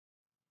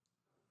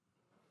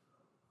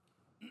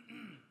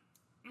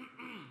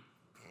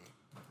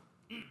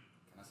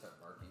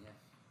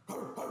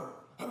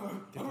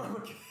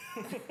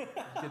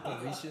Get the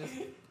leashes.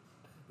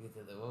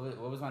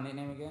 What was my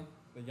nickname again?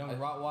 The young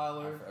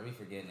Rottweiler. I be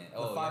forgetting it. The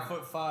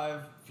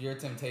 5'5". Pure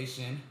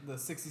Temptation. The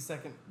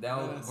 60-second.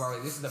 No,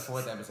 bro, this is the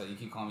 4th episode. You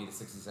keep calling me the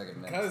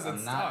 60-second menace. Because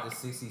I'm not the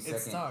 60-second.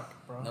 It's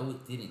stuck, bro. No,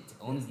 it didn't.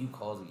 Only you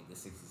called me the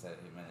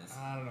 60-second menace.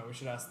 I don't know. We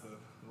should ask the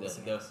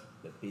listeners.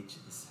 The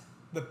bitches.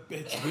 The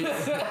bitch.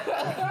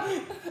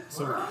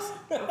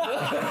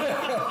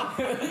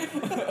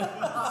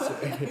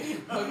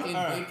 Fucking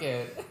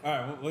dickhead. All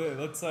right, well,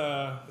 let's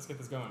get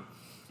this going.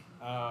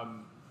 Are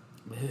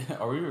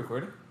we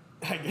recording?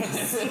 I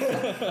guess.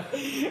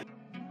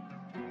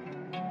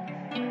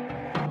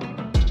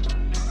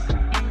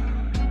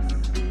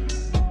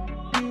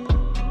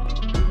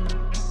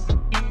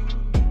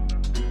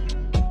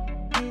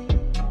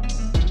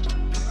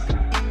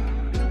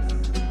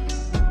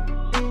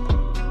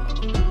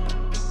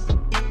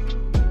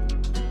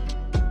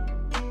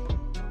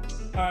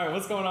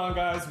 What's going on,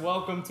 guys?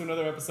 Welcome to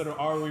another episode of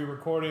Are We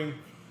Recording?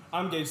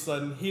 I'm Gage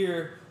Sutton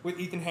here with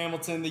Ethan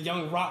Hamilton, the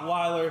young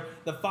Rottweiler,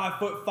 the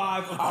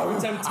 5'5"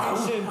 of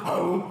Temptation.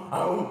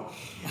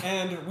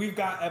 And we've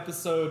got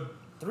episode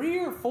 3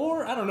 or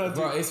 4? I don't know.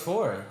 Bro, it's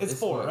 4. It's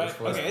 4,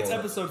 right? Okay, it's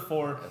episode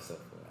 4. Episode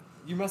 4.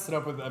 You messed it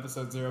up with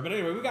episode 0. But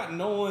anyway, we got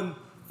Nolan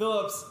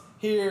Phillips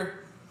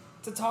here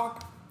to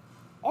talk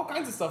all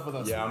kinds of stuff with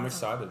us. Yeah, I'm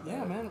excited.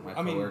 Yeah, man. My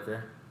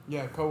coworker.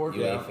 Yeah, coworker.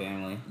 UA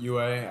family.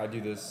 UA, I do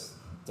this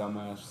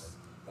dumbass.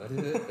 What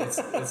is it?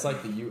 It's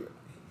like the U.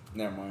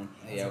 Never mind.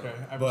 Yeah. Okay.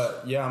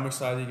 But yeah, I'm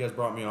excited you guys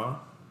brought me on.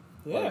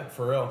 Yeah. Like,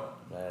 for real.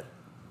 Bad.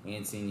 We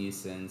ain't seen you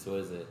since, what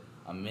is it,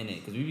 a minute?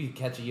 Because we be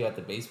catching you at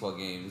the baseball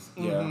games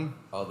Yeah.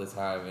 all the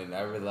time. And I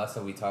remember the last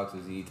time we talked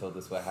was you told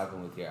us what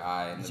happened with your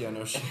eye. And Yeah,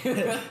 no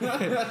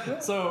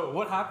shit. So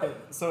what happened?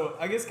 So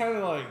I guess kind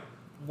of like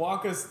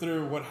walk us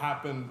through what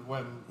happened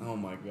when. Oh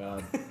my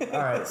god.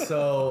 All right,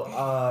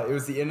 so it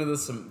was the end of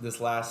this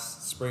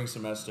last spring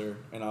semester,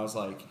 and I was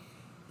like,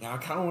 yeah, I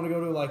kind of want to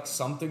go to like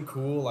something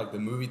cool, like the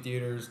movie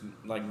theaters.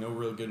 Like no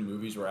real good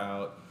movies were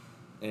out,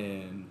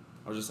 and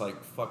I was just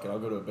like, fuck it, I'll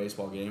go to a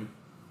baseball game.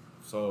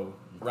 So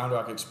Round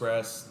Rock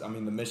Express, I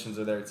mean the missions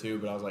are there too,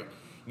 but I was like,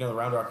 you know, the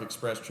Round Rock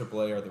Express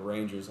AAA are the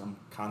Rangers. I'm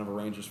kind of a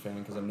Rangers fan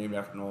because I'm named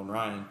after Nolan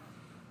Ryan,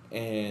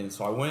 and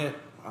so I went.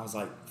 I was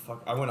like,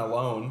 fuck, I went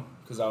alone.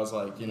 Because I was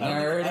like, you know,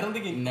 nerd. I don't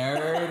think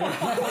nerd. You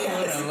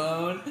went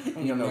alone.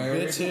 You know, no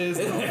bitches,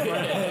 no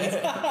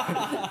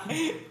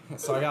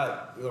friends. So I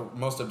got the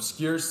most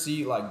obscure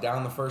seat, like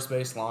down the first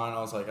base line. I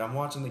was like, I'm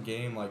watching the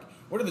game. Like,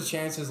 what are the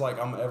chances, like,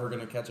 I'm ever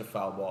gonna catch a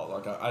foul ball?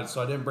 Like, so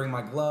I didn't bring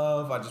my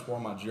glove. I just wore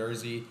my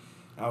jersey.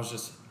 And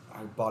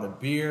I bought a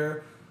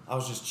beer. I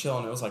was just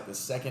chilling. It was like the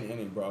second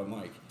inning, bro. And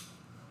like,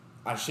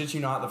 I shit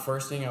you not, the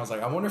first inning, I was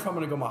like, I wonder if I'm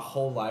gonna go my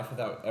whole life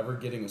without ever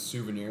getting a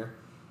souvenir.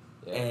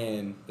 Yeah.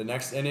 And the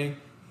next inning,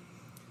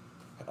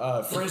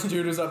 French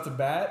dude was up to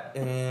bat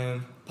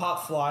and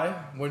pop fly.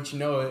 Wouldn't you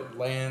know it,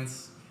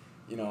 lands.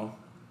 You know,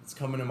 it's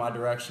coming in my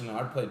direction.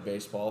 I played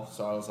baseball,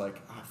 so I was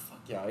like, fuck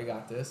yeah, I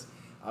got this.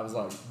 I was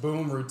like,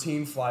 boom,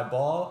 routine fly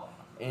ball,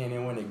 and it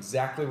went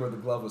exactly where the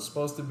glove was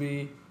supposed to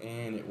be,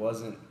 and it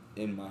wasn't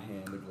in my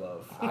hand, the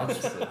glove. I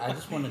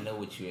just want to know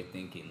what you're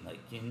thinking. Like,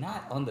 you're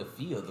not on the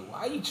field. Why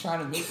are you trying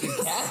to make the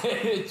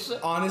catch?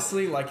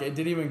 Honestly, like, it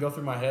didn't even go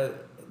through my head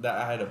that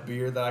I had a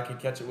beer that I could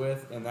catch it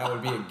with, and that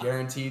would be a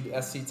guaranteed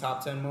SC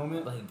top 10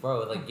 moment. Like,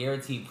 bro, like,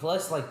 guaranteed.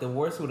 Plus, like, the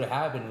worst would have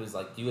happened was,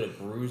 like, you would have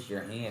bruised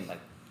your hand.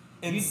 Like,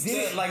 and you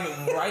did it, like,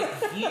 right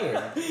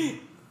here.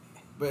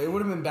 But it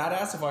would have been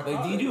badass if I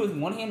like, do you do it with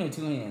one hand or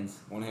two hands?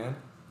 One hand.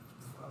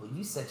 Bro,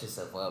 you set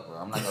yourself up, bro.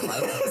 I'm not gonna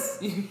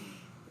lie.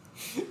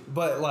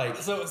 But, like...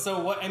 So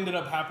what ended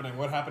up happening?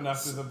 What happened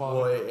after the ball?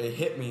 Well, it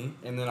hit me,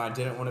 and then I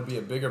didn't want to be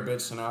a bigger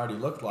bitch than I already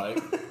looked like.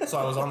 So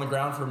I was on the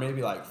ground for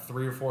maybe like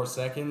 3 or 4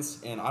 seconds,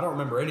 and I don't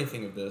remember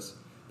anything of this.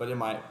 But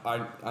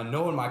I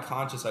know in my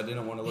conscience I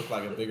didn't want to look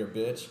like a bigger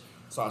bitch.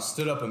 So I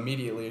stood up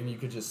immediately, and you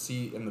could just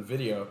see in the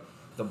video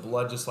the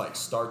blood just like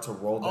start to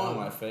roll down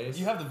my face.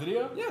 You have the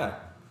video? Yeah.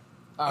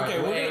 All okay,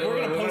 right,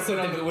 we're gonna post it.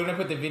 We're gonna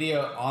put the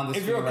video on the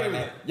screen right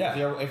now.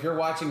 Yeah. If you're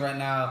watching right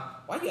now,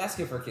 why are you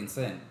asking for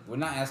consent? We're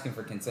not asking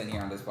for consent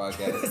here on this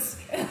podcast.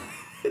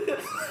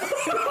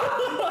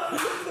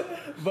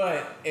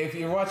 But if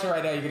you're watching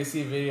right now, you're gonna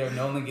see a video of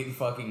Nolan getting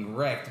fucking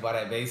wrecked by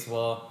that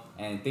baseball,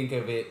 and think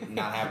of it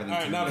not happening. All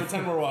right, now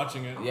pretend we're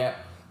watching it. Yeah.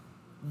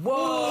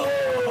 Whoa,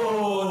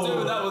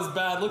 dude, that was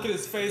bad. Look at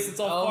his face; it's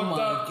all fucked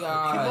up. Oh my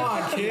god! Come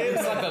on, kid.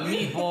 It's like a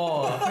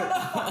meatball.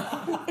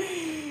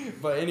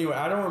 But anyway,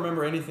 I don't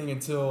remember anything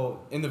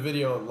until in the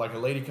video, like a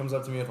lady comes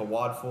up to me with a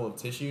wad full of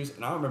tissues,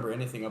 and I don't remember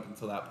anything up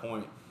until that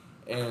point.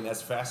 And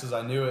as fast as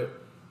I knew it,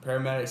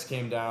 paramedics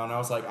came down. I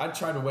was like, I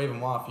tried to wave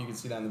them off. You can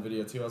see that in the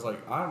video too. I was like,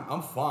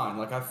 I'm fine.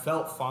 Like, I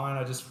felt fine.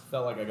 I just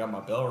felt like I got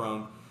my bell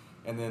rung.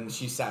 And then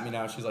she sat me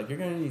down. She's like, you're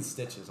going to need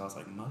stitches. I was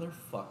like,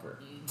 motherfucker.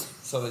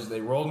 So they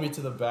rolled me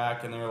to the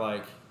back, and they were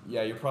like,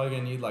 yeah, you're probably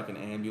going to need like an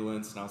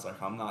ambulance. And I was like,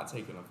 I'm not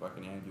taking a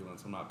fucking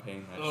ambulance. I'm not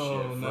paying that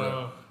shit for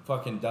a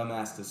fucking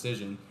dumbass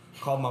decision.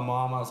 Called my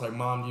mom. I was like,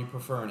 Mom, do you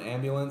prefer an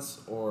ambulance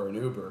or an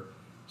Uber?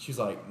 She's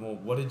like, well,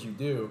 what did you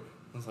do?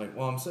 I was like,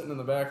 well, I'm sitting in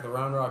the back of the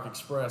Round Rock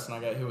Express and I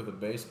got hit with a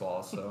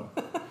baseball, so.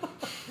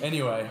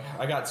 Anyway,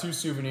 I got 2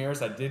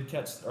 souvenirs. I didn't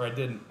catch the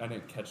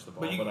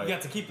ball. But you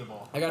got to keep the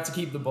ball. I got to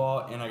keep the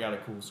ball, and I got a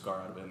cool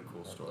scar out of it and a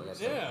cool story.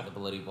 Yeah. The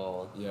bloody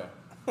ball. Yeah.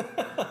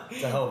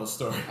 It's a hell of a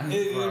story.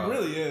 It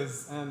really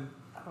is. And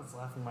I was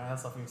laughing my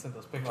ass off when you sent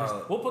those pictures.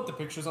 Bro. We'll put the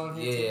pictures on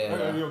here Yeah.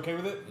 too. Are you okay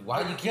with it?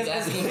 Why do you keep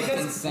asking for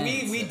consent?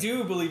 we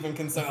do believe in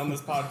consent on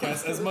this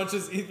podcast as much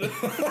as Ethan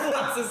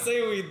wants to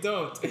say we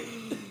don't.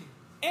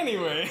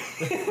 Anyway.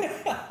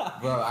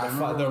 Bro, I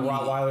remember the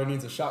Rottweiler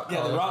needs a shot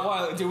collar. Yeah, the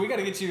Rottweiler. Dude, we got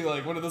to get you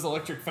like one of those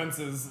electric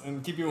fences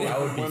and keep you away That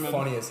from would be women.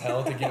 funny as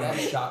hell to get a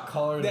shot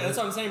collar. Yeah, that's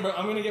what I'm saying, bro.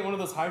 I'm gonna get one of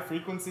those high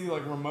frequency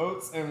like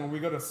remotes, and when we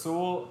go to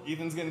Sewell,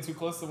 Ethan's getting too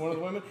close to one of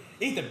the women.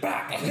 Ethan,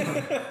 back!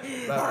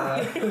 He's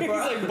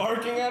like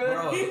barking at her.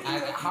 Bro,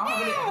 how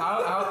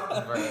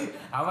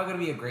am I gonna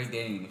be a Great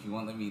Dane if you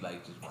won't let me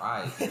like just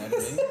ride? You know what I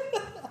mean?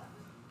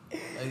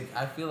 Like,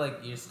 I feel like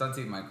you're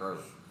stunting my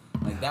growth.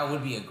 Like, that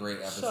would be a great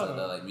episode,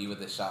 though, like me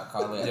with a shot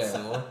collar at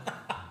Sewell.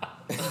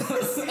 He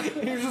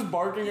was just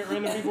barking at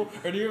random people.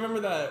 Or do you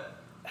remember that?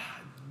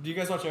 Do you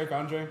guys watch Eric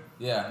Andre?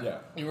 Yeah. Yeah.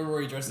 You remember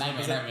where he dresses up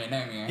as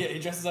Nightmare. Yeah, he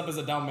dresses up as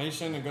a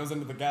Dalmatian and goes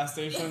into the gas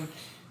station.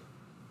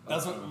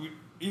 That's what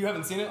you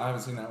haven't seen it? I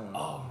haven't seen that one.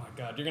 Oh my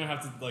god, you're gonna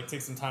have to like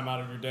take some time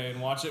out of your day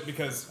and watch it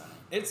because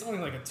it's only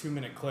like a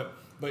 2-minute clip.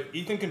 But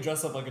Ethan can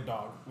dress up like a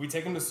dog. We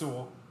take him to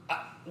Sewell.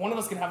 One of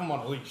us can have him on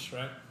a leash,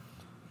 right?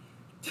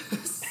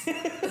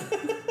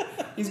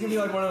 He's gonna be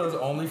like one of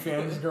those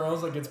OnlyFans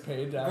girls that gets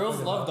paid to act Girls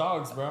like a love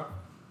dog. dogs, bro.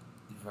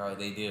 Bro,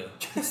 they do.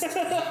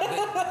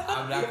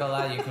 I'm not gonna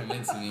lie, you're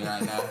convincing me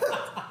right now.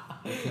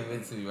 You're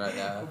convincing me right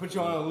now. We'll put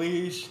you on a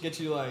leash, get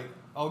you like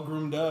all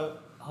groomed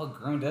up. All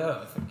groomed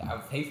up. I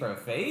pay for a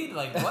fade?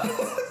 Like, what?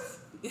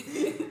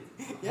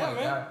 Yeah, Oh my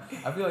man. God.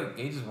 I feel like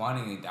Gage is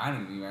whining and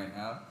dining me right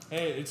now.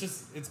 Hey,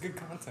 it's good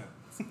content.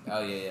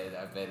 Oh, yeah,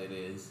 I bet it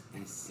is.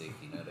 He's sick,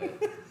 you know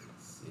that.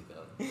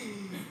 Sicko.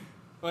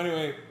 Well,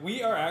 anyway,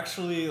 we are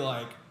actually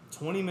like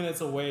 20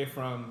 minutes away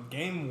from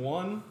game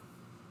 1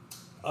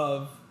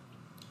 of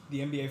the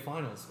NBA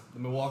Finals. The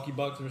Milwaukee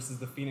Bucks versus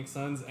the Phoenix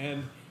Suns.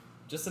 And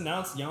just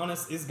announced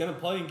Giannis is going to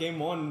play in game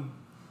 1.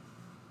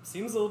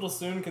 Seems a little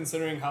soon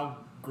considering how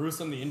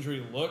gruesome the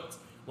injury looked.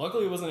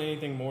 Luckily, it wasn't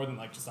anything more than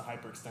like just a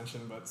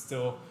hyperextension, but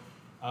still,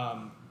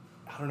 I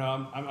don't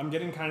know. I'm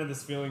getting kind of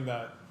this feeling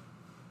that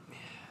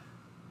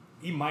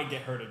he might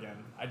get hurt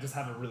again. I just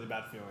have a really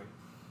bad feeling.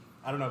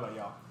 I don't know about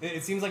y'all.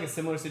 It seems like a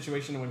similar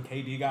situation to when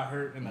KD got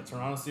hurt in that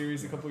Toronto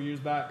series a couple years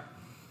back.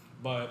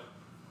 But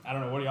I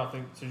don't know. What do y'all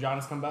think? Should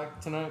Giannis come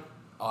back tonight?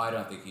 Oh, I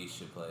don't think he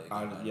should play.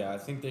 I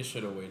think they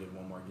should have waited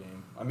one more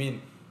game. I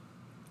mean,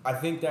 I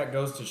think that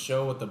goes to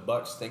show what the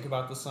Bucks think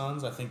about the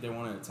Suns. I think they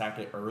want to attack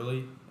it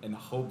early and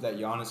hope that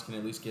Giannis can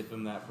at least give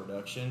them that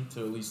production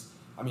to at least,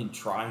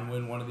 try and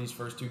win one of these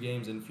first 2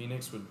 games in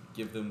Phoenix would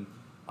give them,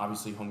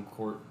 obviously, home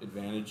court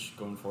advantage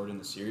going forward in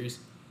the series.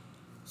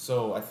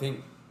 So I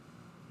think,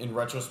 in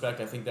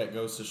retrospect, I think that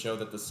goes to show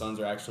that the Suns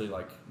are actually,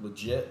 like,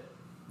 legit,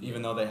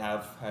 even though they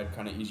have had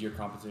kind of easier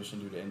competition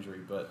due to injury.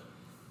 But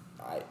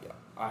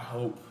I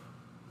hope.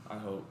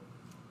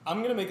 I'm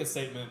going to make a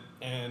statement,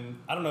 and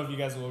I don't know if you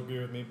guys will agree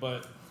with me,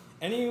 but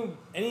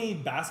any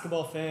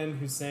basketball fan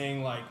who's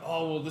saying, like,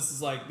 oh, well, this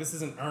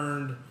isn't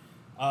earned,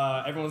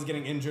 everyone's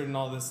getting injured and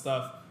all this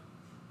stuff,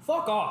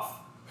 fuck off.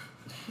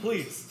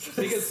 Please.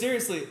 Because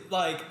seriously,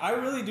 like, I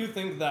really do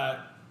think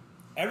that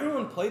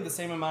everyone played the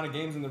same amount of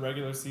games in the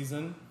regular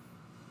season.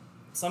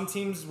 Some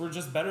teams were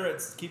just better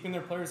at keeping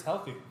their players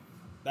healthy.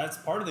 That's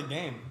part of the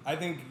game. I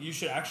think you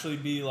should actually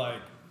be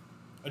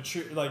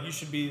you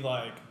should be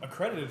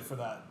accredited for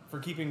that, for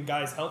keeping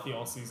guys healthy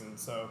all season.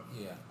 So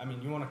Yeah.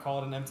 you want to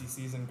call it an empty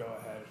season, go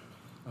ahead.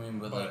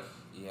 But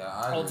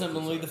I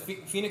ultimately the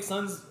Phoenix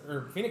Suns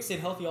Phoenix stayed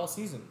healthy all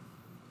season.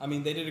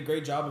 They did a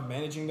great job of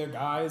managing their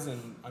guys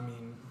and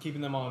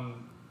keeping them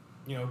on,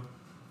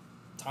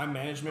 time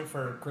management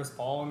for Chris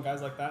Paul and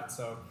guys like that.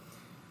 So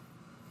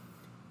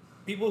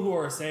people who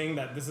are saying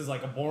that this is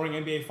like a boring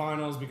NBA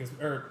Finals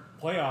or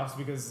playoffs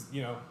because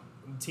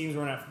teams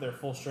weren't at their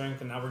full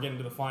strength and now we're getting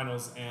to the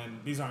finals and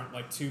these aren't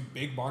like 2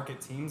 big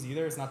market teams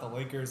either. It's not the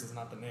Lakers, it's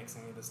not the Knicks,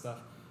 any of this stuff.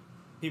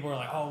 People are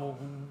like, oh, well,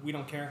 we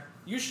don't care.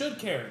 You should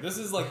care. This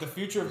is like the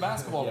future of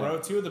basketball, bro.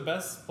 2 of the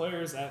best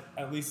players,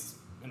 at least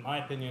in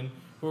my opinion,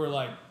 who are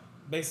like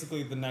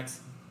basically the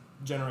next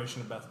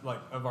generation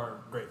of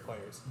our great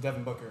players.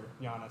 Devin Booker,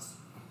 Giannis.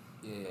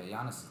 Yeah,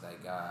 Giannis is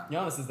that guy.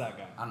 Giannis is that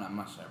guy. I'm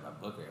not sure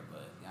about Booker,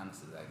 but Giannis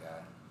is that guy.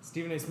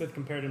 Stephen A. Smith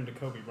compared him to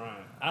Kobe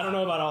Bryant. I don't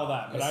know about all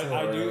that, but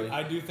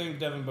I do think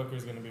Devin Booker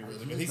is going to be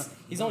really good.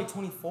 He's only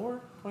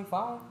 24,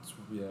 25?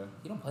 Yeah.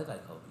 He don't play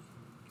like Kobe.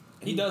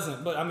 He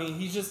doesn't, but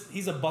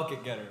he's a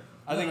bucket getter.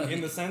 I think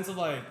in the sense of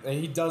And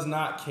he does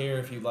not care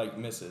if he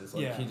misses.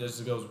 He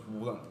just goes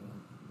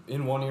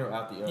in one ear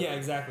out the other. Yeah,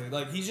 exactly.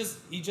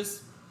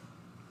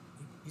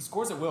 He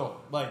scores at will.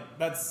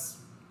 That's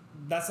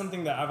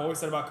something that I've always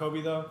said about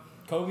Kobe though.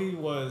 Kobe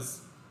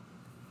was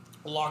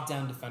a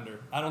lockdown defender.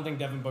 I don't think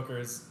Devin Booker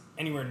is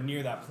anywhere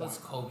near that point. Plus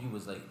Kobe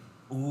was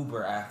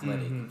uber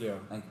athletic. Yeah.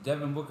 Like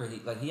Devin Booker, he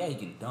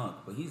can dunk,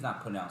 but he's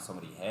not putting out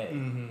somebody's head.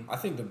 I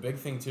think the big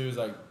thing too is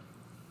like,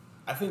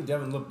 I think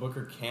Devin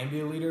Booker can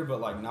be a leader,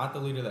 but like not the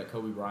leader that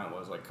Kobe Bryant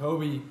was. Like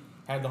Kobe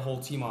had the whole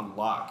team on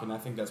lock, and I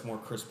think that's more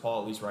Chris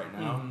Paul at least right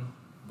now.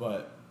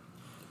 But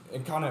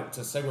and kind of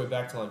to segue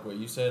back to like what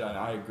you said, and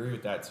I agree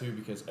with that too,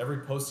 because every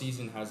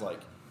postseason has like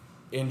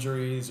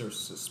injuries or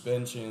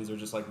suspensions or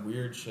just like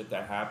weird shit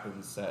that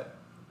happens that.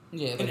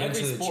 Yeah, In every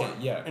eventually sport.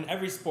 yeah. In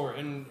every sport.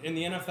 In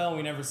the NFL,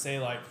 we never say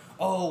like,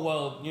 oh,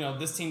 well, you know,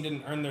 this team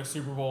didn't earn their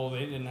Super Bowl.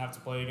 They didn't have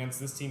to play against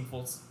this team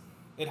full.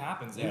 It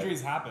happens. Yeah.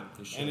 Injuries happen. And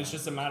it's happen.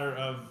 just a matter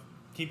of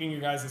keeping your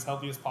guys as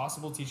healthy as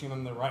possible, teaching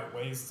them the right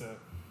ways to,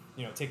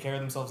 you know, take care of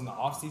themselves in the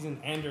off season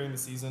and during the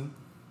season.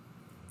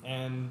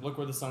 And look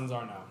where the Suns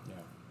are now. Yeah.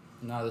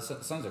 No, the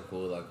Suns are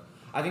cool. Like,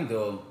 I think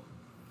they'll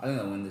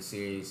win the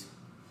series.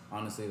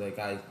 Honestly, like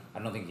I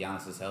don't think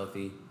Giannis is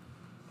healthy.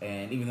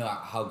 And even though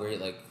how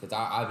great, like, because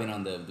I've been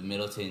on the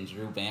Middleton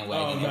Drew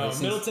bandwagon ever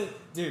since. Middleton,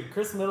 dude,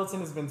 Chris Middleton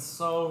has been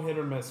so hit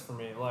or miss for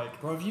me. Like,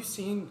 Bro, have you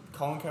seen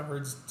Colin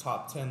Cowherd's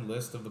top 10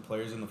 list of the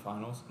players in the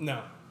finals?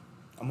 no.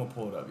 I'm gonna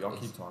pull it up. Y'all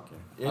keep talking.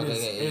 It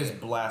Okay, is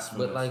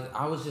blasphemous. But like,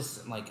 I was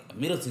just like,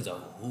 Middleton's a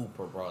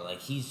hooper, bro. Like,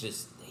 he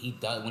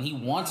does when he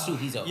wants to.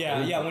 He's a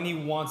Yeah, hooper. when he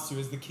wants to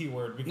is the key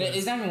word. Because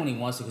It's not even when he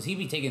wants to, because he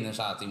be taking the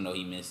shots even though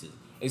he misses.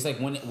 It's like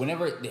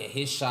whenever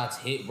his shots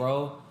hit,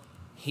 bro,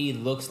 he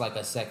looks like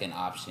a second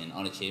option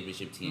on a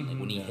championship team. Like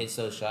when he hits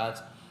those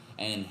shots,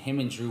 and him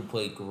and Drew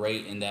played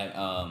great in that.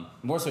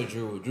 More so,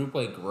 Drew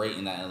played great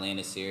in that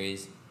Atlanta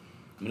series.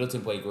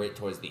 Middleton played great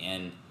towards the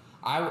end.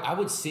 I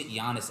would sit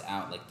Giannis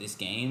out like this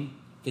game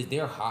because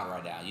they're hot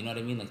right now. You know what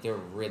I mean? Like they're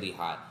really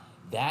hot.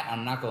 That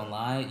I'm not gonna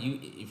lie.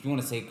 If you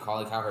want to say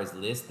Colin Cowherd's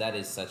list, that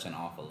is such an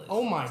awful list.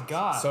 oh my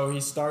god. So he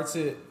starts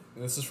it.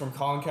 This is from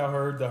Colin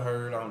Cowherd, the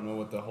Herd. I don't know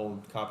what the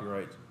whole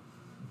copyright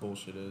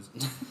bullshit is.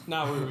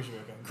 No, we should be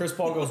okay. Chris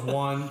Paul goes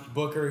 1.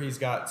 Booker, he's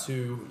got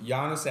 2.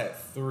 Giannis at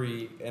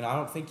 3. And I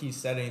don't think he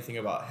said anything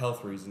about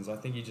health reasons. I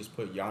think he just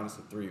put Giannis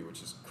at 3,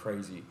 which is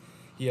crazy.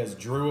 He has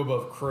Drew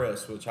above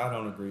Chris, which I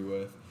don't agree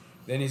with.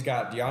 Then he's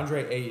got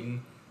DeAndre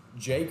Ayton,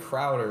 Jay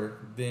Crowder,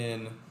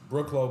 then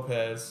Brooke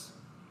Lopez,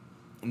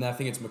 and I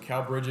think it's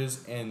Mikal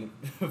Bridges and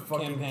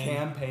fucking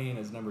Cam Payne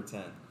as number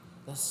 10.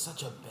 That's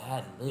such a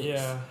bad list.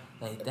 Yeah.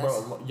 Like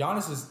that's Bro,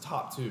 Giannis is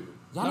top 2.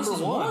 Giannis Number is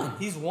one.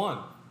 He's one.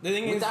 The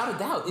thing without is, a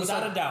doubt. It's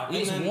without like, a doubt.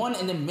 He's And then- 1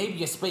 and then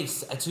maybe a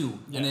space at 2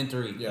 and then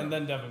 3. Yeah. And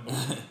then Devin Booker.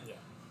 Yeah.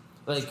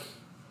 Like,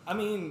 I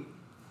mean,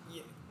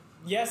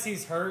 yes,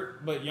 he's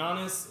hurt, but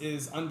Giannis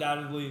is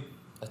undoubtedly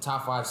a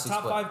top 5, 6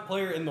 top player. 5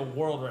 player in the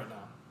world right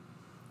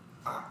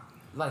now.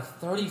 Like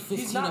 30, 15.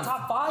 He's not and-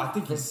 top I 5.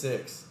 think he's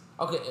 6.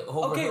 Okay,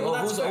 well,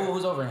 that's fair.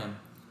 who's over him?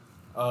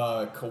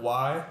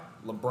 Kawhi,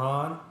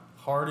 LeBron,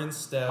 Harden,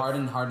 Steph.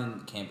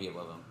 Harden can't be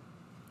above him.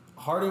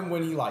 Harden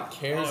when he like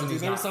cares Oh, and dude,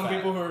 he's there are not some fat.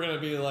 people who are gonna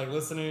be like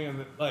listening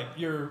and like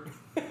you're.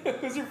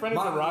 Who's your friend?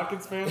 Is a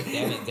Rockets fan?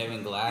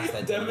 Devin Glass.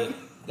 That Devin?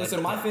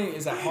 Listen, my thing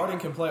is that Harden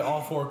can play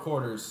all 4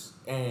 quarters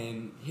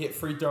and hit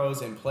free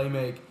throws and play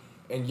make.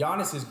 And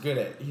Giannis is good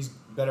at. He's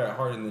better at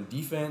Harden than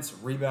defense,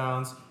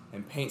 rebounds,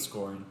 and paint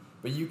scoring.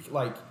 But you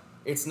like,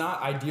 it's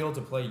not ideal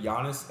to play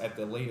Giannis at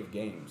the late of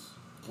games.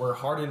 Where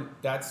Harden,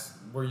 that's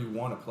where you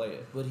want to play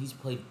it. But he's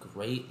played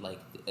great like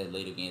at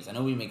later games. I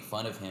know we make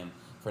fun of him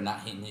for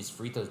not hitting his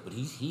free throws, but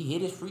he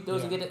hit his free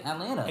throws Yeah. against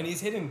Atlanta. And he's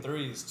hitting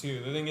threes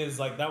too. The thing is,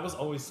 like, that was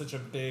always such a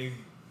big,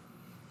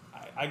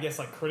 I guess,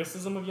 like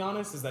criticism of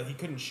Giannis is that he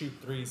couldn't shoot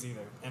threes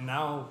either. And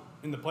now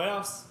in the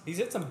playoffs, he's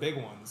hit some big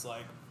ones.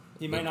 Like,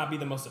 he might not be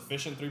the most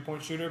efficient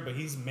 3-point shooter, but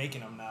he's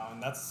making them now,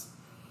 and that's.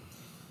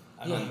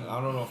 I Yeah. mean,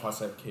 I don't know if I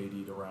said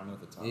KD to round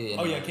at the top. Yeah.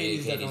 oh yeah, no,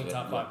 KD's definitely better.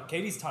 top 5.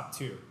 KD's top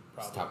 2, He's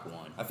probably. top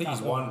 1. I think Top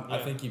he's one. one, yeah.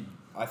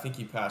 I think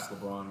he passed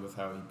LeBron with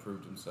how he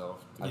proved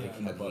himself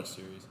in the Bucks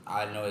series.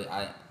 I know.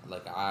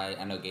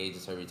 I know Gage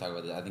just heard me talk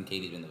about this. I think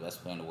KD's been the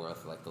best player in the world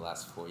for like the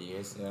last 4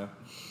 years. Yeah.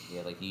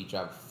 Yeah, like you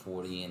dropped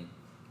 40 and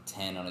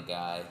 10 on a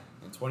guy.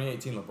 In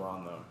 2018,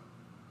 LeBron though.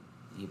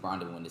 LeBron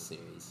didn't win the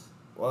series.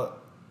 Well,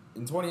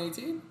 in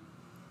 2018,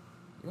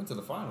 he went to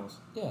the finals.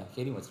 Yeah,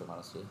 KD went to the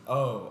finals too.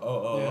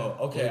 Oh.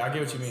 Okay, I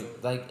get what you mean.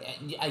 Like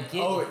I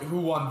get. Oh, who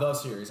won the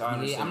series? I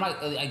understand. Yeah, I'm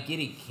not. I get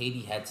it.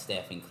 KD had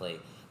Steph and Clay,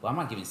 but I'm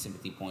not giving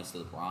sympathy points to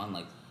LeBron.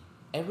 Like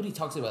everybody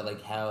talks about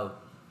like how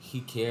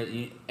he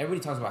carried.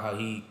 Everybody talks about how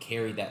he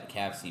carried that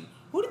Cavs team.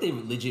 Who did they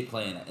legit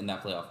play in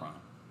that playoff run?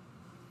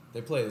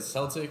 They played the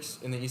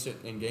Celtics in the Eastern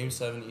in Game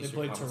 7. Eastern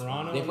played Conference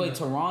Toronto. They played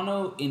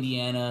Toronto,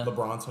 Indiana,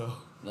 Lebronto.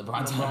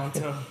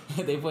 LeBronto.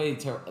 They played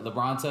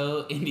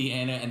LeBronto,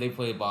 Indiana, and they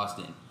played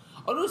Boston.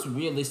 Are those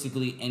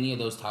realistically any of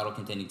those title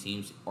contending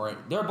teams, or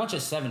there are a bunch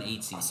of 7,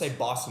 8 seeds? I say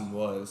Boston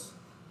was.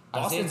 I'd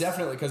say Boston it's-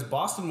 definitely, because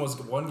Boston was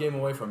 1 game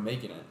away from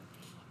making it.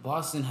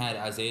 Boston had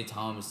Isaiah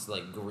Thomas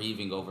like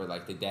grieving over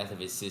like the death of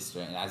his sister,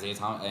 and Isaiah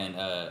Thomas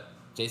and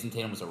Jason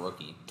Tatum was a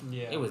rookie.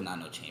 Yeah. It was not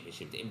no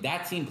championship team.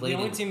 That team played. The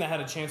only team that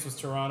had a chance was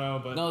Toronto,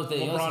 but No,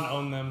 they LeBron also-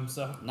 owned them.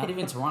 So Not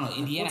even Toronto.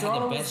 Indiana Well, had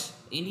Toronto the best.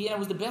 Indiana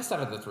was the best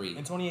out of the 3.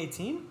 in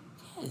 2018,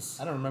 Yes.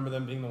 I don't remember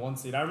them being the 1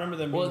 seed. I remember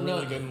them being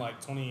really good in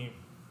like 20.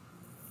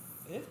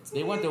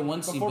 They went there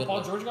one seed, before but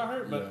Paul George got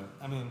hurt. But Yeah.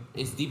 I mean,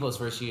 it's Depot's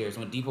first year. It's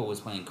when Depot was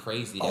playing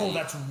crazy. oh,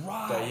 that's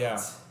right.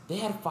 Yeah. They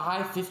had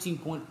 5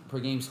 15-point per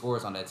game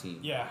scores on that team.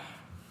 Yeah.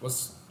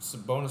 Was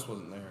Sabonis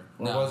wasn't there?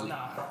 Or No. was he?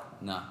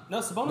 No,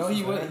 Sabonis. No,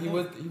 he was went.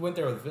 there. He went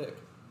there with Vic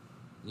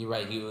you're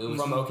right. It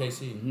was from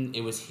OKC.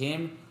 It was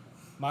him.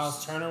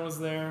 Miles Turner was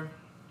there.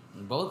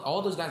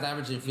 All those guys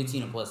averaging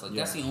 15 and plus. Like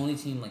that's Yeah. the only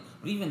team. Like,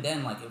 but even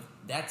then, like if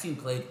that team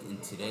played in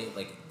today,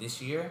 like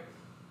this year,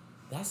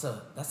 that's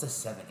a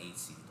 7-8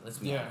 seed. Let's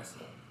be honest.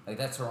 Like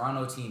that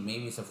Toronto team,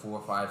 maybe it's a 4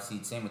 or 5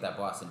 seed. Same with that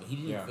Boston, but he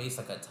didn't face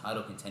like a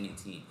title contending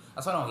team.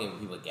 That's why I don't get when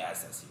people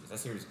gas that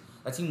series.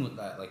 That team,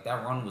 like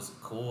that run was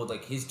cool.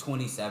 Like his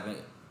 2007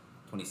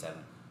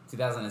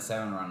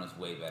 run was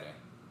way better.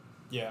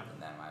 Yeah. Than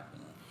that, in my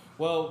opinion.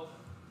 Well,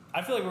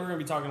 I feel like we're going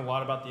to be talking a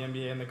lot about the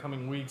NBA in the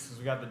coming weeks because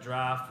we got the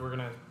draft. We're going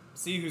to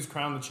see who's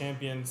crowned the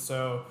champion.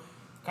 So,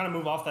 kind of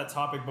move off that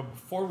topic. But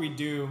before we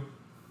do,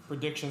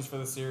 predictions for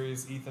the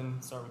series.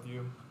 Ethan, start with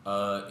you.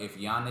 If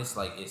Giannis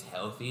is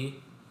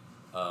healthy,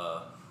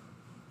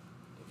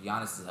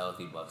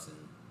 Bucks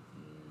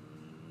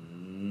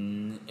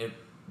if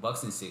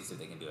Bucks in 6 if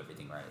they can do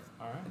everything right.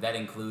 All right. That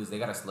includes they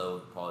gotta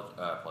slow Paul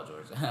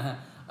George,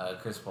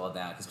 Chris Paul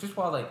down because Chris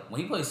Paul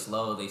when he plays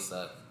slow they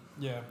suck.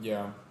 Yeah.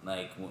 Yeah.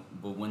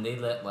 But when they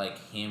let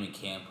him and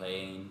Cam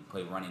play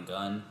run and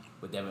gun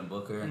with Devin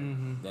Booker,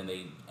 then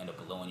they end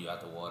up blowing you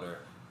out the water.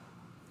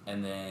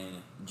 And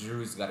then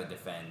Drew's got to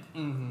defend.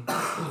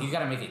 He's got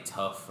to make it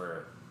tough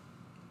for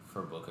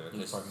Booker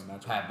because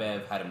Pat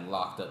Bev had him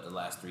locked up the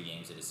last 3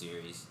 games of the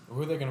series.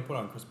 Who are they going to put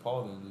on Chris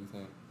Paul then? Do you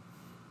think?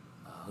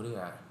 Who do they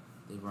got?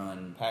 They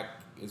run.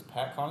 Is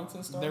Pat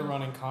Connaughton starting? They're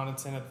running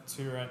Connaughton at the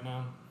 2 right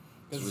now.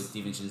 With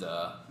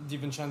DiVincenzo.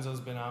 DiVincenzo's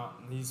been out.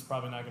 And he's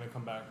probably not going to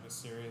come back this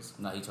series.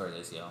 No, he tore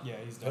his ACL. Yeah,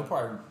 he's done. He'll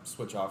probably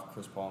switch off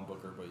Chris Paul and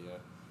Booker, but yeah.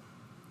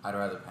 I'd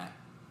rather Pat.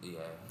 Yeah.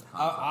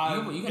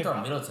 You can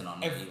throw Middleton on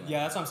there.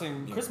 Yeah, that's what I'm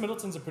saying. Yeah. Chris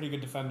Middleton's a pretty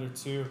good defender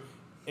too.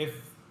 If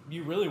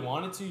you really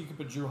wanted to, you could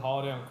put Drew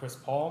Holiday on Chris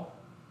Paul.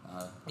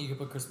 You could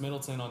put Chris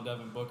Middleton on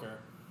Devin Booker,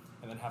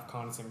 and then have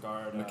Connaughton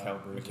guard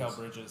Mikal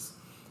Bridges.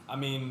 I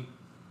mean,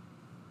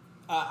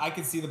 I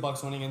could see the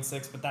Bucks winning in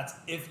 6, but that's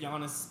if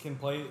Giannis can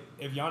play.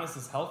 If Giannis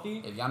is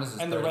healthy,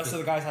 and the rest of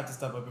the guys have to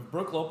step up. If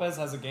Brook Lopez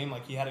has a game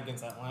like he had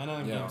against Atlanta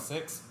in Game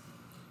 6,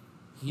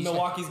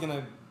 Milwaukee's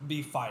gonna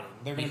be fighting.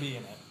 They're gonna be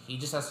in it. He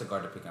just has to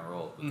guard the pick and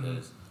roll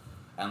because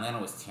Atlanta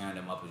was tearing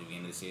them up at the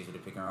beginning of the series with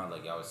the pick and roll.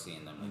 Like y'all was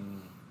seeing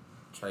them.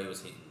 Trey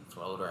was hitting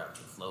floater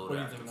after floater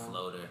after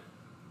floater.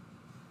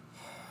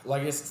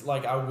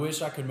 I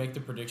wish I could make the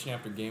prediction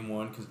after game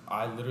 1 because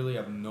I literally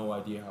have no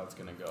idea how it's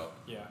gonna go.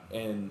 Yeah.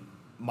 And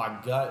my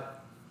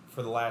gut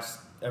for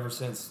ever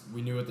since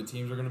we knew what the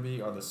teams were gonna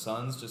be are the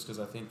Suns, just because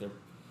I think they're,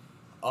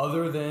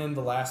 other than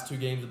the last 2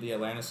 games of the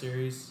Atlanta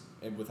series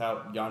and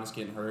without Giannis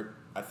getting hurt,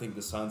 I think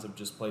the Suns have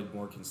just played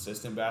more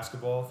consistent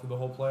basketball through the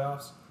whole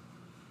playoffs.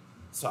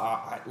 So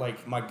I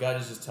my gut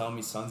is just telling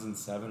me Suns in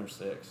 7 or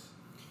 6.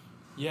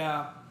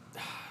 Yeah.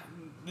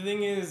 The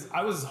thing is,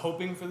 I was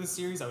hoping for this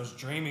series. I was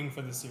dreaming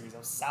for this series. I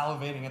was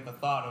salivating at the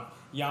thought of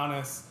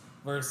Giannis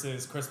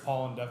versus Chris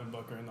Paul and Devin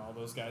Booker and all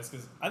those guys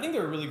because I think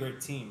they're a really great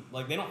team.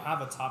 Like, they don't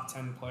have a top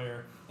 10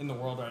 player in the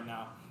world right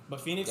now.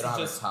 But Phoenix is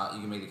just... you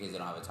can make the case they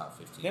don't have a top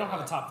 15. They don't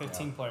have a top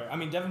 15 player. I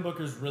mean, Devin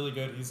Booker's really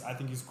good. I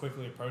think he's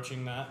quickly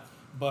approaching that.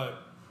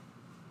 But...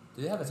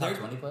 Do they have a top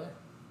 20 player?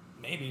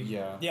 Maybe.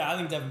 Yeah. Yeah, I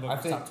think Devin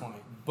Booker's top 20.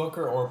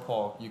 Booker or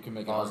Paul, you can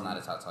make it. Paul's not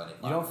a top 20.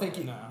 You don't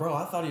think No. Bro,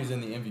 I thought he was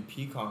in the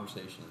MVP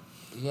conversation.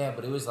 Yeah,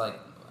 but it was I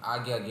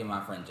gotta give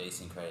my friend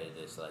Jason credit.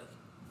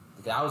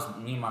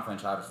 Me and my friend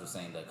Travis was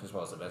saying that Chris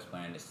Paul is the best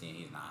player in this team.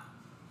 He's not.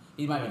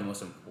 He might be the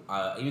most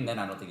important. Even then,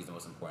 I don't think he's the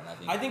most important.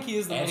 I think he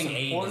is the most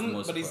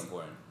important, but he's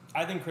important.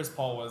 I think Chris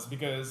Paul was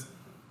because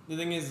the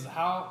thing is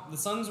how the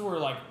Suns were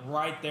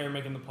right there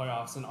making the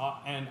playoffs, and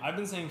I've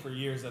been saying for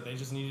years that they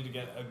just needed to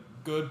get a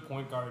good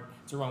point guard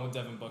to run with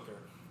Devin Booker.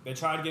 They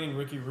tried getting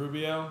Ricky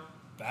Rubio,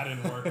 that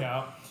didn't work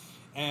out,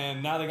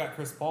 and now they got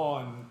Chris Paul,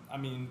 and I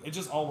mean it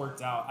just all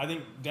worked out. I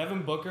think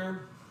Devin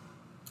Booker,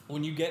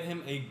 when you get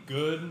him a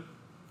good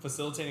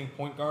facilitating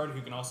point guard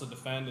who can also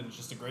defend and is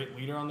just a great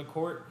leader on the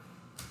court,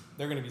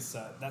 they're going to be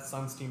set. That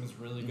Suns team is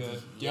really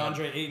good.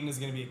 DeAndre Ayton is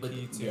going to be a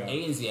key, too. Yeah.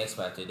 Ayton's the X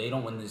factor. They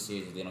don't win this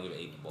series if they don't give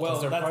Ayton the ball.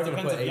 Well, that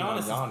depends if Giannis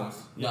is Giannis.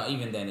 No,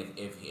 even then,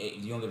 if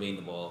you don't give Ayton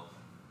the ball,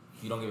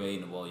 you're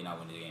not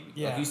winning the game.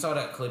 Yeah. You saw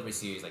that Clippers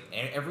series.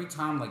 Every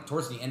time,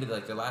 towards the end of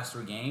the last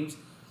 3 games,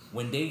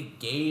 when they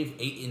gave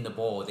Ayton the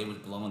ball, they was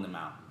blowing them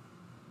out.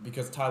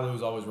 Because Tyler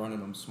was always running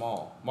them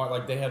small.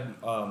 They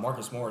had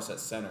Marcus Morris at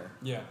center.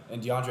 Yeah.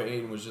 And DeAndre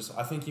Ayton was just,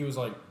 I think he was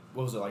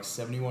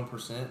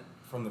 71%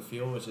 from the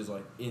field, which is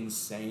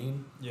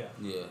insane. Yeah.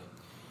 Yeah.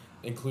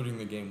 Including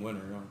the game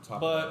winner on top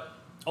of But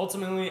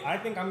ultimately, I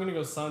think I'm going to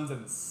go Suns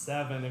in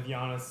 7 if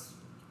Giannis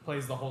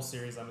plays the whole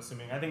series, I'm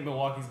assuming. I think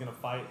Milwaukee's going to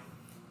fight,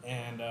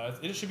 and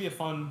it should be a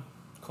fun,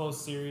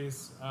 close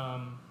series.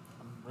 I'm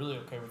really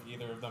okay with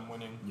either of them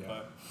winning. Yeah.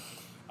 But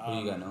Who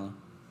you got, Nolan?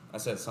 I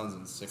said Suns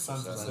in 6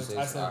 Suns or in 7. 6.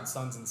 I said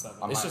Suns in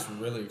 7. It's just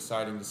really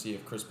exciting to see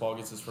if Chris Paul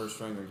gets his first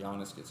ring or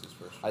Giannis gets his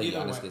first ring. I think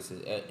Either Giannis way. gets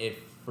it.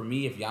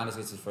 If Giannis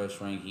gets his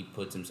first ring, he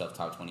puts himself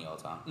top 20 all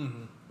time.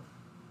 Mm-hmm.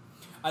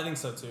 I think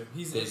so too.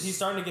 He's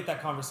starting to get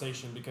that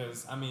conversation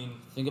because I mean,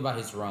 think about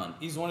his run.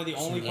 he's one of the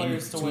only Two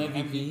players to two win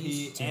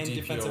MVPs, MVP two and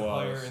defensive DPOIs.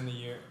 player in the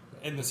year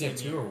in the same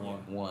two year. or one?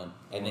 One.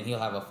 And then he'll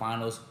have a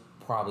finals,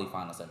 probably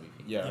finals MVP.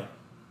 Yeah. Yeah.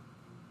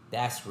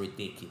 That's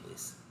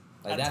ridiculous.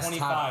 Like At that's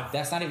 25. top.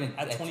 That's not even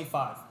At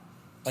 25.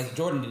 Like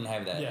Jordan didn't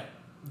have that. Yeah.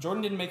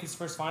 Jordan didn't make his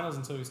first finals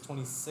until he was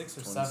 26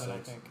 or 7, I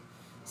 26. think.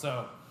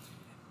 So,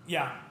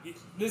 yeah,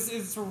 this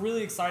is a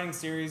really exciting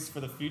series for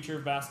the future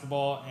of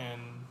basketball.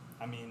 And,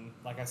 I mean,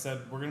 like I said,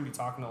 we're going to be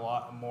talking a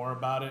lot more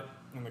about it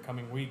in the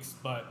coming weeks.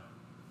 But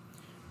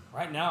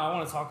right now, I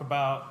want to talk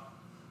about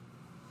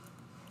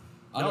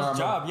Under Nolan's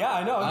Armour. job. Yeah,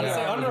 I know. I was going to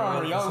say Yeah. Under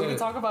Armour. Yo, we Yeah. can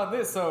talk about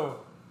this. So,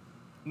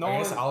 Nolan, I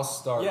guess I'll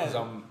start because Yeah.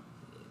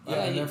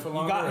 I've been there for you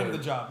longer. got him the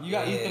job. You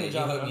got Ethan the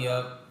job. He hooked me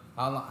up.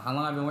 How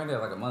long I've been working there?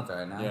 Like a month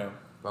right now. Yeah.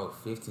 Bro,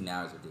 15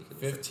 hours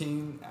ridiculous.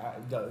 $15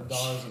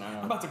 an I'm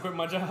hour. about to quit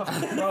my job.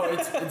 Bro,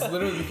 it's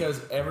literally because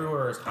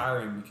everywhere is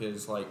hiring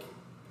because like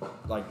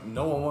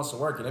no one wants to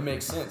work and it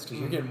makes sense because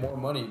you're getting more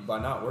money by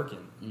not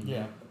working. Mhm.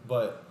 Yeah.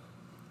 But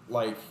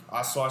like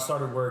I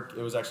started work.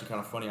 It was actually kind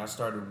of funny. I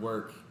started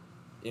work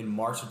in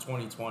March of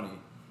 2020,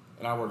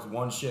 and I worked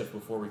one shift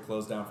before we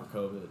closed down for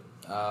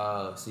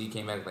COVID. So you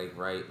came back like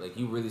right, like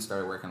you really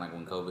started working like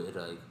when COVID hit,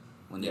 like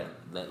when they Yeah.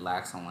 let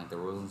lax on like the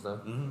rules and stuff.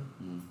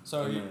 Mm-hmm.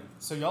 So, And you, then-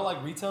 so y'all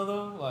like retail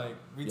though? Like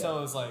retail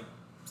Yeah. is like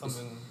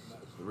something.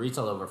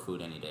 Retail over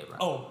food any day, bro.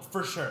 Oh,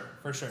 for sure.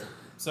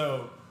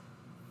 So,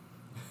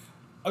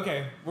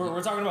 okay,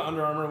 we're talking about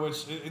Under Armour,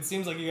 which it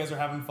seems like you guys are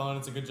having fun.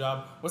 It's a good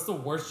job. What's the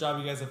worst job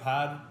you guys have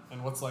had,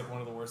 and what's like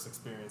one of the worst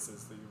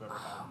experiences that you've ever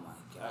had? Oh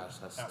my gosh,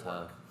 that's at tough.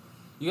 work.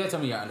 You gotta tell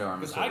me your Under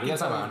Armour 'Cause I story. can You gotta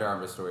talk tell about you- Under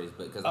Armour stories,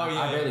 but because Oh, I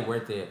yeah, barely yeah.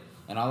 worked there,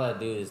 and all I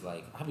do is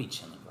like I be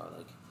chilling, bro.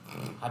 Like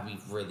I be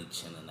really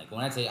chilling. Like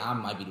when I say I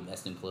might be the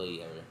best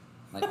employee ever.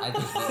 Like I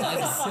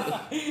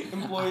just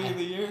Employee of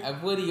the year.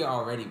 I'm with you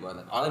already, bro.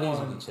 Like all I do is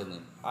be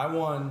chilling. I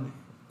won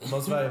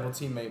most valuable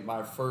teammate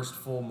my first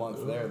full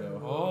month there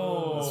though.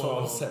 Oh. That's what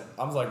I was saying.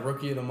 I was like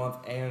rookie of the month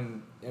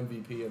and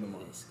MVP of the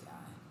month. This guy.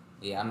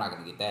 Yeah, I'm not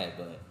gonna get that,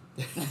 but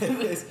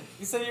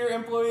You say you're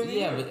employee of the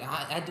yeah, year. but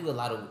I do a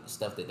lot of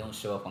stuff that don't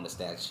show up on the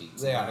stat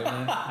sheets. Yeah. You know what I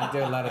mean? I do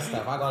a lot of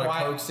stuff. A lot of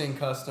coaxing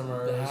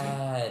customers.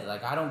 Bad.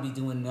 Like I don't be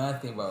doing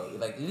nothing, bro.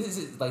 Like this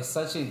is like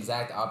such an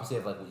exact opposite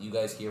of like what you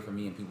guys hear from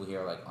me and people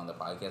hear like on the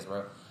podcast,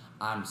 bro.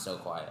 I'm so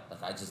quiet.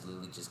 Like I just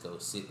literally just go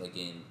sit like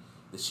in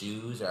the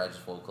shoes, or I just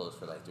fold clothes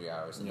for like 3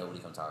 hours and nobody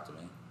come talk to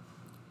me.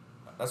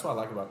 That's what I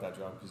like about that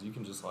job because you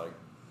can just like,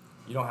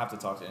 you don't have to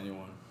talk to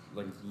anyone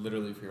like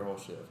literally for your whole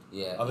shift.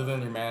 Yeah. Other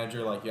than your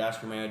manager, like you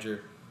ask your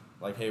manager,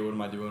 like, hey, what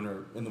am I doing?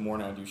 Or in the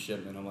morning I do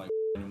shipment. I'm like,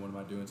 what am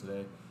I doing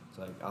today? It's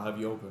like I'll have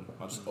you open.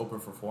 I'll just open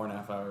for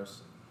 4.5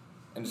 hours,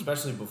 and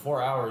especially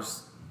before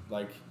hours,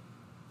 like,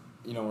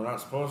 you know, we're not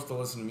supposed to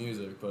listen to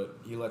music, but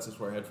he lets us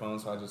wear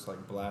headphones, so I just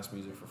like blast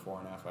music for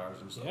 4.5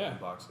 hours and just Yeah. open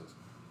boxes.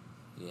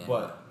 Yeah.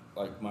 But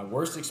like my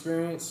worst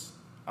experience,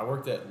 I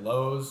worked at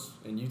Lowe's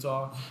in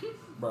Utah,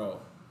 bro.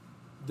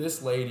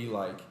 This lady,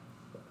 like,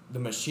 the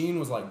machine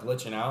was like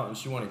glitching out and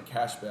she wanted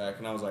cash back,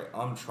 and I was like,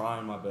 I'm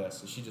trying my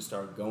best, and she just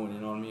started going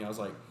in on me. I was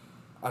like,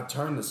 I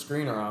turned the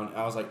screen around and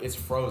I was like, it's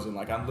frozen.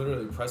 Like I'm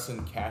literally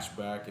pressing cash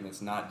back and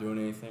it's not doing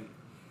anything.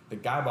 The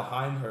guy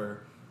behind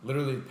her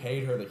literally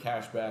paid her the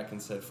cash back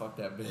and said, fuck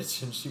that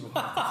bitch, and she walked.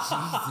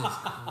 Jesus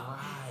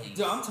Christ.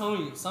 Dude, I'm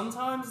telling you,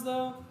 sometimes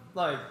though,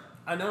 like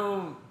I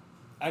know,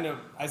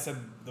 I said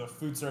the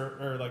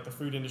the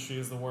food industry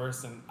is the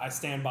worst, and I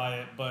stand by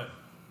it. But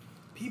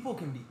people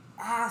can be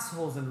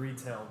assholes in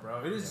retail,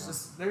 bro. It is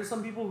just there's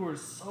some people who are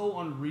so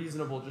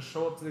unreasonable. Just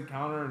show up to the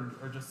counter and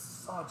are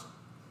just such.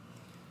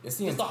 It's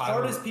It's the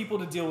hardest people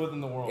to deal with in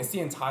the world. It's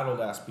the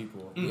entitled ass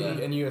people.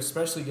 Mhm. And you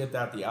especially get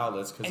that at the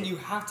outlets. And you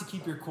have to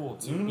keep your cool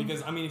too, Mhm.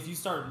 because I mean, if you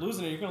start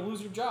losing it, you're gonna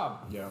lose your job.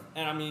 Yeah.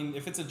 And I mean,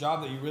 if it's a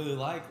job that you really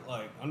like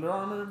Under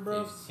Armour,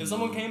 bro. 15. If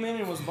someone came in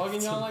and was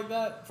bugging y'all like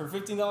that for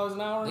 $15 an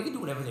hour, They can do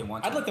whatever they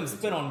want. I'd let them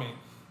spit on me.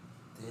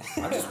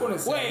 I just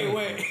wouldn't say anything.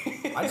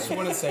 Wait. I just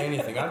wouldn't say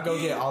anything. I'd go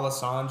get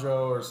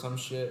Alessandro or some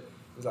shit.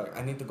 He's like,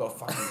 I need to go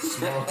fucking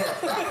smoke.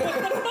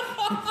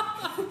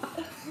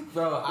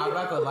 Bro, I'm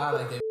not gonna lie,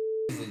 like they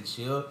and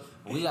chill.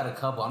 We got a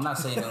couple. I'm not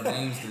saying no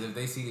names because if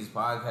they see this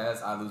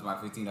podcast, I lose my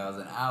 $15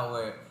 an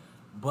hour.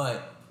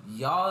 But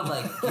y'all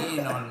like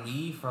getting on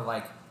me for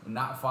like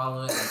not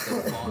following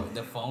like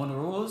the phone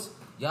rules.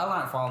 Y'all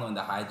aren't following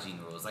the hygiene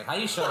rules. Like how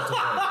you show up to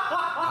work?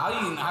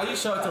 How you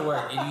show up to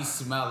work and you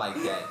smell like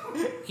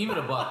that? Keep it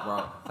a buck,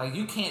 bro. Like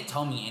you can't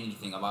tell me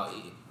anything about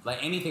it. Like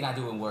anything I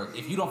do in work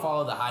if you don't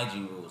follow the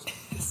hygiene rules,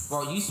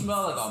 bro. You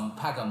smell like a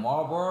pack of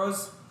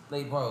Marlboros.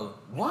 Like, bro,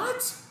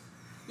 what?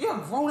 You're a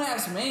grown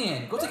ass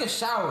man. Go take a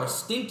shower.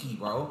 Stinky,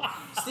 bro.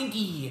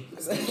 Stinky,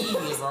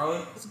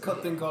 bro. It's a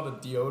cut thing called a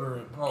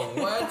deodorant. Bro,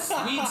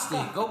 what? Weed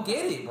stick. Go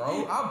get it,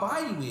 bro. I'll buy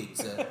you it.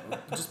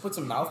 Just put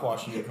some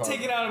mouthwash in your car.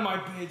 Take it out of my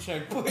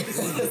paycheck,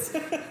 please.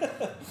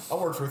 I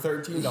work for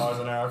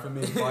 $13 an hour for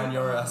me buying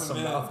your ass some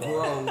mouthwash.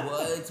 Bro,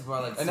 what,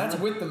 bro? Like, And that's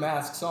with the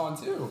masks on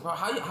too. Bro,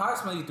 how I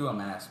smell you through a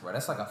mask, bro?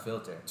 That's like a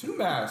filter. 2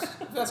 masks.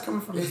 That's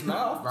coming from his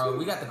mouth. Bro,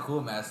 we got the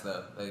cool mask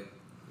though. Like,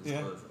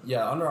 Yeah.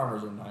 Yeah, Under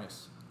Armours are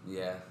nice.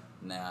 Yeah,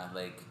 nah,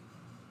 like,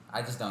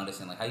 I just don't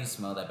understand, like, how you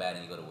smell that bad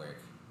and you go to work.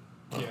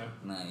 Yeah.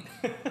 Like,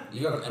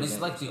 You gotta and it's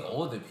present like the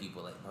older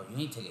people, like, bro, you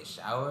ain't take a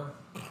shower.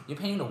 You're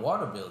paying the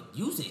water bill.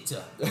 Use it.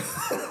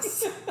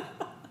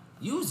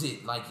 Use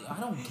it. Like, I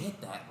don't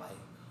get that. Like,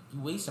 you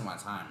wasting my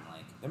time.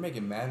 Like, They're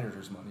making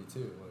managers money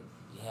too.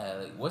 Like, yeah,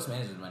 like, what's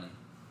manager's money?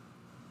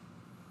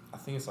 I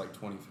think it's like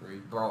 23.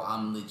 Bro,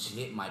 I'm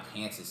legit, my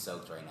pants is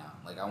soaked right now.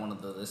 Like, I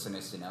wanted the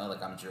listeners to know,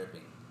 like, I'm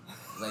dripping.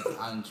 Like,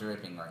 I'm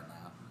dripping right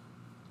now.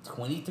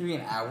 23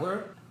 an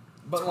hour?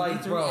 But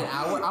like, bro, an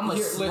hour? I'm a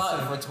here, slut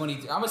listen. for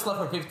 23. I'm a slut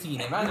for 15. You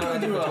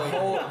can do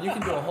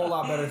a whole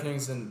lot better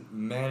things than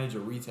manage a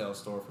retail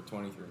store for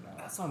 23 an hour.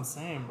 That's what I'm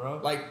saying,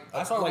 bro. Like,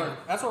 that's why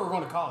we're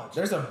going to college.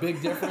 There's a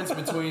big difference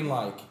between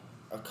like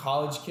a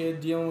college kid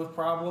dealing with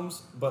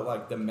problems, but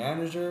like the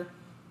manager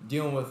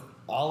dealing with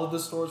all of the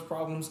store's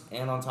problems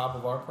and on top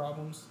of our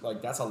problems.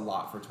 Like, that's a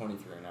lot for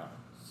 23 an hour.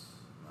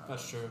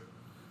 That's true.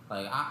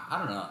 Like, I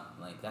don't know.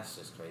 Like, that's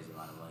just crazy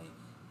amount of money.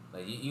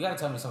 Like, you gotta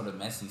tell me some of the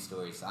messy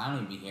stories. So I don't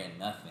even be hearing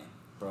nothing.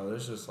 Bro,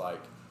 there's just like...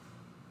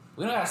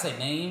 We don't gotta say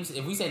names.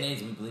 If we say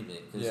names, we believe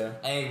it. Yeah.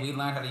 Hey, we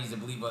learned how to use the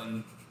bleep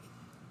button.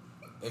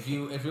 If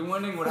you're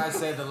wondering what I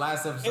said the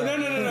last episode...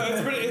 No.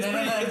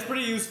 It's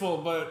pretty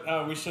useful, but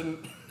we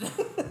shouldn't...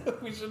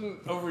 we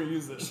shouldn't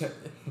overuse it.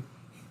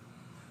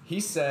 He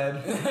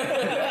said...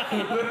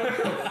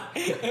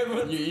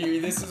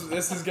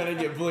 this is gonna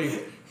get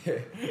bleeped.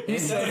 He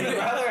said he'd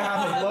rather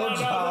have a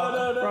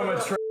blowjob from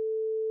a...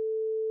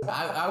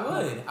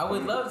 I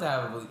would love to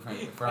have a bleep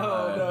prank from.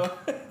 Bro,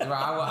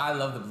 I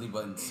love the bleep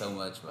button so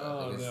much,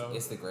 bro.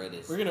 It's the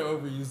greatest. We're gonna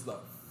overuse the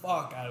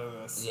fuck out of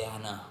this. Yeah, I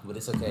know, but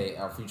it's okay.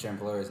 Our future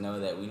employers know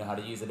that we know how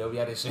to use Adobe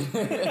Audition.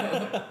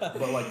 But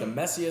like the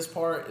messiest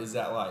part is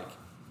that like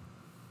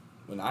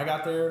when I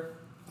got there,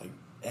 like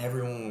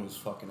everyone was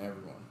fucking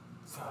everyone.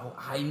 Bro,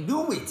 I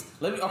knew it.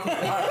 Let me. Okay,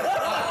 all right.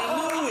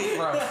 I knew it,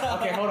 bro.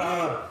 Okay, hold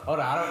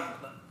on.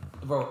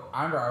 Bro,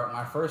 I remember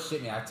my first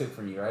shipment I took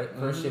from you, right?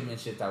 First shipment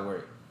shipped at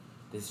work.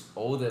 This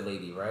older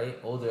lady, right?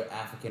 Older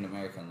African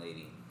American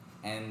lady,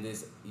 and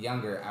this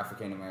younger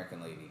African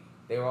American lady.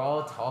 They were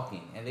all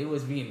talking, and they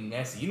was being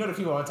messy. You know the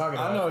people I'm talking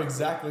about. I know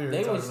exactly what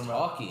you're talking about. They was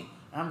talking,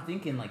 and I'm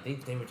thinking like they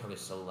were talking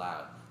so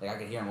loud, like I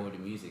could hear them over the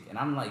music. And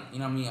I'm like, you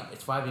know what I mean?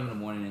 It's 5 a.m. in the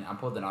morning, and I'm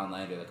pulled in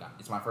online. Like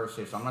it's my first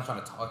shift, so I'm not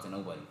trying to talk to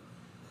nobody.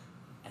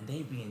 And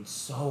they being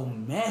so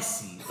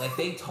messy, like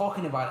they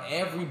talking about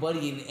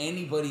everybody and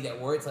anybody that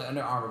works at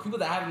Under Armour, people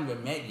that I haven't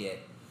even met yet.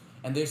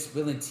 And they're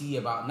spilling tea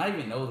about not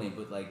even Nolan,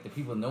 but like the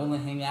people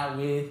Nolan hang out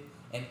with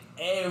and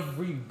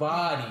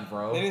everybody,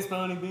 bro. They didn't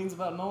spill any beans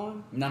about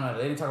Nolan? No,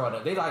 they didn't talk about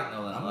that. They like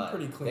Nolan. I'm a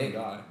pretty clean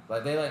guy.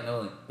 Like they like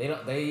Nolan. They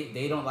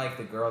don't like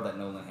the girl that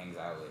Nolan hangs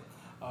out with.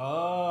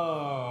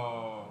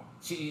 Oh.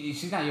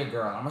 She's not your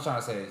girl. I'm not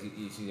trying to say that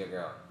she's your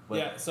girl. But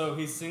yeah. So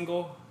he's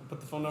single. Put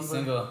the phone number.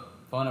 Single.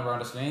 Phone number on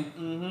the screen.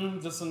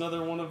 Mm-hmm. Just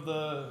another one of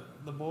the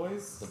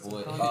boys. The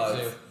boy.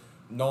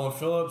 Nolan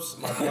Phillips.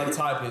 My blood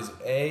type is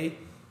A.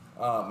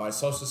 My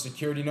social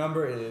security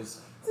number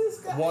is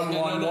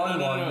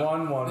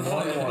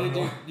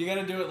 1111111. You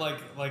gotta do it like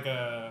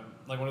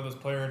one of those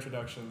player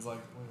introductions, like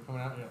when you're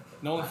coming out. Yeah.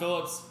 Nolan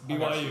Phillips,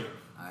 BYU.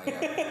 I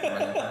got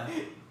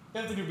it. You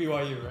have to do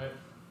BYU, right?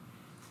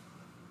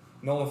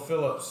 Nolan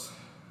Phillips.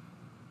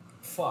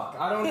 Fuck,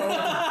 I don't know.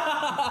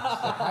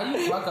 How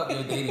you fuck up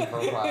your dating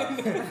profile?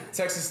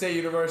 Texas State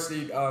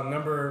University,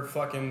 number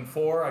fucking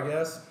 4, I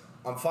guess.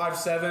 I'm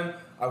 5'7".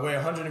 I weigh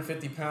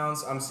 150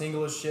 pounds. I'm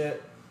single as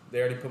shit. They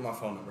already put my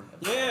phone number.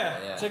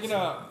 Yeah, check it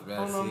out.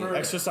 Phone number.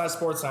 Exercise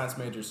sports science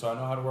major, so I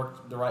know how to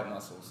work the right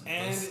muscles.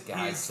 And this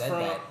guy said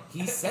that.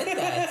 He said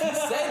that.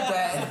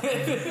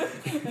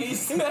 He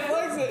said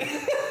it.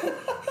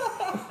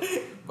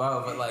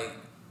 Bro, but like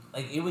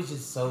it was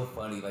just so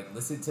funny. Like,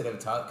 listen to them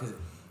talk, because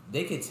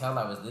they could tell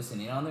I was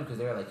listening on them, because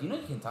they were like, you know,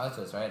 you can talk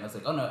to us, right? And I was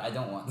like, oh no, I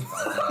don't want to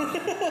talk to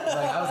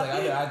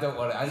you. I don't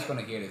want to. I just want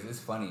to hear this. It's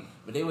funny.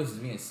 But they was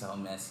just being so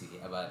messy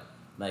about,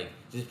 like,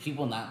 just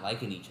people not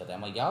liking each other.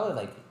 I'm like, y'all are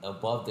like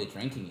above the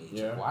drinking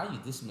age. Yeah. Why are you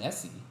this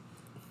messy?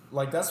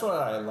 Like, that's what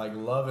I like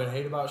love and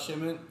hate about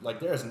Shipment. Like,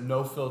 there's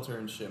no filter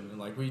in Shipment.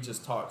 Like, we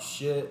just talk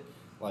shit,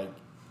 like,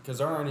 because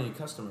there aren't any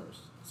customers.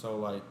 So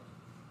like,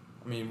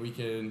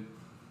 we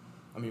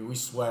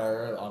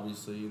swear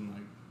obviously, and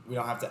like we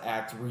don't have to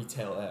act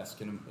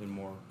retail-esque in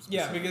more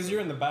specific. Yeah, because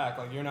you're in the back,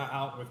 like you're not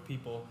out with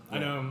people. Yeah. I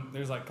know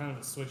there's like kind of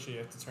a switch you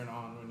have to turn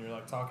on when you're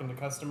like talking to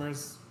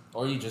customers.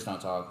 Or you just don't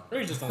talk.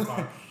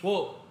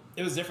 Well,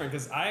 it was different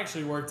because I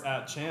actually worked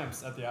at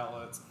Champs at the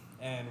outlets,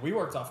 and we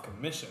worked off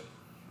commission.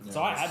 Yeah,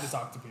 so I had to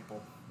talk to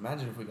people.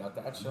 Imagine if we got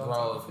that show.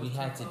 Bro, if we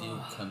had to do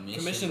commission,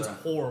 Commission's bro.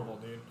 horrible,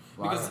 dude.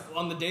 Why? Because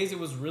on the days it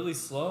was really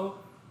slow,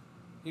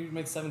 you'd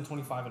make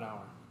 $7.25 an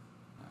hour.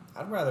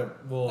 I'd rather.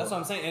 Well, That's what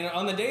I'm saying. And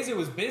on the days it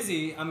was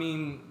busy, I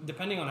mean,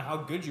 depending on how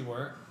good you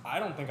were, I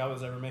don't think I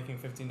was ever making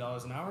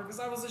 $15 an hour because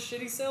I was a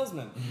shitty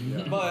salesman.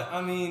 Yeah. But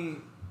I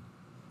mean,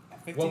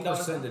 $15. What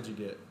percent did you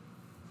get?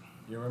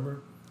 You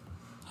remember?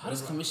 How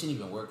does commission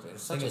even work?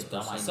 It's such think a it's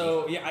dumb idea.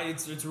 So yeah,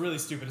 it's really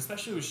stupid,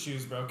 especially with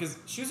shoes, bro. Because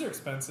shoes are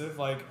expensive.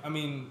 Like, I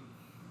mean,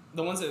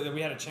 the ones that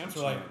we had at Champs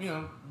were like, you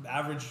know,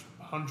 average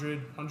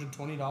 $100,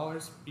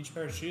 $120 each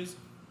pair of shoes.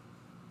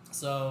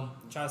 So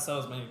try to sell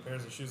as many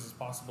pairs of shoes as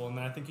possible, and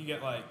then I think you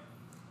get like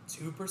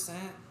 2%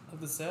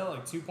 of the sale,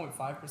 like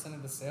 2.5%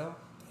 of the sale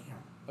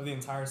of the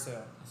entire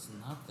sale. It's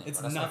nothing. It's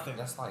bro. That's nothing. Like,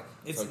 that's like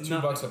It's like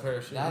nothing. $2 a pair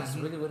of shoes. that's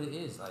really what it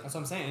is. Like That's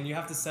what I'm saying, and you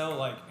have to sell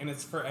like, and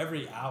it's for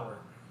every hour,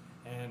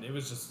 and it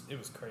was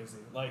crazy.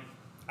 Like,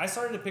 I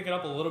started to pick it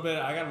up a little bit.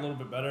 I got a little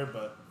bit better,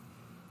 but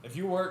if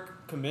you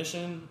work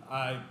commission,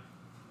 I'm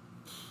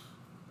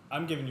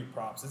giving you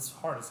props. It's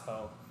hard as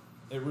hell.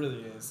 It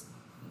really is.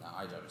 no,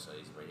 I job is so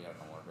easy, bro. You gotta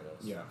come work with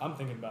us. Yeah. I'm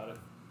thinking about it.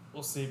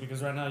 We'll see,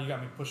 because right now you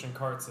got me pushing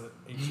carts at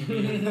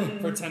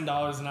HEB for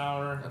 $10 an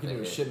hour. We could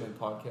do a shipment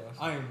podcast.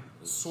 I am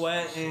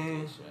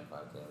sweating. Shipment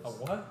podcast. A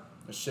what?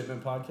 A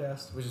shipment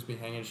podcast. We just be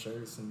hanging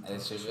shirts and.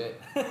 That's just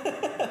it.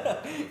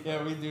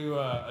 Yeah, we do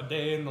a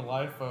day in the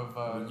life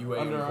of UA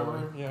Under Armour.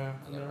 employee. Yeah.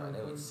 Yeah, Under bro, they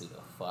Armour. would sue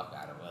the fuck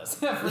out of us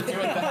for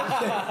doing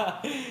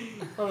that.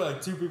 Probably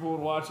like 2 people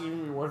would watch it. It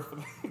would be worth for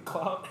the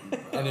clout.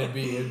 And it'd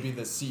be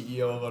the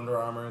CEO of Under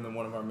Armour and then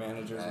one of our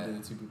managers and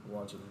then 2 people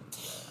watching it.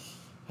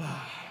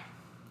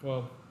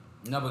 Well,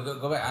 No, but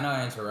go back. I know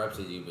I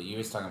interrupted you, but you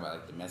was talking about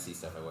like the messy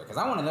stuff at work. Because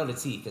I want to know the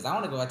tea. Because I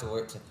want to go back to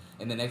work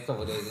in the next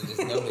couple of days and just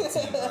know the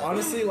tea, bro.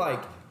 Honestly,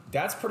 like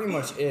that's pretty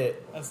much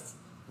it. that's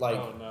Like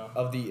oh, no.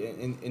 of the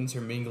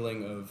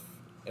intermingling of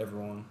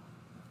everyone.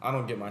 I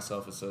don't get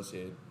myself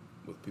associated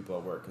with people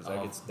at work because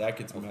that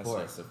gets Of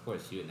messy.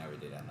 course, you would never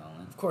do that,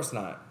 Nolan. Of course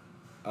not.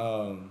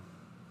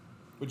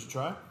 Would you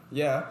try?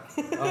 Yeah.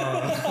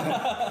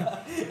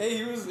 Hey,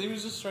 he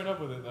was just straight up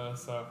with it though.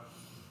 So.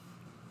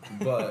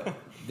 But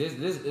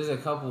There's a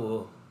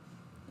couple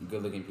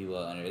good-looking people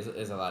out there.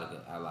 There's a lot of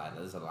good. I lied.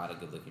 There's a lot of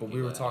good-looking people.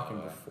 we were out talking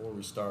there. before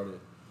we started.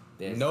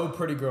 There's- No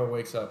pretty girl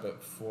wakes up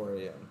at 4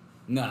 a.m.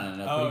 No.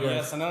 Oh pretty girls-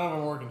 yes, and none of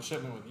them work in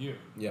shipment with you.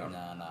 Yeah.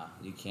 No.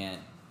 You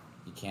can't.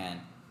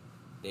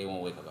 They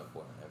won't wake up at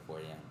 4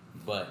 a.m.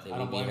 But they I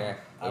will don't be blame here.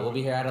 them. They will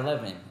be here at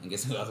 11. And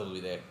guess who else will be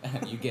there?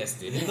 You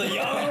guessed it. The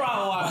young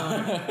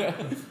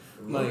Rottweiler.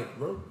 Like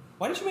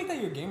Why did you make that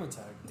your gamer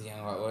tag? the young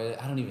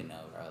Rottweiler. I don't even know,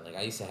 bro. Like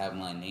I used to have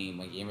my name.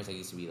 My gamer tag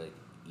used to be like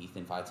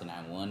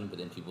Ethan5291. But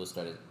then people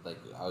started like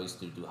I used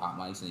to do hot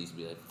mics and they used to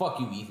be like, "Fuck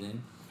you,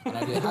 Ethan." And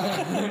I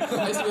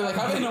used to be like,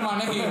 "How do you know my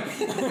name?"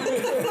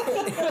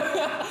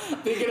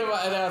 Thinking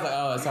about it, I was like,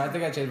 "Oh." So I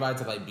think I changed mine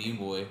to like Bean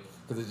Boy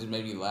because it just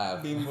made me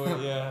laugh. Bean Boy,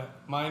 yeah.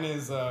 Mine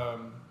is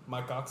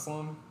Mike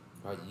Oxlum.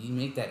 Bro, you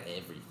make that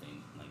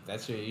everything. Like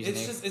that's your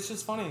username. It's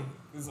just funny.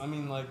 'Cause, I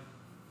mean, like,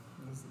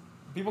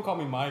 people call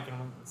me Mike,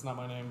 and it's not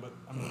my name, but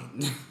I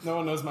mean, no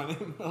one knows my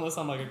name unless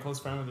I'm like a close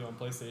friend with you on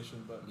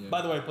PlayStation. But Yeah.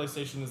 by the way,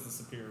 PlayStation is the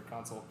superior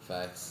console.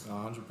 Facts.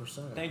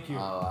 100%. Thank you.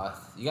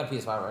 You got a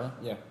PS5, right?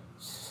 Yeah.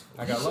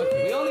 I got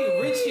lucky. We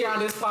only rich here on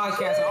this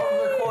podcast. All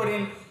we're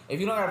recording. If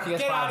you don't got a PS5,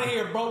 Get out of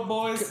here, broke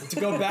boys. To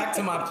go back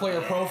to my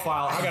player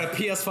profile, I got a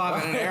PS5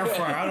 and an air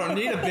fryer. I don't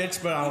need a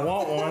bitch, but I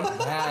want one.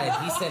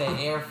 God, he said an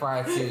air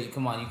fryer too.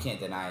 Come on, you can't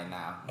deny it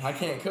now. I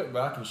can't cook,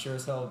 but I can sure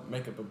as hell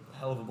make up a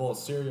hell of a bowl of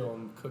cereal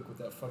and cook with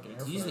that fucking air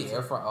Do fryer. you use the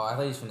air fryer? Oh, I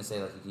thought you was gonna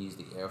say like you can use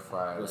the air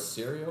fryer. With Like,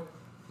 cereal?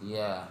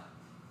 yeah.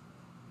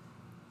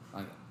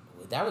 Like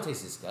that would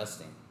taste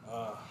disgusting.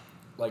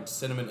 Like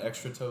cinnamon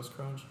extra toast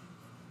crunch?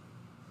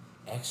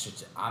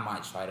 I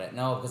might try that.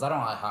 No, because I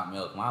don't like hot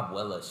milk. My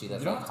abuela, she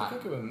does You don't like have to hot.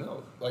 cook it with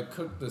milk. Like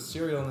cook the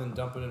cereal and then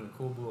dump it in a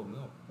cool bowl of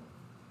milk.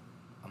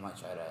 I might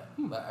try that,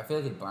 but I feel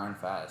like it burn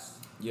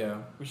fast. Yeah.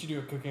 We should do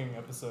a cooking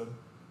episode.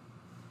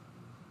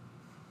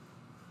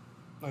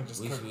 Like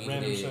just We cook should we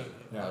random could-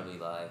 shit. That would be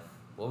live.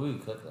 What would we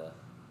cook though?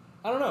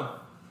 I don't know.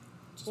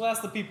 We'll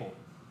ask the people.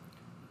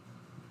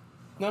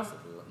 No?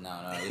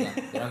 No, they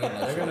don't get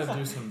no They're gonna choice.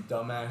 do some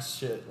dumbass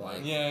shit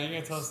like Yeah, you're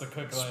gonna tell us to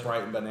cook like.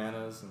 Sprite and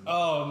bananas. And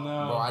Oh no.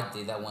 Bro, I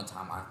did that one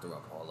time. I threw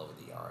up all over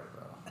the yard,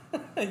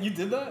 bro. You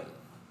did that?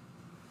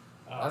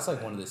 That's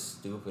like one of the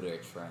stupider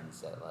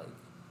trends that like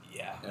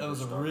Yeah, that Ever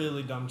was a started.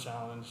 really dumb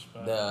challenge.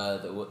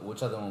 But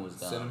which other one was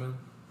dumb? cinnamon.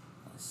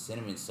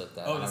 Cinnamon stuck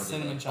that. Oh, I the never did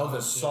cinnamon that. challenge. Oh,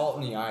 the salt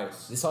in the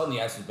ice. The salt in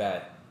the ice was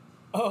bad.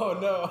 Oh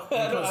no! You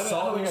I put don't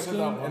salt in think your I did skin,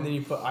 that one. and then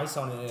you put ice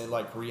on it, and it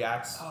like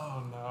reacts.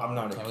 Oh no! I'm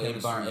not a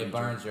chemistry major. It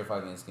burns your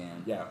fucking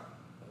skin. Yeah.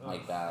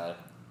 Like bad.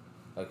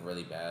 Like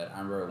really bad. I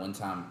remember one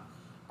time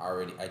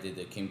I did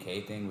the Kim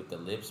K thing with the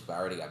lips, but I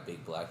already got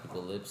big black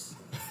people lips.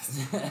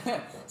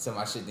 So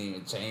my shit didn't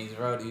even change,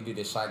 bro. You do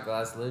the shot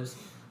glass lips.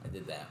 I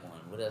did that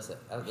one. What else?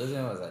 Those are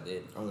the ones I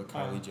did. Or the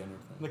Kylie Jenner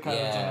The thing.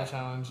 Kylie Jenner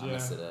challenge. I Yeah.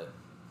 messed it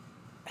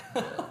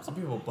up. Some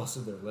people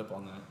busted their lip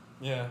on that.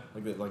 Yeah.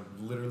 Like they like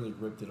literally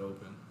ripped it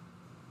open.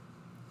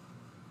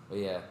 But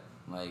yeah,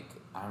 like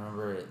I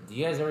remember. Do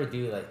you guys ever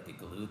do like the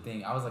glue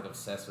thing? I was like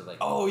obsessed with like.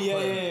 Oh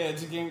yeah.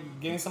 Just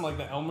getting some like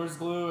the Elmer's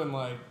glue and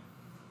like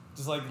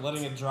just like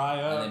letting it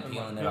dry up And then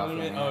peeling like, it off your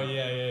it. hand. Oh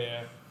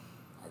yeah.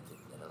 I did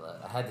that a lot.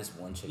 I had this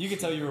one chick. You could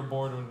tell you were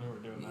bored when you were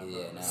doing that.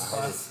 Yeah, bro. no,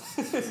 I had this.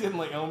 Just getting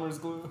like Elmer's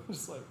glue,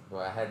 just like. Bro,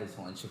 I had this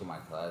one chick in my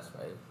class,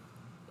 right?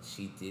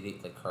 She did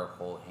it like her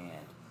whole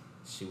hand.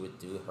 She would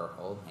do her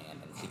whole hand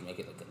and she'd make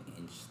it like an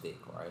inch thick,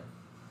 right?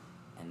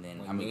 And then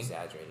Like I'm me?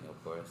 exaggerating,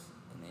 of course.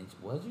 An inch.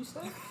 What did you say?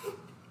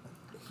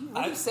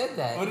 You said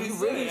that. What did You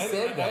he really say?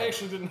 said that. I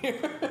actually didn't hear.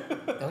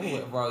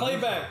 Bro, Play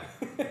you, back.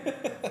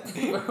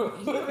 Bro,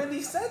 you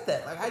really said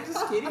that. Like I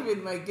just can't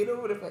even like get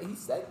over the fact he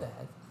said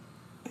that.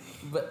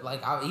 But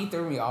like he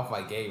threw me off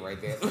my game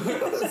right there.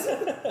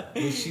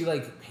 When she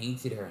like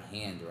painted her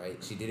hand, right?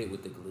 She did it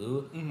with the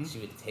glue. Mm-hmm. She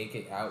would take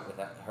it out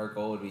without. Her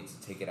goal would be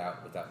to take it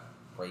out without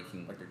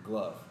breaking, Like a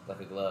glove.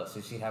 like a glove.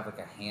 So she'd have like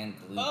a hand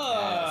glue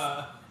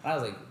cast. And I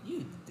was like,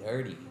 "You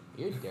dirty.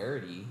 You're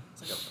dirty."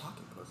 It's like a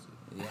pocket pussy.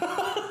 Yeah.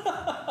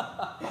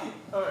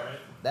 All right.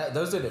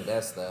 Those are the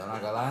best though. I'm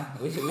not gonna lie.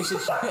 We should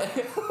try.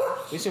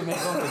 We should make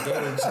one for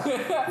Gage.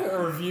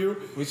 A review.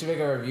 We should make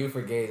a review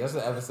for Gage. That's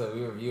the episode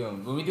we review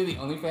him. When we do the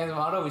OnlyFans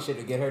model, we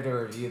should get her to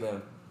review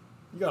them.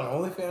 You got an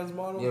OnlyFans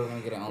model? Yeah, we're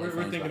gonna get an OnlyFans.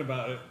 We're thinking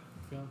about it.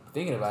 Yeah.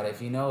 Thinking about it.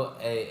 If you know,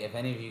 if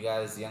any of you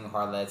guys, young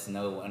harlots,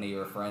 know one of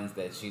your friends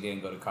that she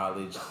didn't go to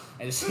college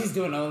and she's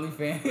doing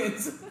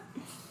OnlyFans,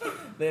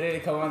 they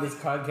didn't come on this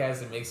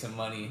podcast and make some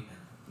money.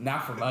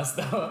 Not from us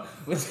though.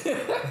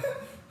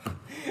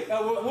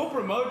 We'll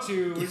promote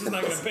you. We're just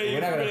not gonna pay you.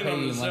 We're not gonna for being pay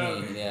on you the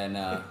money. show. Yeah,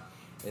 no.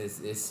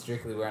 It's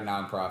strictly we're a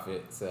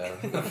non-profit, so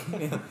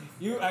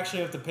You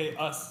actually have to pay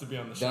us to be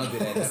on the show. don't do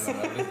that.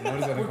 No.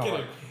 Nobody's gonna We're come on.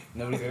 kidding.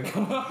 Nobody's gonna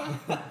come on.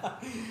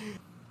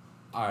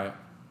 All right,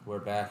 we're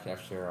back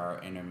after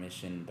our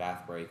intermission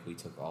bath break. We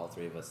took all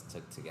three of us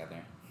took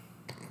together,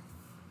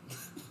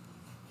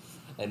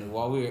 and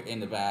while we were in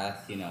the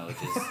bath, you know,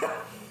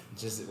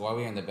 just while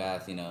we were in the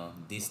bath, you know,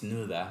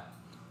 desnuda,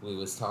 we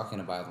was talking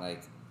about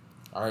like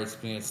our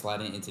experience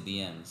sliding into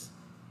DMs.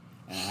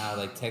 And how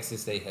like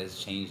Texas State has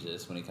changed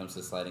us when it comes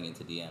to sliding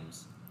into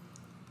DMs.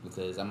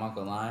 Because I'm not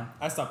gonna lie.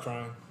 I stopped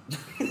trying.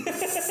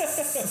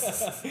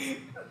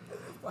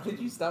 Why did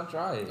you stop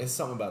trying? It's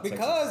something about Texas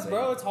Because, State.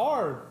 bro, it's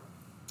hard.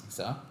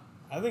 So?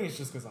 I think it's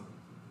just because I'm.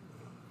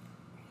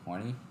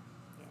 Horny?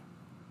 Yeah.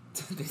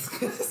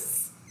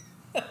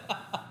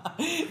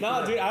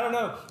 No, dude, I don't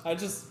know.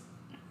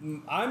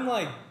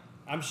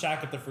 I'm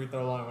Shaq at the free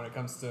throw line when it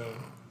comes to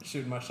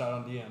shooting my shot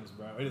on DMs,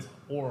 bro. It is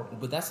horrible.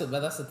 But that's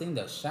the thing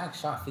though. Shaq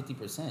shot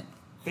 50%.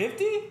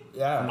 50?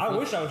 Yeah. I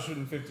wish I was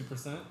shooting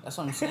 50%. That's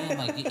what I'm saying.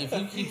 Like if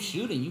you keep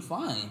shooting, you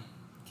fine.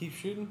 Keep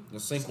shooting.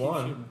 Just sink Just keep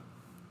one. shooting.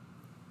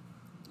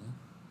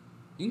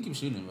 You can keep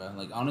shooting, bro.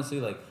 Like honestly,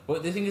 like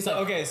but the thing is So,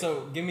 like okay,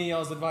 so give me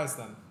y'all's advice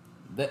then.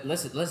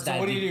 let's So dive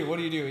what do deep. you do? What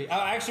do you do?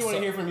 I actually want to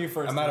So, hear from you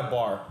first. I'm at a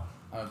bar.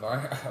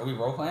 Are we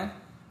role playing?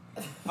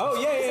 Oh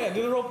yeah.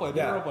 Do the role play. Do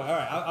Yeah. the role play. All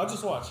right, I'll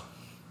just watch.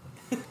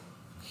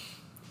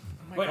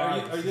 Wait,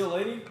 God. are you the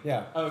lady?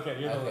 Yeah. Oh, okay,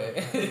 you're the lady.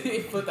 Okay.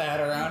 You put the hat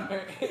around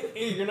her.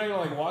 Hey, you're not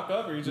gonna like walk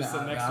up, or you just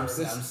sit next I'm to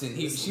her. sitting.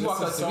 This She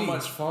walked is up to so me.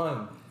 much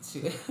fun.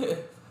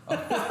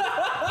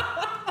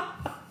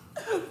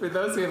 For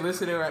those who are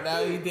listening right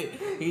now, he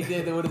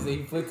did what is it?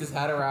 He flipped his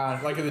hat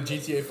around. Like in the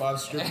GTA 5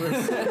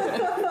 strippers.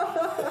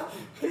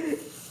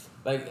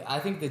 Like I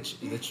think the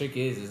trick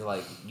is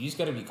like you just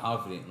gotta be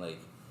confident, like,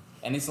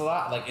 and it's a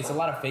lot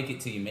of fake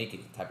it till you make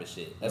it type of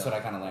shit. That's what I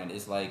kind of learned.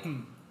 It's like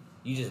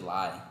you just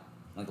lie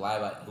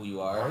about who you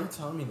Why are are. you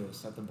telling me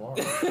this at the bar?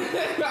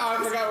 I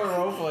forgot we're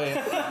role playing.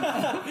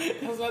 I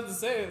was about to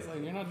say, it's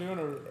like you're not doing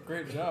a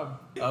great job.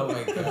 Oh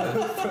my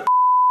god.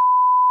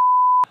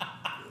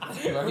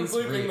 Bro, We're he's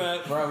bleeping free.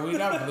 that. Bro, we're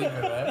not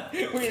bleeping that.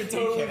 We're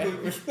totally Okay.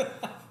 bleeping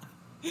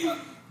that.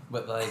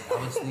 But like,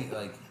 I was thinking,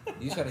 like,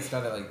 you just gotta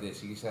start it like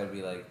this. You just gotta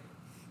be like,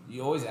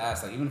 you always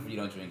ask, like, even if you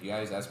don't drink, you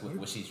always ask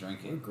what she's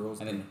drinking. What girls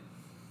and then,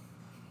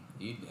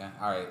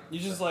 all right, You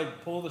just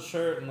like pull the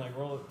shirt and like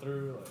roll it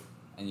through. Like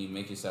and you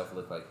make yourself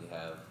look like you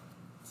have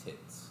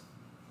tits.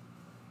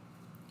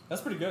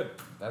 that's pretty good.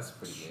 That's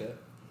pretty good.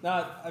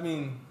 Not, I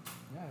mean,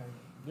 yeah,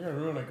 you're gonna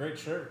ruin a great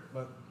shirt,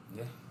 but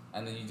Yeah.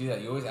 And then you do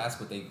that. You always ask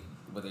what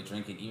they're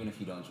drinking, even if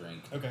you don't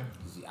drink. okay.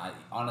 'Cause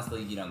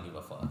honestly, you don't give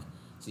a fuck.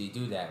 So you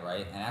do that,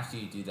 right? And after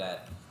you do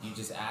that, you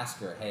just ask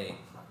her, "Hey,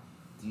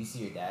 do you see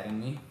your dad in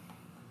me?"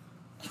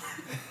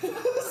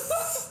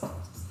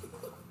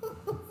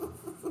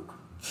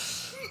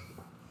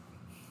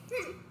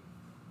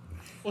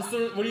 What's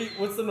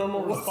the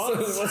normal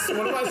response?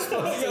 What am I supposed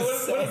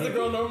to What does the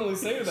girl normally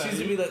say to that? She's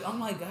gonna be like, "Oh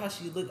my gosh,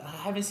 I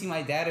haven't seen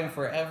my dad in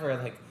forever.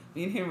 Like,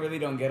 me and him really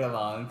don't get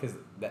along because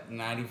that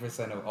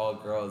 90% of all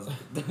girls."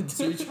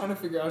 So you're trying to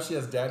figure out if she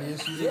has daddy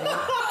issues or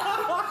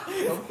not?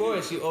 Of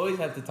course, you always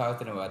have to talk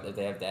to them about if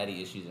they have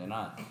daddy issues or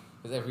not,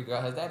 because every girl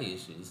has daddy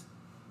issues,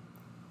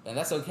 and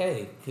that's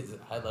okay because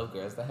I love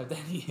girls that have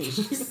daddy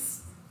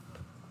issues.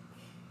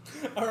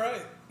 All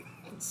right.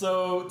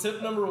 So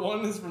tip number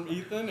 1 is from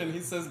Ethan, and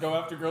he says go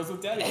after girls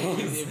with daddy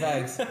issues. In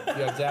fact, You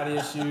have daddy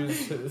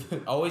issues.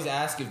 always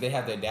ask if they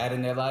have their dad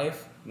in their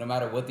life. No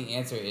matter what the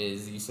answer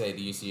is, you say,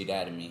 "Do you see your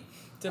dad in me?"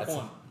 Tip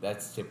 1.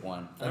 That's tip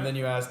 1. And then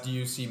you ask, do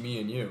you see me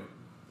and you?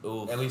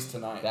 Ooh, At least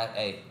tonight.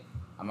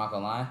 I'm not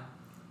gonna lie.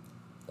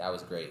 That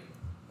was great.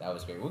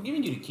 We're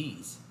giving you the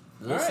keys.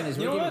 All right, Listeners,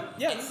 you know we're what?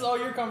 Yeah, this is all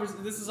your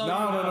conversation. This is all you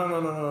know.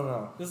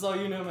 No. This is all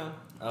you know, man.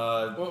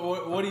 Uh,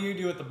 What do you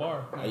do at the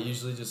bar? I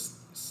usually just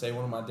say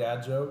one of my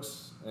dad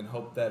jokes and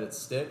hope that it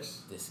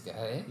sticks. This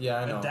guy. Yeah,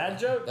 I know. A dad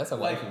joke? That's a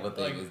white people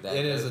thing. Is that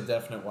It is a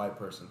definite white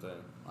person thing.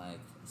 like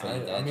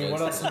saying dad I mean, jokes?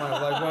 what else am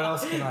I like? What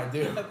else can I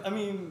do? I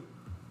mean,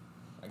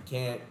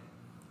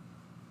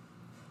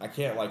 I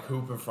can't like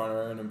hoop in front of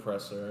her and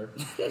impress her.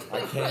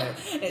 I can't.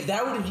 And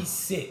that would be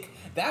sick.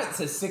 That's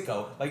a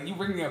sicko. Like you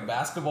bringing a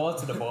basketball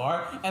to the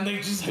bar and they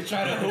just like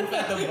try to hoop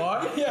at the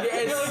bar. yeah, You're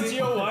you're like sick.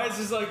 Gio Wise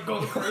just like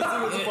going crazy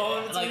with the ball.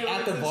 in between Like your at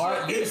legs the and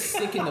bar, shit. you're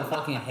sick in the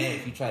fucking head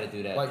if you try to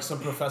do that. Like some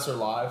Professor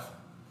Live.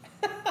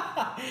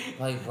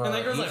 Like bro, And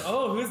that girl's like,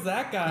 oh, who's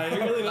that guy? He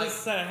really Like-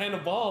 knows how to handle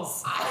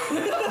balls.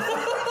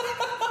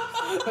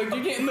 like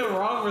you're getting the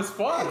wrong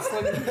response.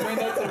 Like you bring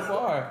that to the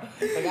bar.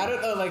 Like I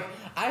don't know. Like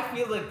I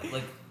feel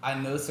like I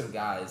know some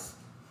guys,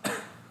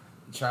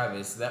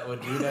 Travis, that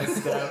would do that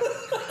stuff.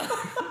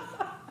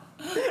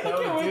 I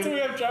can't wait till we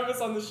have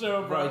Travis on the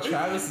show, bro. Bro,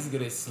 Travis is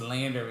gonna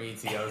slander me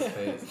to your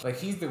face. Like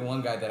he's the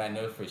one guy that I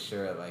know for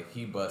sure. Like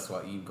he busts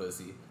while eating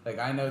pussy. Like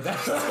I know that.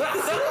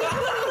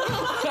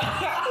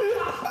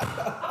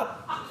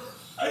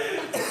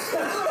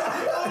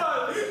 Hold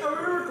on, are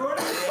we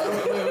recording?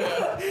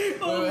 Wait,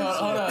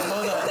 hold on.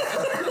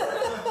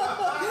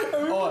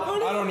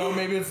 Oh, I don't know.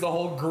 Maybe it's the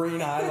whole green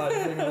highlight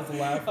thing with the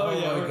laugh. Oh,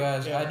 yeah, Oh my we're-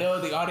 gosh, yeah. I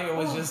know the audio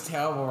was just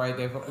terrible right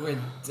there, but we're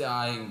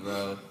dying,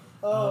 bro.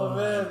 Oh,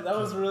 man, that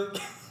was really.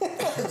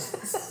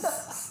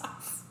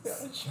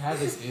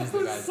 Travis is the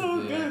That guy was so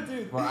to do that. good,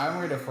 dude. Bro, I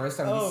remember the first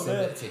time Oh, we said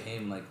man. that to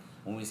him, like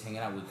when we was hanging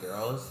out with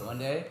girls one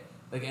day.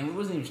 Like, and we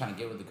wasn't even trying to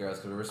get with the girls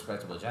because we're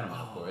respectable gentlemen,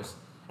 of course.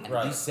 And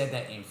Right. he said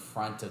that in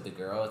front of the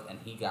girls, and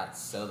he got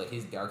so like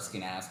his dark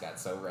skin ass got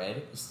so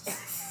red.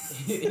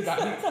 he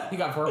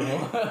got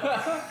purple.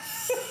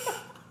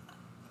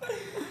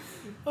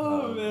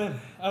 Oh, man.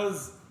 That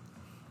was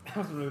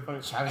really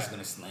funny. Travis is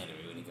gonna slander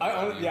me when he comes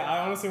out here. I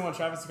honestly want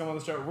Travis to come on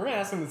the show. We're gonna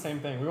ask him the same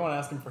thing. We want to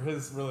ask him for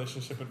his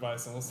relationship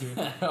advice, and we'll see.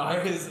 Or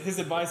his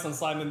advice on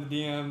sliding in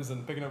the DMs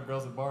and picking up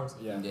girls at bars.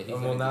 Yeah. Yeah, he's well,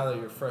 gonna now do- that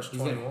you're fresh he's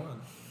gonna-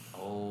 21,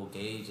 Oh,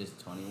 Gage is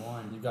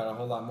 21. you've got a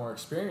whole lot more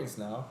experience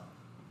now.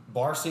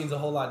 Bar scene's a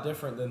whole lot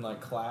different than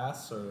like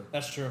class or.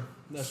 That's true.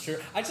 That's true.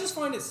 I just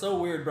find it so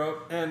weird, bro.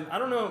 And I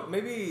don't know.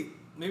 Maybe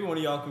one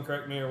of y'all can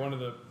correct me, or one of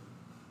the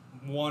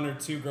 1 or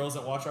 2 girls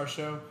that watch our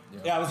show.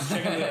 Yeah, I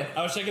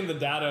was checking the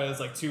data as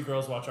like 2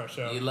 girls watch our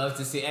show. You love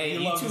to see. Hey, You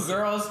you love two to see-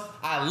 girls,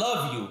 I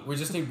love you. We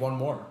just need one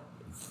more.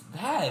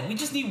 Bad. We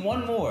just need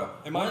one more.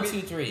 It might 1,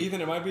 be, 2, 3.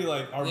 Ethan, it might be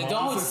like our Yeah, moms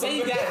don't or say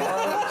something. that,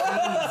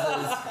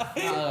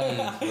 bro. Jesus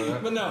Christ, bro.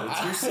 But no,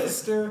 It's your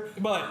sister.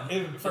 But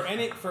for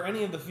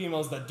any of the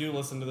females that do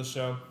listen to the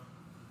show,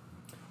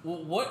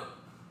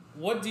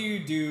 what do you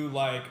do?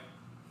 Like,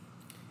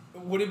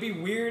 would it be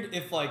weird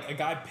if like a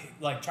guy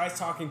like tries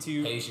talking to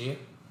you, Pays you?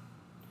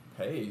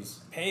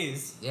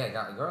 Pays. Yeah,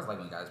 girls like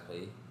when guys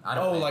pay. I Oh,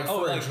 don't pay. like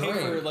oh, for a like pay drink.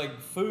 for like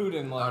food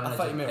and like Oh, no, I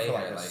thought you just meant pay for,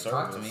 like, her, a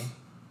talk to me. service.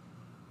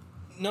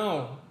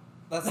 no,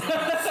 that's not,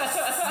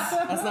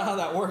 that's not how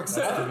that works.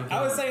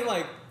 I was saying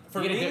like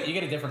for You me,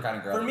 get a different kind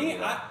of girl. for when me, you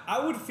do that.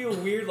 I would feel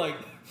weird like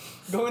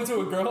going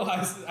to a girl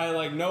I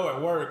like know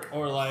at work,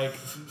 or like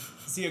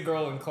see a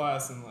girl in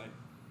class and like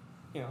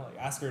like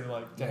ask her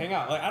to hang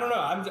out. Like I don't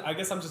know. I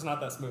guess I'm just not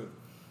that smooth.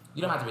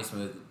 You don't have to be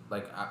smooth.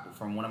 Like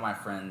from one of my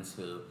friends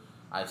who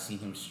I've seen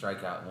him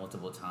strike out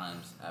multiple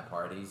times at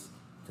parties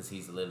because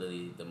he's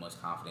literally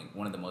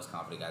one of the most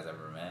confident guys I've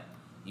ever met.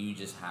 You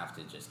just have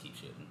to just keep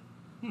shooting.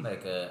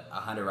 Like a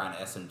 100-round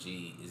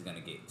SMG is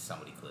gonna get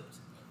somebody clipped.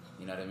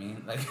 You know what I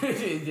mean? Like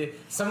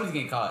somebody's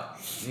getting caught.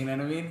 You know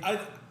what I mean?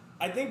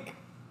 I think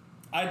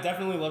I'd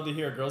definitely love to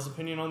hear a girl's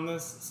opinion on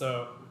this.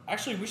 So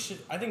actually,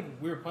 I think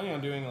we were planning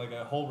on doing like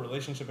a whole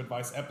relationship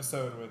advice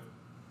episode with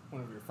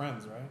one of your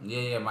friends, right?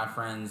 Yeah. My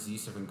friends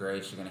Yusuf and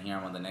Gage, you're gonna hear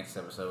them on the next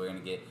episode. We're gonna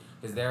get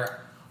because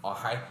they're all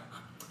high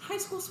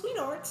school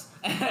sweethearts,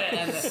 and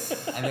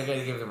they're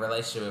gonna give the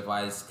relationship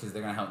advice because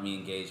they're gonna help me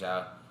engage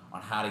out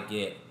on how to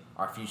get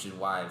our future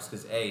wives.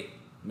 Because hey,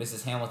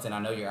 Mrs. Hamilton, I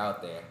know you're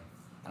out there,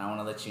 and I want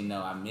to let you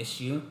know I miss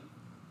you.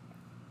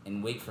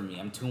 And wait for me.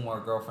 I'm 2 more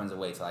girlfriends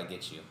away till I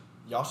get you.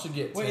 Y'all should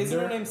get Wait, Tinder. isn't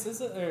her name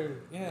SZA?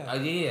 Or yeah,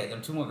 Yeah.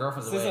 I'm 2 more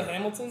girlfriends away. SZA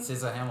Hamilton?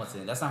 SZA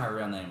Hamilton. That's not her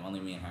real name. Only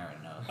me and her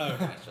know Oh,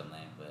 okay. her actual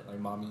name. But Like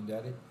mommy and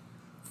daddy.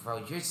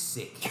 bro, you're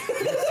sick.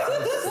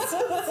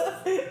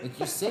 Like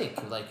you're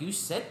sick. Like you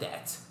said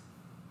that.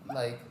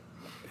 Like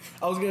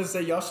I was gonna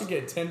say y'all should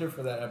get Tinder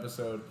for that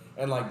episode,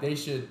 and like they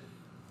should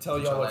tell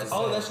y'all what to say.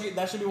 Oh,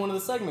 that should be one of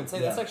the segments. Hey,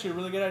 that's Yeah. actually a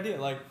really good idea.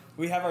 Like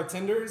we have our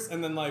Tinders,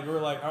 and then like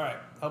we're like, all right,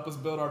 help us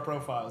build our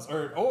profiles,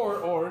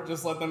 or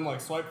just let them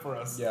like swipe for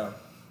us. Yeah.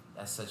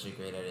 that's such a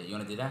great idea. You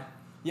wanna do that?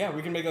 Yeah,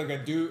 we can make like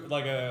a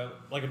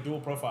dual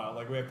profile.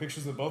 Like we have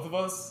pictures of both of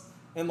us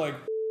and like.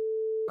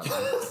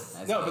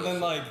 No, but then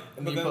like,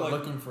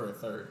 looking for a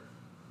third.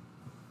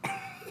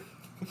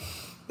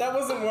 That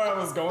wasn't where I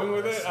was going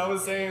with it. I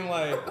was saying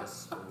like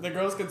the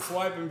girls could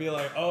swipe and be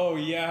like, oh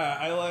yeah,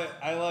 I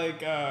like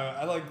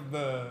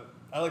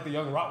the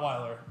young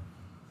Rottweiler.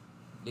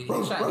 He's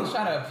trying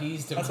to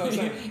appease to me. That's what I'm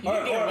saying. You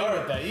didn't get away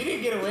with that. You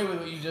didn't get away with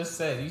what you just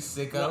said. You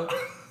sicko. No.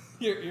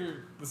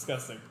 You're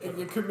disgusting.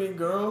 It could mean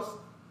girls.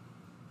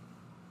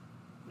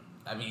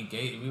 I mean,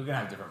 Gage, we're gonna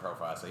have different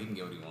profiles, so he can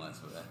get what he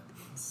wants with that.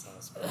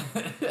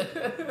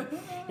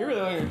 You're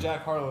really on your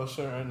Jack Harlow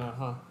shit right now,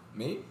 huh?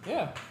 Me?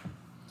 Yeah.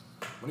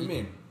 What do you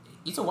mean?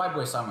 It's a white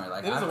boy summer.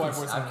 Like It is a white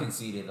boy summer. I've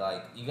conceded.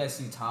 Like you guys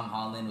see, Tom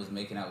Holland was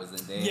making out with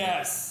Zendaya.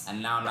 Yes.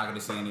 And now I'm not gonna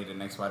see any of the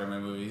next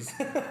Spider-Man movies.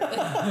 Can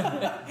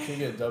you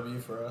get a W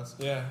for us?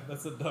 Yeah,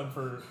 that's a dub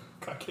for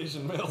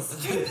Caucasian males.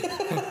 What is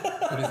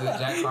it?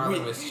 Jack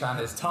Harlow was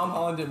trying to. Tom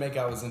Holland didn't make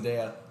out with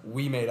Zendaya.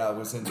 We made out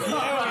with Zendaya.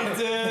 Yeah, we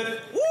did.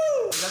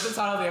 Woo! Is that the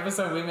title of the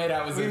episode? We made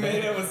out with Zendaya. We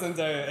made it with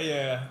Zendaya.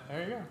 Yeah.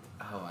 There you go.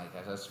 Oh my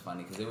gosh, that's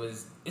funny because it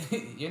was.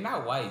 You're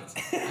not white.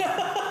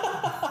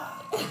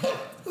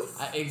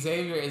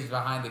 Xavier is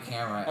behind the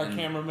camera. Our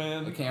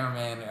cameraman. The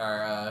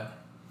cameraman,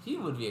 he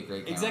would be a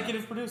great cameraman.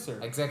 Executive producer.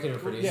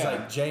 Executive producer. He's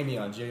like Jamie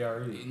on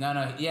JRE.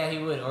 No, yeah, he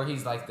would, or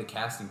he's like the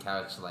casting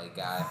couch like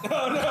guy.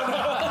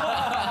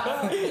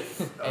 Oh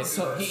no. And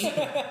so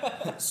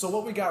So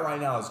what we got right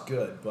now is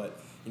good, but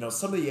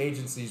some of the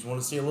agencies want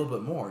to see a little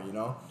bit more.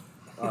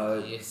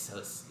 You're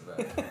so bro.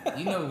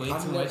 You know way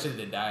too much of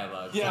the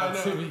dialogue. Yeah, I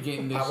know. To be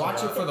getting this I watch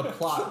shit it for the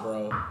plot,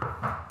 bro.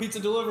 Pizza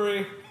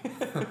delivery.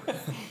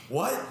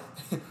 What?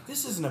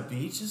 This isn't a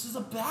beach. This is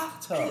a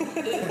bathtub.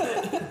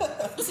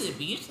 This is a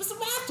beach. This is a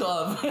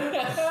bathtub.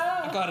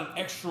 I got an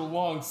extra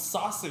long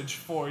sausage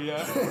for you.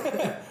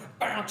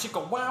 Bow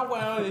chicka wow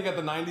wow. You got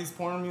the 90s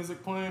porn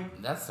music playing.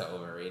 That's so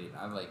overrated.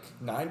 I'm like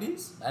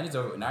 90s?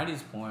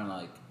 90s porn.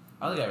 Like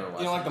I don't think I ever watched.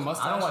 You know, like the I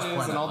don't watch porn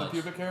mustaches and that all the much.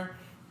 pubic hair.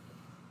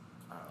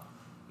 I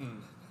don't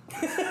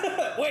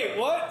know. Wait,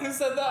 what? Who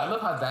said I that?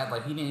 love how that,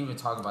 like, he didn't even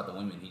talk about the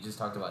women. He just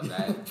talked about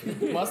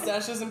that.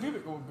 Mustaches and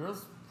pubic. Well,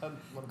 girls had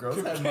Girls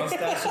pubic had hair.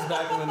 mustaches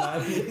back in the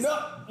 90s. No,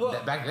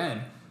 well, Back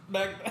then.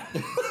 back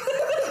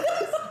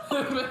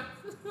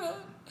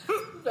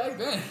Back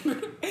then.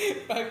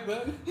 back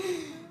then.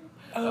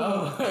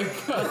 Oh my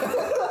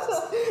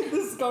god.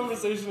 This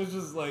conversation is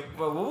just like.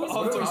 But what was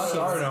What What do do we we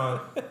start on?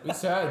 We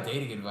started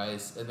dating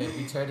advice, and then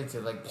we turned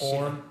into like the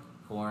Porn? shit.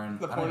 Porn.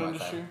 The I don't porn know about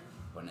industry?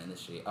 that. Porn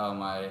industry. Oh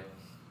my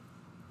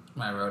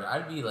road.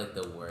 I'd be like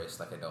the worst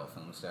like adult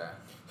film star.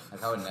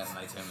 Like I would net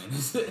like 10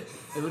 minutes. It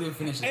wouldn't even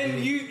finish.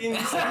 And you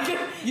said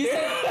you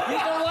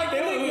don't like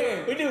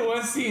anything. We do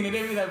one scene and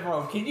they'd be like,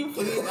 bro, can you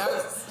please?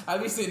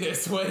 I'd be sitting there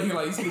sweating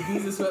like you see the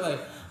bees of sweat like.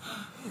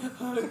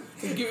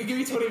 give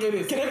me 20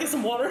 minutes. Can I get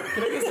some water?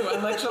 Can I get some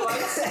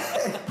electrolytes?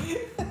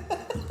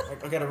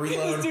 I gotta This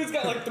reload. dude's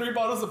got like 3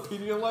 bottles of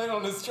Pedialyte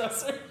on his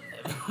dresser.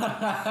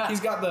 He's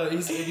got the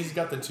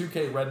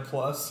 2K Red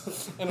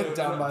Plus And a,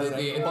 down by his the-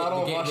 ankle. a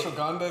bottle of the-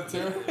 ashwagandha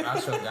too.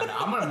 Ashwagandha.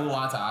 I'm gonna move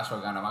on to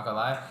ashwagandha. I'm not gonna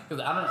lie,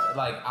 because I don't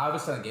like. I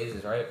was telling Gage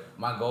this, right?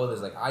 My goal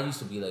is like I used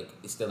to be like,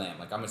 still am.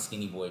 Like I'm a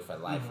skinny boy for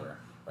lifer,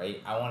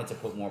 right? I wanted to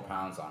put more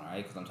pounds on,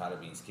 right? Because I'm tired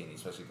of being skinny,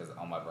 especially because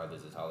all my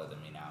brothers are taller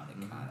than me now,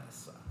 and it kind of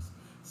sucks.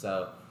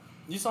 So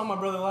You saw my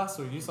brother last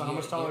week. You saw how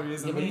much taller he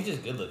is yeah, than but me. he's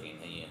just good looking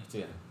than you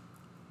too.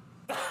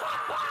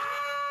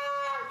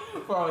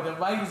 Bro, the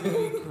mic is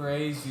gonna be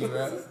crazy,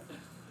 bro.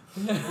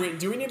 Wait,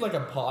 do we need like a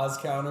pause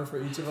counter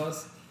for each of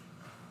us?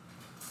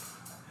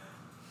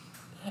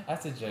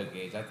 That's a joke,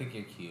 Gage. I think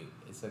you're cute.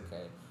 It's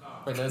okay.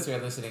 For those who are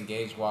listening,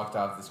 Gage walked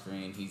off the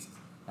screen. He's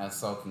now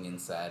sulking in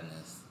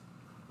sadness.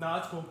 No,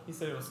 that's cool. He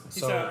said it was.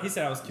 So- He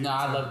said I was cute. No,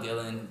 I love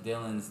Dylan.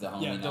 Dylan's the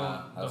homie Yeah,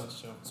 now. don't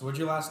show. So would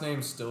your last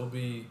name still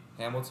be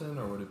Hamilton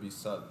or would it be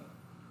Sutton?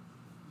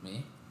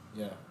 Me?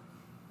 Yeah.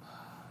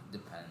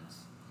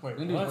 Depends. Wait, We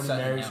can do what? When he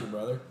Sutton marries Ham- your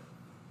brother?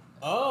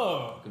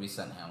 Oh. Could be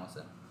Sutton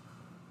Hamilton.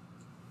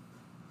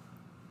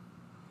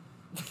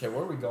 Okay,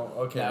 where are we going?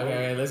 Okay, Yeah, where-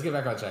 okay, let's get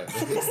back on track.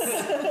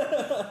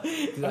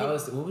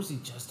 What was he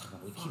just talking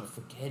about? We keep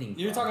forgetting.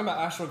 You're bro. talking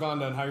about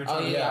ashwagandha and how you're Oh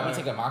trying yeah, to I'm gonna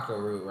take a macro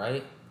route,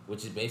 right?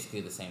 Which is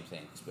basically the same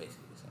thing. It's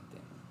basically the same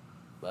thing.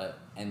 But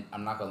and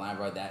I'm not gonna lie,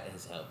 bro. That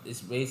has helped.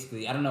 It's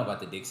basically I don't know about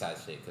the dick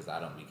size shit because I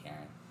don't be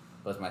caring.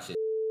 But my shit,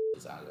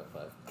 is I don't give a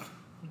fuck.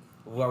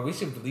 Well, we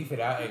should leave it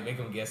out and make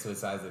them guess what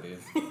size it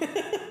is.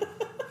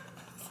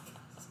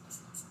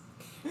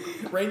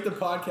 Rate the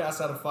podcast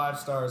out of 5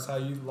 stars. How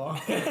you long?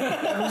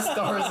 Every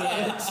star is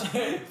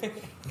an inch.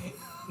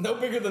 No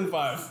bigger than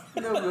 5.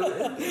 No,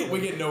 really.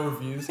 We get no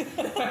reviews.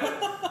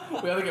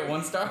 We only get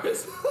 1 star.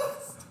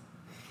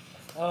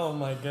 Oh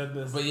my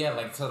goodness. But yeah,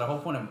 like so the whole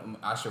point of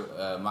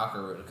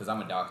macro, because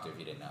I'm a doctor, if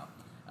you didn't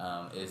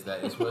know, is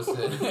that it's supposed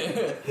to.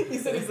 He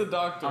said he's a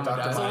doctor. I'm a Dr.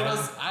 doctor. So what Miami.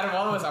 else? Out of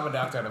all of us, I'm a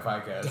doctor on the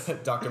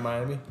podcast. Dr.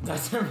 Miami.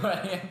 Dr.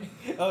 Miami.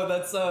 Oh,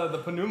 that's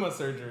the pneuma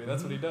surgery.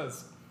 That's what he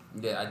does.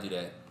 Yeah, I do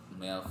that.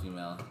 Male,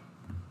 female,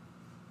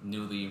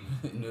 newly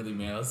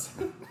males.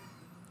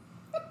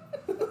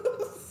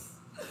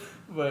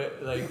 But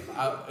like,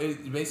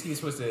 it basically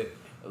supposed to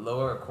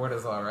lower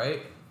cortisol,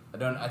 right?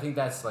 I think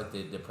that's like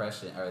the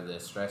depression or the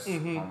stress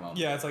hormone.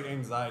 Yeah, it's like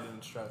anxiety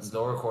and stress.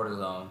 Lower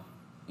cortisol,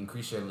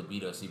 increase your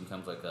libido, so you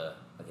becomes like a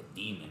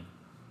demon,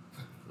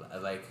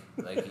 like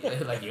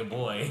your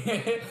boy,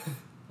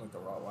 Like the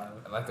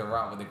Rottweiler. like the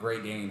rock with the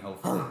Great Dane,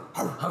 hopefully.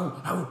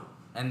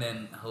 And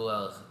then who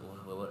else?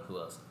 Who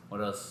else?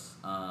 What else?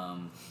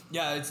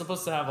 Yeah, it's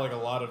supposed to have like a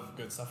lot of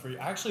good stuff for you.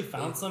 I actually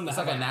found some. It's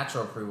that like have, a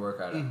natural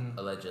pre-workout,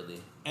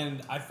 allegedly.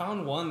 and I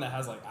found one that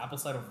has like apple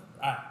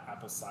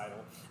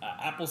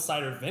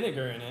cider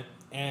vinegar in it.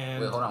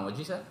 And Wait, hold on. What'd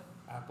you say?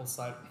 apple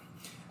cider.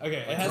 Okay,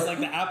 it has like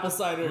the apple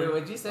cider. Wait,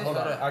 what'd you say? Hold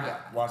on,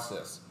 watch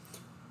this.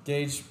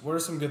 Gage, what are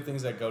some good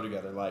things that go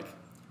together? Like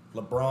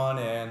LeBron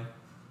and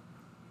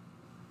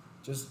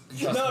just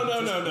trust No, me,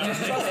 no, just- no, no.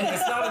 just trust me,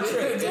 it's not a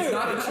trick. It's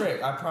not a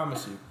trick. I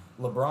promise you.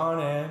 LeBron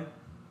and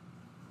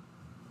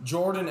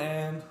Jordan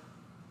and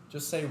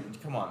just say,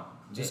 come on,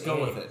 just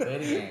go with it.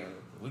 Wait again.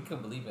 We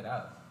could believe it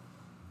out.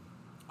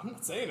 I'm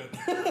not saying it.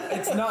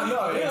 It's not.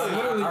 No, it's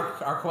literally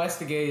Our quest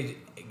to Gage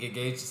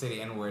to say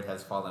the N-word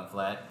has fallen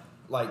flat.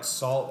 like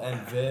salt and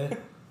vid.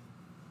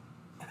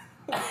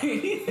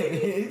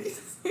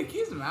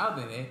 He's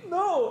mouthing it.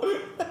 No.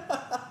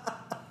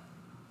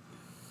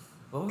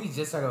 What were we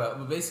just talking about?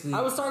 But basically,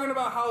 I was talking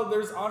about how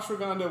there's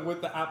ashwagandha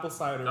with the apple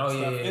cider Oh,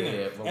 stuff yeah, in yeah, it.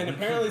 yeah, but And we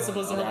apparently keep it's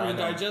supposed to going- help Yeah,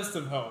 your I know.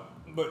 digestive health.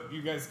 But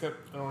you guys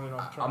kept throwing it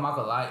off track. I'm not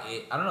gonna lie.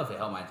 I don't know if it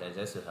helped my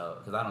digestive health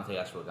because I don't take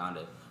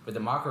ashwagandha. But the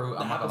maca root,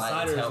 I'm not apple gonna lie,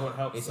 cider it's is helped, what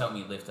helps it's it. helped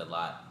me lift a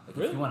lot. Like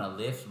Really? if you want to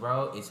lift,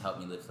 bro, it's helped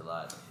me lift a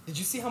lot. Did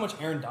you see how much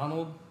Aaron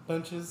Donald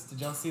benches? Did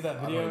y'all see that I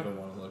video? don't even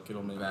want to look.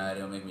 It'll make me. But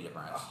it'll make me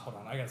depressed Oh, hold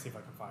on, I gotta see if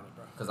I can find it,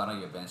 bro. because I don't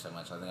get bench that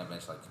much. I think I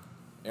bench like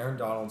Aaron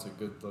Donald's a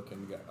good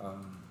looking guy.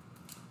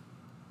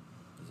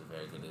 he's a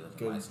very good looking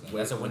Good light skin.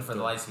 That's a win for the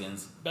weightlifter. light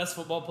skins. Best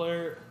football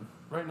player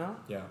right now?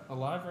 Yeah.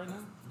 Alive right now?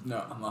 No.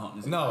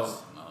 Mahomes. No.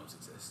 Exists. Mahomes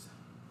exists.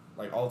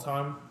 Like all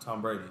time,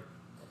 Tom Brady.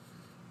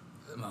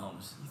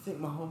 Mahomes. You think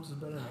Mahomes is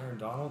better than Aaron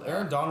Donald?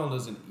 Aaron Donald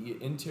is an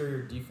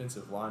interior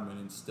defensive lineman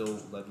and still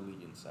led the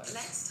league in sacks.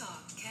 Let's talk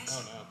cash.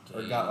 Oh no.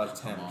 Or got like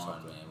 10 Come or on,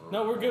 something. man.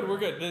 No, we're good. We're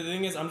good. The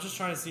thing is, I'm just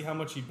trying to see how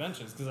much he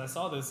benches because I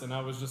saw this and I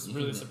was just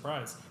really Mhm.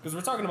 surprised because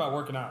we're talking about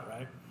working out,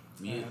 right?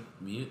 Mute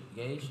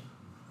Gage.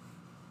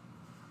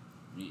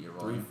 Mute your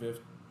volume.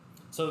 350.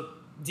 So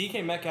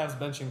DK Metcalf's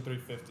benching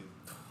 350.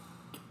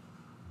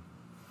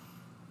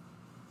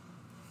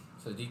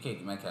 So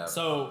DK Metcalf.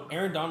 So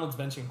Aaron Donald's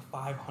benching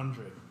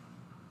 500.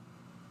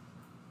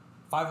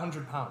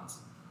 500 pounds.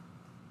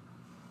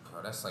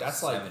 Bro, that's That's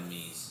seven like-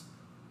 me's.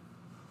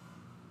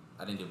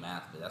 I didn't do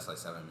math, but that's like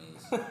 7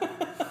 me's.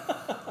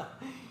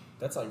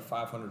 That's like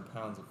 500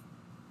 pounds of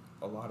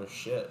a lot of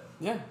shit.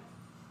 Yeah.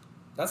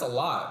 That's a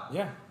lot.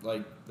 Yeah.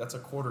 Like, that's a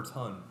quarter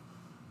ton.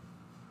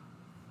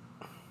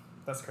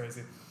 That's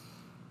crazy.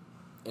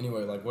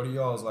 Anyway, like, what are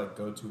y'all's, like,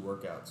 go-to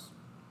workouts?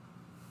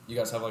 You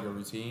guys have, like, a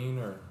routine,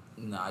 or?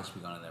 No, I just be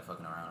going in there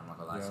fucking around. I'm not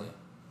gonna lie to Yeah. you.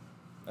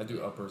 I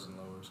do uppers and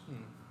lowers.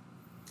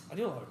 I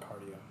do a lot of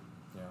cardio.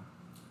 Yeah.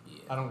 Yeah.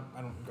 I don't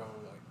go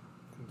like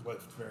and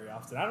lift very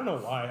often. I don't know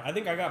why. I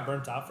think I got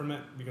burnt out from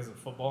it because of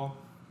football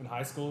in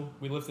high school.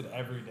 We lifted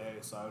every day,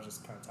 so I was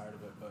just kind of tired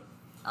of it. But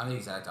I'm the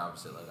exact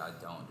opposite. Like, I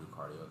don't do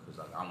cardio because,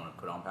 like, I want to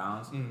put on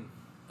pounds.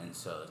 And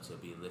so to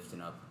be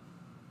lifting up,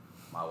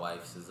 my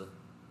wife's is a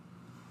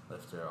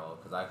lifter,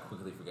 because I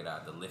quickly figured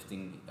out the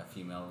lifting a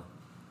female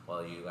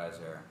while you guys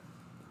are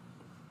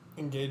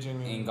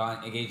engaging in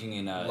engaging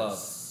in Love.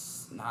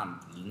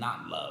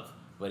 Not love,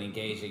 but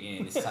engaging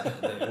in this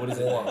what is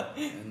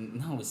it?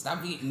 No,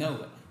 stop being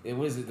no. It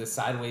was the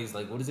sideways,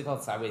 like, what is it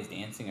called? Sideways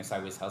dancing or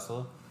sideways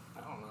hustle?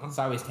 I don't know.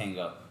 Sideways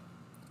tango.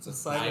 It's a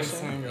sideways I-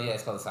 tango. Yeah,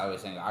 it's called the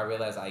sideways tango. I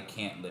realized I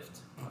can't lift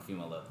a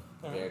female up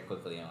very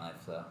quickly in life,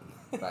 so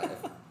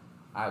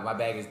my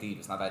bag is deep.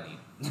 It's not that deep.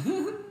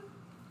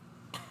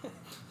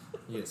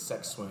 You get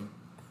sex swing.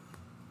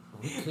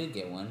 We could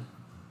get one.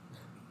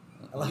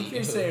 I like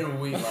you saying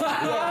we.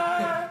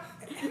 Like,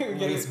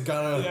 it's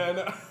gonna. Yeah, I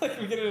know. Like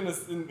we get it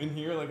in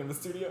here, like in the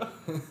studio.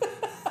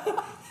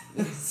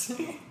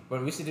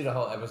 But we should do the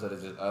whole episode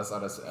of just us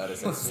on a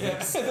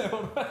sex swing.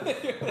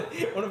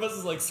 Yeah. One of us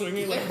is like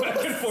swinging like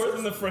back and forth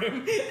in the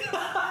frame.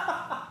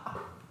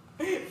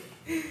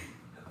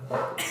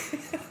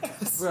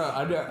 Bro,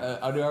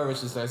 Under Armour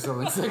should start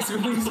selling sex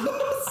swings.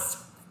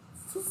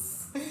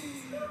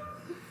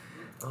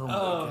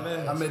 Oh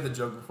man. I made the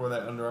joke before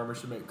that Under Armour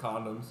should make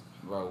condoms.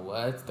 Bro,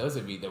 what? Those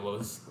would be the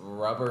most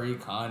rubbery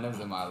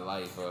condoms in my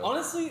life, bro.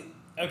 Honestly,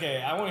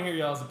 okay, I want to hear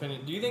y'all's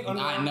opinion. Do you think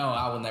Under Armour? I know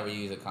I will never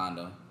use a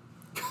condom.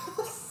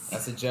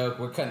 That's a joke.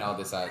 We're cutting all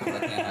this out 'cause I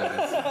can't have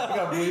this. I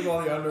gotta believe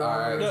all the Under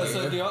Armour. Alright. No,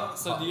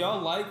 so do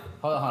y'all like?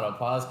 Hold on,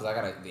 pause, because I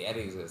gotta. The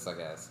editing is gonna suck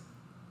ass.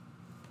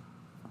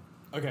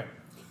 Okay,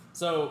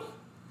 so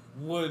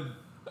would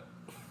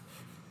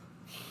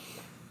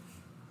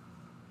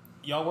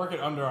y'all work at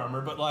Under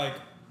Armour? But like,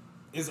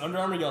 is Under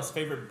Armour y'all's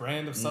favorite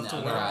brand of stuff to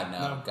wear?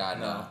 God,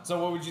 no. So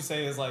what would you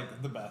say is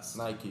like the best?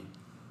 Nike.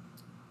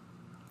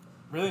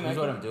 Really, Here's Nike?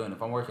 what I'm doing.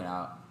 If I'm working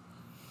out,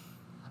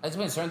 It's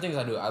been certain things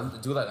I do. I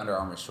do like Under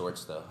Armour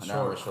shorts though. Under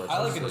Armour shorts.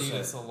 I like 100%.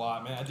 Adidas a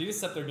lot, man. Adidas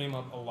stepped their game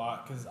up a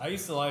lot because I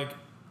used to like,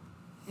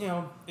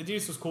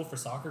 Adidas was cool for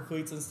soccer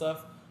cleats and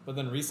stuff, but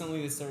then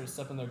recently they started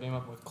stepping their game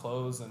up with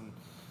clothes and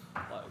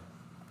like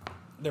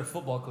their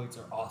football cleats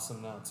are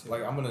awesome now too.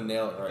 Like I'm gonna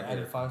nail it right They added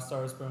here. 5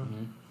 stars, bro.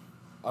 Mm-hmm.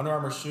 Under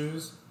Armour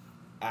shoes,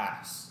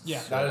 ass.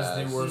 Yeah. that is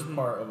Ass. the worst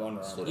part of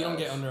Under Armour. You don't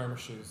get Under Armour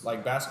shoes.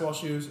 Like basketball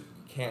shoes, you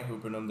can't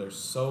hoop in them. They're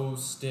so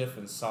stiff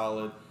and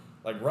solid.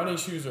 Like running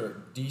shoes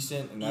are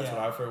decent, and that's Yeah.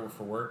 what I wear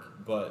for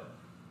work. But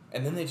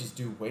and then they just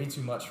do way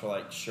too much for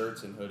like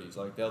shirts and hoodies.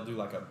 Like they'll do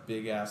like a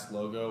big ass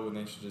logo, and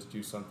they should just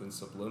do something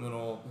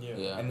subliminal.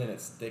 Yeah. And then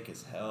it's thick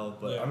as hell.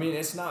 But Yeah. I mean,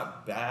 it's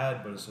not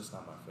bad, but it's just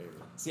not my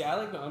favorite. See, I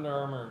like the Under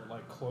Armour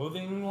like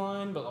clothing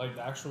line, but like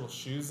the actual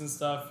shoes and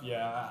stuff,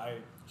 yeah, I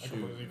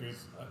completely agree.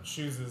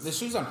 Shoes is The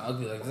shoes aren't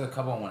ugly. Like there's a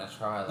couple I want to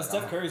try. Like, the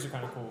Steph Curry's are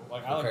kind of cool.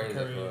 Like I like the Curry.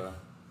 Curry's The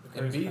And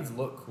Curry's beads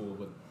kinda- look cool,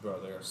 but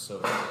bro, they are so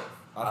stiff.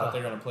 I thought they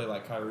were gonna play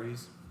like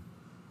Kyrie's.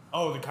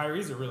 Oh, the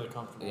Kyrie's are really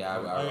comfortable. Yeah,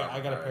 I I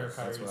got a pair of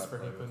That's Kyrie's what I for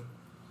play hipping.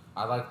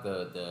 I like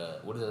the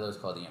what are those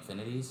called? The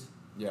Infinities.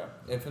 Yeah,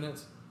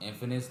 Infinites.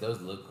 Infinites. Those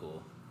look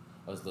cool.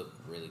 Those look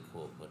really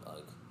cool. But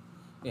like,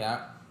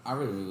 yeah, I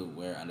really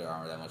wear Under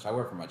Armour that much. I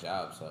work for my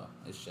job, so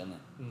it's chilling.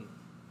 Mm.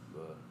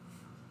 But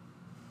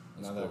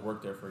it's Now that I've cool.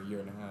 worked there for a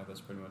year and a half,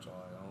 that's pretty much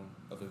all I own,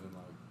 other than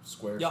like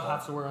square Y'all stuff.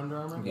 have to wear Under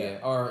Armour? Yeah,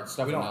 or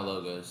stuff We with don't- no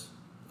logos.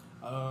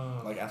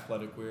 Like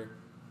athletic wear.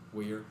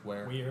 weird.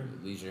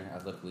 Leisure,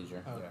 athletic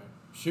leisure. Oh, okay. Yeah.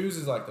 Shoes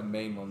is like the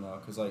main one though,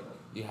 cause like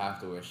You have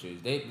to wear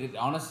shoes. They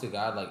honest to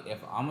God, like if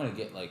I'm gonna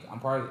get like I'm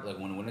probably like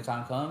when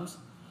wintertime comes,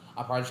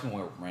 I'm probably just gonna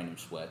wear random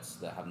sweats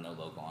that have no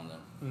logo on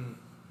them. Mm.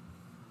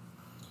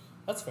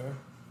 That's fair.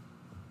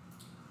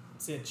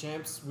 See, at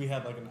Champs, we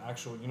had like an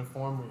actual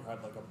uniform. We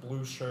had like a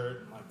blue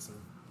shirt and like some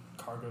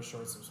cargo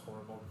shorts. It was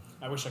horrible.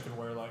 I wish I could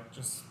wear like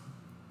just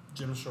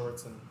gym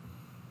shorts and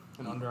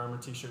an Under Armour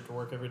t-shirt to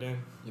work every day.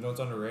 you know what's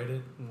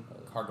underrated?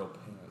 Mm. Cargo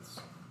pants.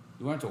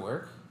 You went to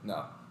work?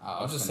 No. Oh, I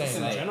I'm was just gonna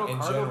saying say- like,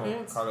 In general, cargo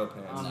pants? cargo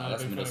pants. I'm No, not a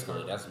that's big middle fan of school.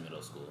 cargo. That's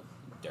middle school.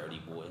 Dirty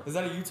boy. Is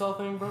that a Utah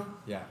thing, bro?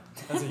 Yeah.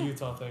 That's a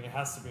Utah thing. It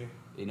has to be.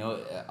 You know,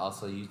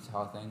 also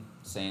Utah thing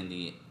saying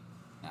the.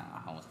 Nah,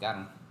 I almost got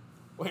him.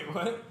 Wait,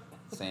 what?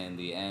 Saying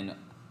the N. No,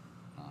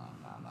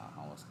 I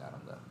almost got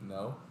him though.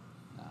 No.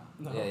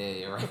 No. No. Yeah,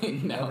 you're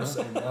right. No. Never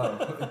say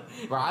no.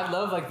 Bro, I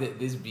love like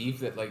this beef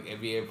that like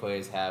NBA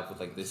players have with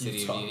like the city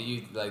Utah.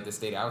 of like the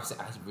state. I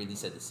really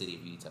said the city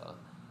of Utah.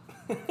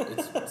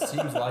 It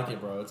seems like it,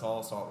 bro. It's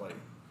all Salt Lake.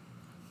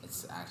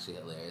 It's actually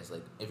hilarious.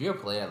 Like if you're a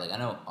player, like I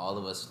know all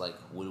of us like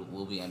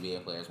will be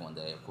NBA players one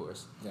day, of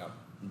course. Yeah.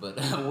 But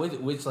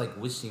which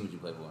team would you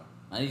play for?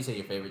 I know you say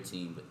your favorite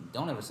team, but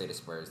don't ever say the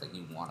Spurs. Like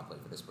you want to play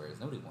for the Spurs.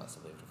 Nobody wants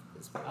to play for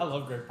the Spurs. I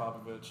love Greg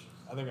Popovich.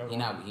 I think I would. He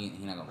not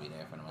gonna be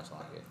there for much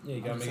longer. Yeah,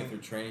 you gotta I'm make it saying- through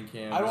training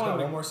camp. I don't He's got wanna one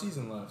make- more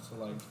season left, so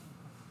like,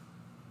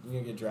 you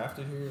gonna get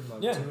drafted here in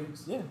like Yeah, 2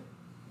 weeks? yeah.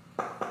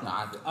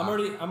 No, I'm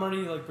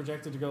already like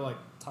projected to go like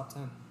top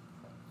 10.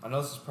 I know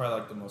this is probably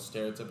like the most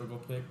stereotypical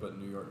pick, but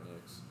New York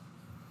Knicks.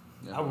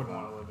 Yeah. I wouldn't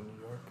want to live in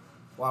New York.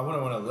 Well, I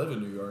wouldn't want to live in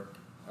New York.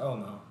 Hell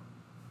no.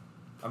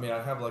 I mean,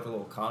 I'd have like a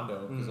little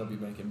condo because I'd be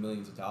making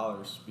millions of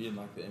dollars, being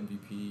like the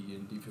MVP,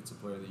 getting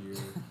Defensive Player of the Year.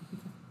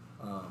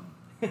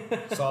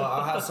 So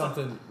I'll have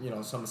something,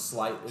 something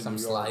slight in Some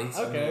New York. slights.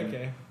 Okay,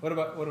 okay. What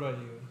about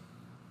you?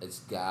 It's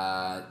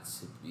got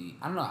to be.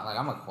 I don't know. Like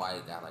I'm a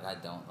quiet guy. Like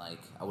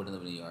I wouldn't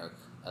live in New York.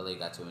 LA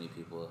got too many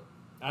people.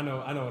 I know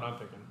what I'm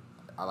picking.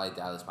 I like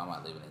Dallas, but I'm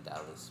not living in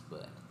Dallas.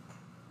 But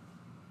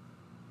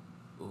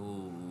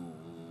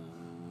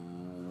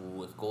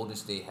if Golden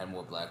State had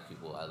more black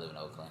people, I live in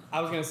Oakland.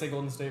 I was gonna say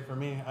Golden State for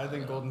me. I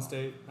think Golden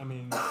State. I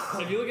mean,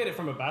 if you look at it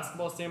from a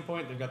basketball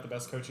standpoint, they've got the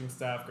best coaching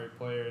staff, great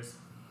players.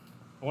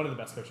 One of the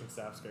best coaching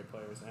staffs, great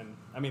players, and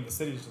I mean the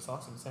city is just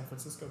awesome. San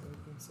Francisco, baby.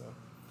 So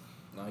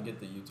No, I get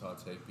the Utah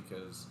take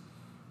because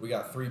we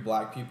got 3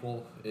 black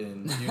people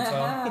in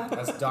Utah.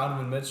 That's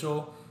Donovan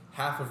Mitchell,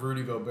 half of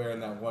Rudy Gobert,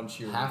 and that one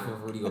cheerleader. Half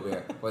of Rudy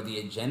Gobert. But the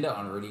agenda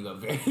on Rudy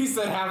Gobert, he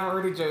said half of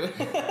Rudy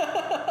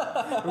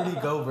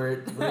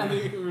Gobert.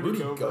 Rudy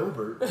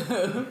Gobert.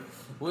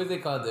 What is they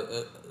called?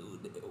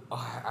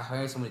 I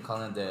heard somebody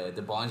calling it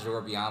the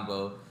Bonjour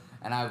Biombo,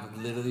 and I've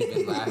literally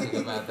been laughing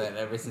about that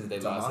ever since they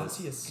lost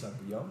it. Domantas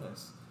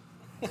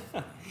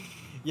Sabonis.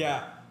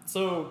 yeah.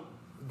 So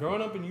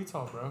growing up in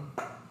Utah, bro,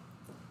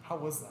 how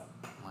was that?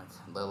 Like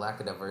the lack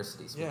of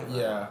diversity. Yeah.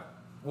 Yeah.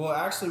 Well,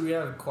 actually, we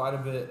had quite a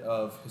bit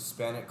of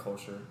Hispanic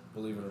culture,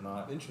 believe it or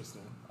not.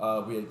 Interesting.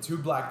 We had 2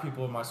 black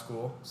people in my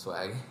school.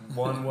 Swag.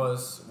 One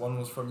was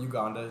from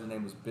Uganda. His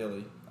name was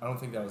Billy. I don't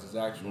think that was his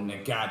actual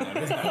name. God,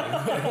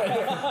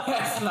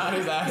 that's not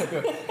his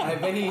actual. I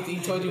bet he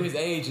told you his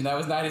age, and that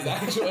was not his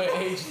actual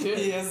age too.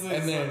 Yes.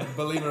 And then,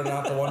 believe it or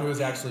not, the one who was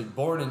actually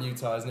born in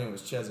Utah, his name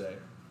was Cheze.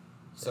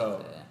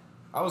 So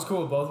I was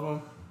cool with both of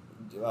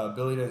them.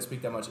 Billy didn't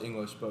speak that much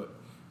English, but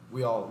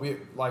we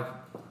like.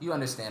 You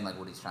understand like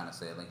what he's trying to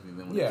say, like if you've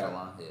been with Yeah. him so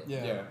long.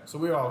 Yeah. Yeah. So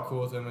we were all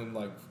cool with him, and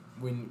like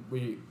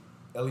we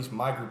at least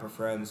my group of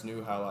friends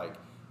knew how like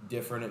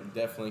different it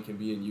definitely can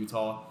be in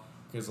Utah,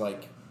 because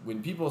like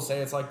when people say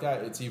it's like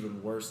that, it's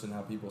even worse than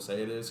how people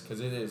say it is,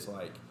 because it is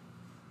like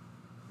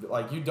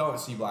you don't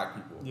see black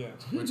people. Yeah.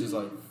 Which is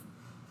like.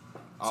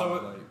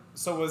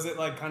 So was it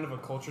like kind of a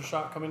culture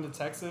shock coming to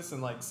Texas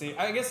and like seeing?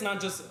 I guess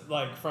not just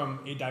like from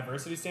a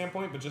diversity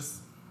standpoint, but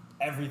just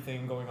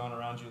everything going on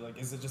around you. Like,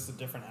 is it just a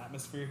different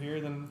atmosphere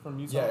here than from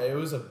Utah? Yeah, it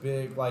was a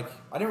big like.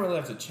 I didn't really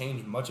have to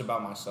change much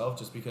about myself,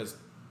 just because.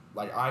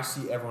 Like, I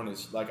see everyone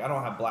as, like, I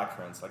don't have black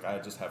friends. Like, I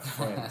just have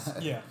friends.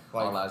 Yeah.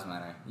 Like, all lives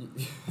matter.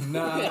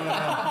 No.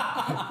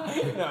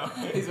 No.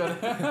 He's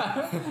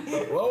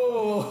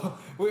Whoa.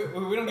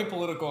 We don't get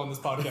political on this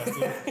podcast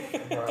here.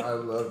 Bro, I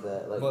love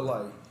that. Like, But,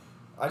 like,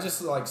 I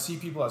just, like, see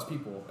people as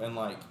people. And,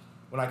 like,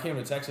 when I came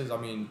to Texas, I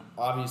mean,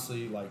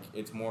 obviously, like,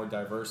 it's more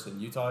diverse than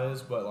Utah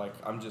is. But, like,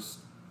 I'm just,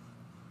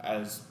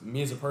 as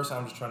a person,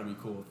 I'm just trying to be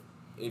cool.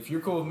 If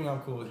you're cool with me, I'm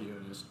cool with you.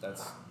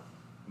 That's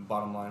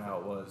bottom line how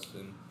it was.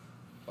 And,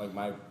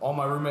 like, all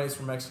my roommates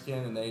were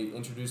Mexican, and they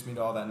introduced me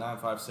to all that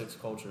 956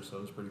 culture, so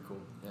it was pretty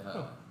cool.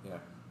 yeah. Yeah.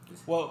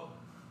 Well,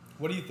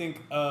 what do you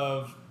think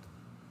of?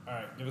 All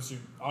right, give us your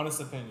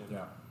honest opinion.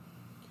 Yeah.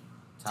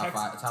 Top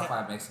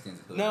five Mexicans.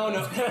 No. I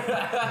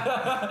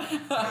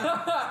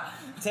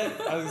was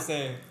gonna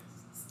say,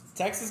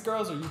 Texas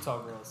girls or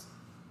Utah girls?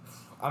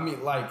 I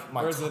mean, like,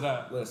 Where's it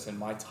at? Listen,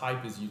 my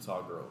type is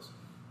Utah girls.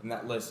 And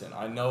listen,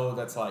 I know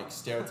that's like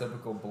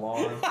stereotypical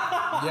blonde.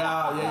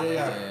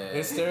 Yeah.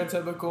 It's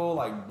stereotypical,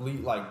 like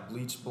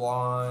bleach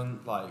blonde,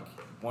 like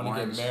want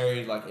to get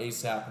married like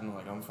ASAP, and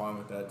like I'm fine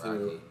with that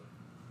too. Rocky.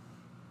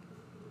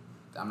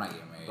 I'm not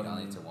getting married.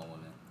 Only to one woman.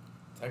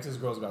 Texas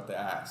girls got the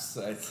ass.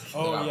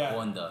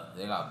 Bunda.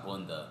 They got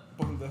bunda.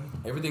 Bunda.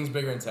 Everything's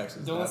bigger in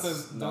Texas. Dylan That's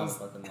says, not a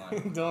fucking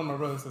lie. Dylan, my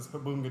brother says,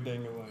 "Bunga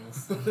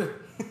dangalings."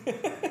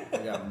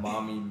 They got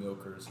mommy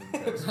milkers in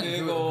Texas.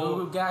 Big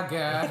old. Goo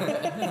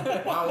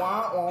gaga. Wah,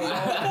 wah, wah,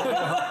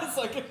 wah. It's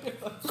like,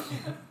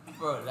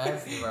 Bro,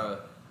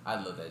 I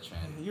love that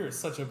trend. You're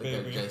such a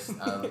baby. Just,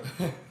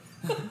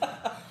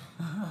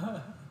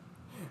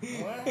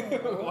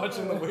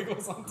 Watching the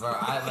Wiggles on bro,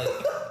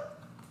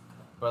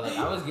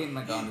 I was getting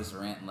like on this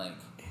rant, like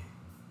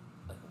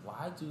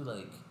why do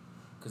like,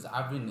 cause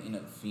I've been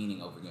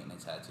fiending over getting a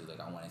tattoo. Like,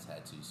 I want a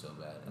tattoo so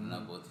bad, and I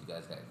know both you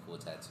guys got cool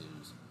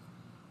tattoos.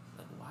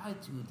 Like, why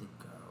do the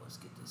girls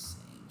get the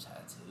same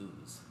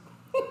tattoos?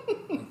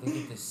 Like, they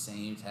get the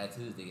same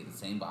tattoos. They get the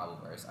same Bible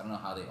verse. I don't know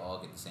how they all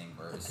get the same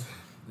verse.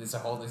 There's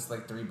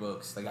like 3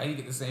 books. Like, how do you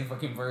get the same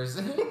fucking verse?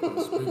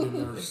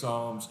 Speaking of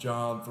Psalms,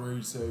 John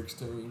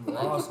 3:16,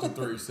 Austin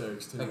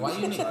 3:16. Like, why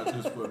you need? I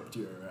just whipped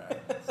your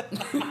ass.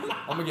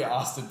 I'm gonna get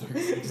Austin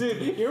 3:16.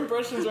 Dude, your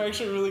impressions are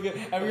actually really good.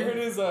 Have you heard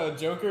his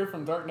Joker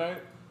from Dark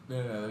Knight? No,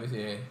 let me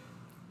see it.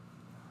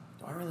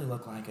 Do I really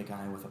look like a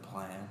guy with a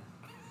plan?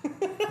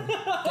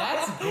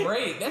 That's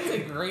great. That's a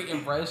great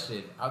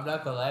impression. I'm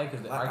not gonna lie,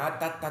 because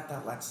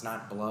Let's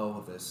not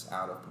blow this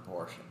out of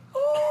proportion.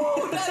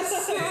 oh,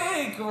 that's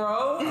sick,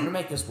 bro. I'm gonna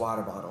make this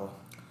water bottle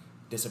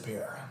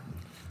disappear.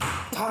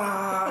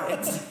 Ta-da!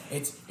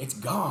 It's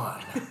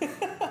gone.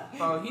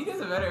 Bro, he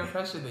does a better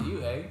impression than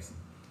you, Eggs.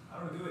 I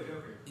don't do it,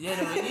 Joker. Yeah,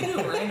 no, you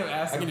do random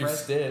ass I can do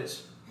impression.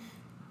 Stitch.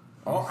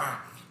 Oh,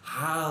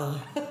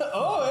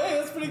 hey,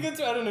 that's pretty good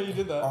too. I didn't know you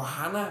did that.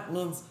 Ohana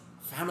means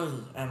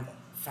family, and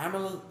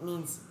family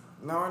means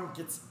no one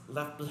gets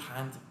left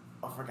behind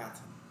or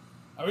forgotten.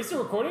 Are we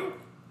still recording?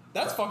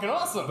 That's fucking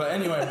awesome. But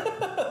anyway,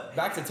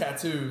 back to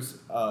tattoos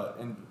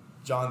and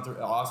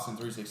Austin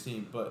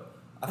 3:16. But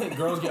I think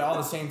girls get all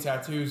the same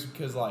tattoos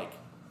because like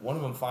one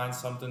of them finds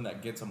something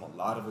that gets them a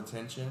lot of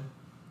attention,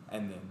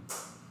 and then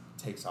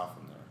takes off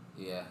from there.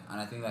 Yeah, and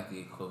I think like the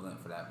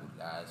equivalent for that with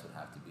guys would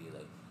have to be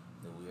like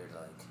the weird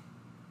like,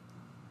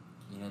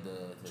 you know,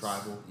 the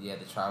Tribal. Yeah,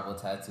 the tribal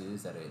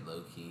tattoos that are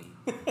low key,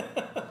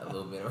 a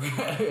little bit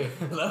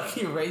low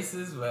key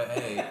racist, but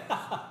hey,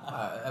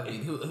 I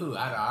mean, who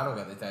I don't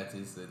got the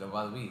tattoos, so don't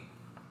bother me.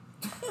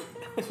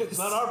 It's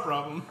not our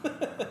problem.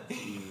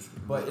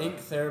 But ink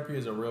therapy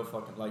is a real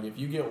fucking like if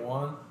you get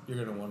one, you're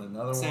gonna want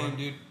another Same, one.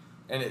 dude.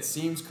 And it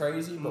seems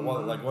crazy, but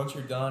like once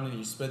you're done and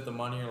you spent the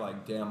money, you're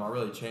like, damn, I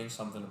really changed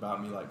something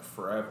about me like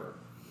forever.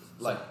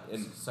 Like,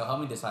 So help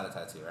me decide a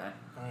tattoo, right?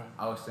 Alright.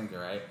 I was thinking,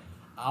 right?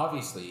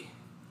 Obviously,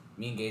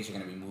 me and Gage are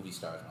gonna be movie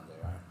stars one day,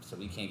 right? So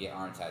we can't get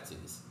arm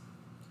tattoos,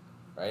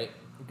 right?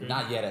 Agreed.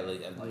 Not yet, at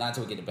least. Not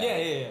until we get the bag.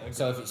 Yeah. Okay.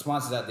 So if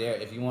sponsors out there,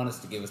 if you want us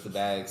to give us the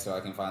bag so I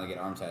can finally get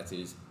arm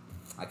tattoos,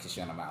 I kiss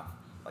you on the mouth.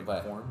 like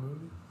But porn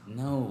movie.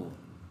 no.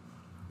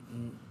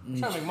 I'm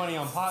trying to make money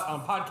on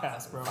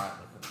podcasts, bro.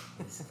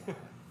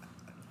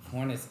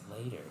 Porn is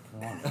later.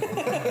 Come on.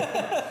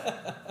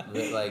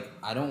 But like,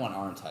 I don't want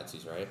arm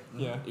tattoos, right?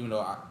 Yeah. Even though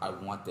I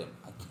want them,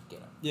 I can't get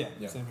them.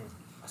 Yeah. Same here.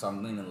 So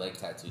I'm leaning leg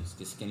tattoos.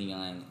 The skinny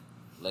line,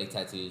 leg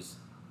tattoos.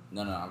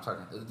 No, I'm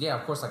talking. Yeah,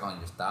 of course, like on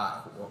your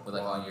thigh, but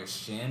like on your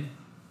shin,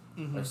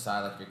 or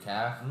side, like your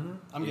calf.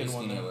 I'm getting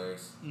one. Skinny Now.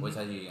 wears. What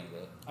tattoo are you gonna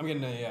get? I'm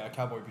getting a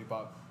cowboy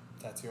bebop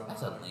tattoo on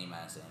That's my a leg. lame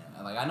ass name.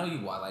 And like, I know you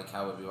like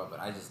cowboy bebop, but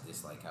I just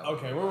dislike cowboy.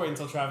 Okay, we're waiting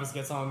until Travis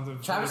gets on.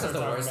 Travis is the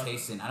worst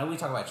case. case. I know we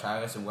talk about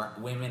Travis and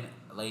women,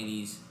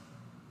 ladies,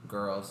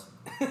 girls.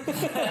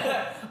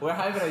 We're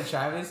hyping on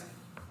Travis.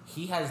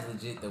 He has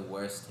legit the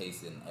worst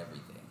taste in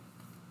everything.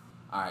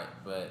 Alright,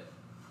 but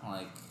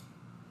like,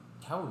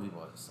 Cowboy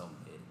Bebop is so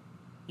mid.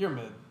 You're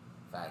mid.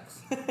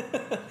 Facts.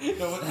 Okay,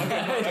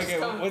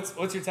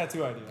 what's your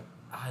tattoo idea?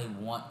 I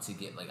want to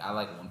get, like, I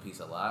like One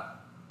Piece a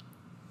lot.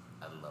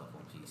 I love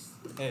One Piece.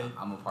 Hey.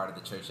 I'm a part of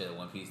the church of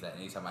One Piece that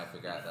anytime I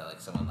figure out that, like,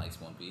 someone likes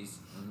One Piece,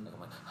 like, I'm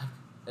like,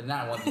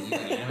 not One Piece,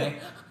 like anime.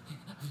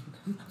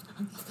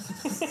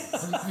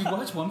 Have you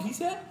watched One Piece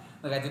yet?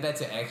 Like, I did that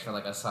to X for,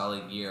 like, a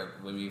solid year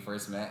when we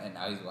first met, and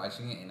now he's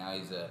watching it, and now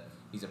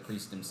he's a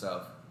priest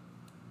himself.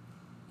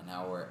 And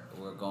now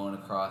we're going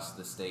across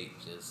the state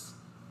just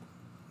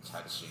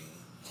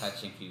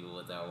touching people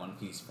with our One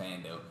Piece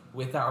fandom.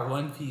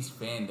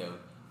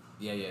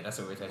 Yeah, that's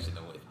what we're touching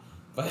them with.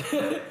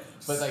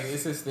 But like,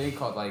 it's this thing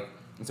called, like,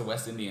 it's a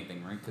West Indian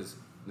thing, right? Because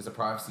there's a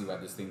prophecy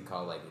about this thing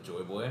called, like, a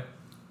Joy Boy.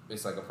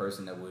 It's like a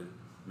person that would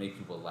make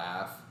people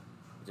laugh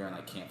during,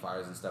 like,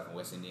 campfires and stuff in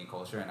West Indian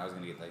culture. And I was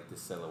gonna get, like,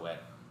 this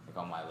silhouette, like,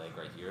 on my leg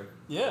right here.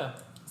 Yeah.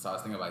 So I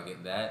was thinking about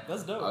getting that.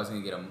 That's dope. I was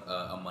gonna get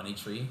a money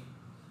tree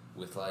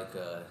with, like,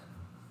 a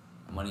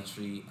money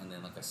tree and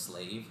then, like, a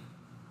slave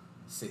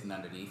sitting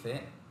underneath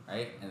it,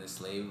 right? And the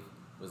slave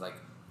was, like,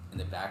 in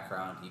the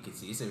background. You could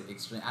see it's an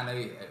extreme. I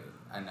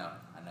know.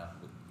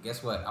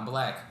 Guess what? I'm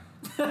black.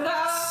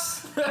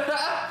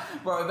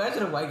 Bro,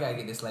 imagine a white guy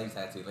getting a slave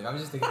tattoo. Like, I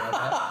was just thinking about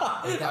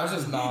that. Like, I was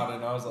just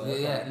nodding. I was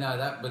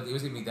like, but it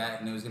was gonna be that,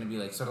 and it was gonna be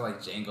like sort of like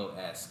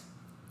Django-esque.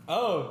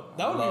 Oh,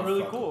 that would be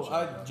really cool.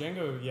 Django.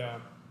 Django, yeah,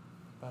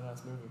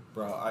 badass movie.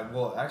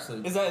 Bro,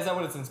 actually, Is that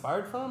what it's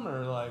inspired from,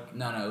 or like?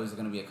 No, it was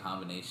gonna be a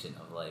combination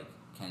of like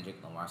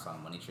Kendrick Lamar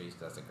song "Money Trees"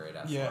 because that's a great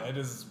ass Yeah, song. it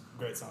is a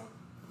great song.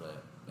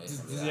 But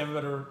Does he have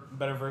a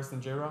better verse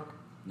than J-Rock?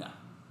 No.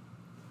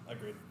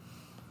 Agreed.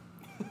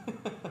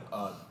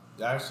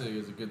 actually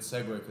is a good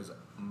segue because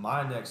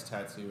my next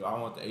tattoo, I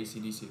want the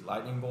AC/DC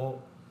lightning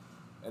bolt,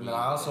 and then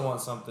I also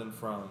want something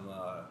from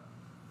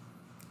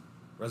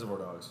Reservoir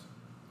Dogs.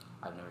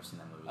 I've never seen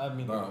that movie. I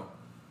mean, Bro,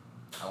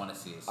 I want to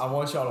see it. I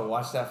want y'all to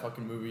watch that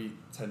fucking movie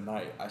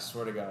tonight. I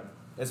swear to God,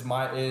 it's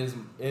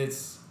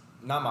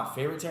not my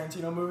favorite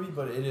Tarantino movie,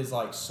 but it is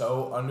like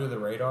so under the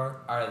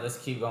radar. All right, let's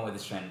keep going with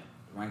this trend.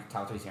 Rank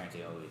top 3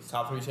 Tarantino movies.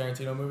 Top 3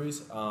 Tarantino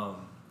movies.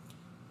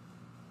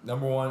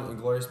 Number 1,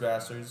 Inglourious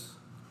Bastards.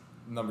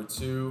 Number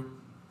 2,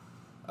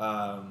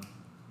 I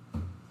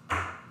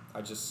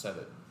just said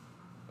it.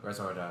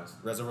 Reservoir Dogs.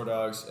 Reservoir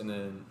Dogs, and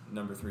then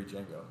number 3,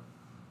 Django.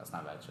 That's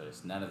not a bad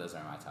choice. None of those are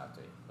in my top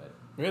 3, but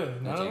really,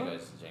 no, no.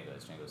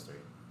 Django's 3.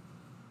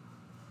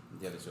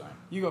 The other 2 aren't.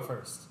 You go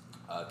first.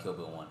 Kill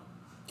Bill 1.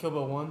 Kill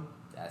Bill 1.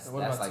 That was a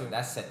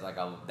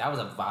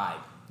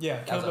vibe. Yeah,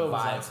 That Kill was a Bill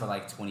was vibe awesome. for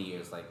like 20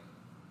 years. Like,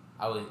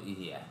 that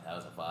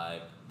was a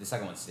vibe. The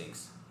second one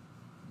stinks.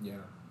 Yeah.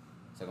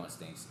 Second one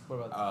stinks. What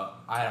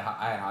about I had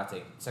a hot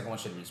take. Second one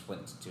should have been split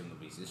into 2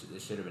 movies.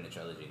 This should have been a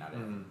trilogy, not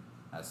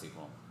a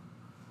sequel.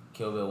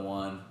 Kill Bill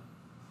 1,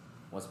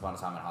 Once Upon a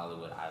Time in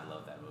Hollywood. I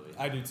love that movie.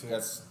 I do too.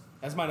 That's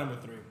my number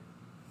 3.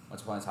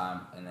 Once Upon a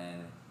Time, and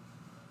then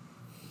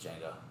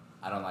Django.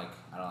 I don't like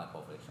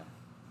Pulp Fiction.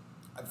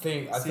 I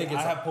think it's.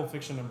 I have Pulp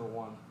Fiction number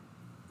 1.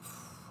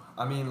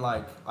 I mean,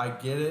 like, I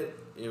get it.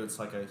 It's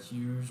like a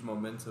huge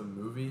momentum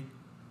movie.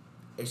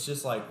 It's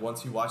just like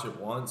once you watch it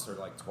once or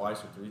like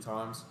twice or 3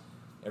 times,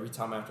 every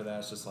time after that,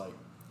 it's just like.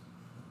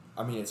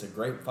 I mean, it's a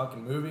great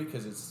fucking movie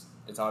because it's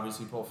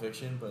obviously Pulp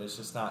Fiction, but it's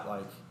just not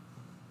like.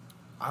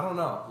 I don't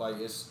know. Like,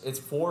 it's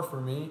 4 for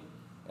me,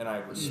 and I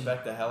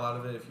respect the hell out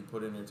of it if you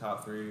put it in your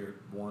top 3 or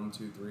 1,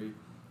 2, 3,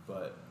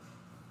 but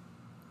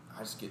I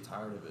just get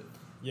tired of it.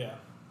 Yeah.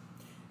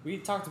 We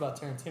talked about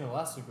Tarantino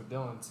last week with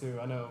Dylan too.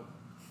 I know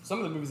some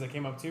of the movies that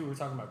came up too. We were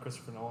talking about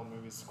Christopher Nolan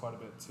movies quite a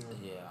bit too.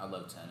 Yeah, I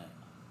love Tenet.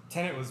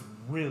 Tenet was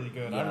really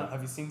good. Yeah.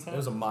 Have you seen Tenet? It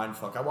was a mind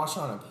fuck. I watched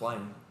it on a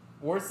plane.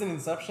 Worse than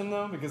Inception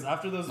though, because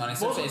after those. No,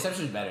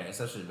 Inception's better.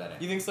 Inception's better.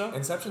 You think so?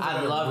 Inception's a I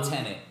better love movie.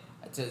 Tenet.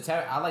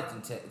 I like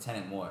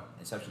Tenet more.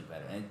 Inception's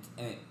better.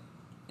 And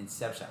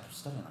Inception, I'm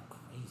studying like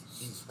crazy.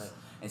 Jesus Christ.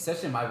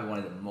 Inception might be one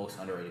of the most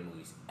underrated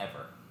movies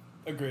ever.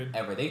 Agreed.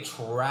 Ever. They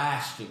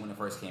trashed it when it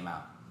first came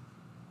out.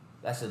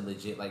 That's a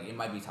legit, like, it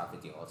might be top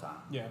 50 all time.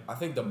 Yeah. I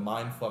think the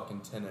mind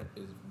fucking Tenet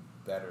is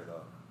better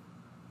though.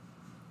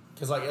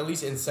 Cause like at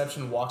least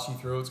Inception walks you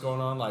through what's going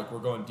on. Like we're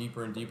going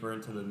deeper and deeper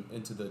into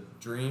the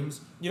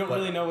dreams. You don't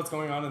really know what's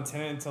going on in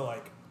Tenet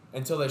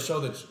until they show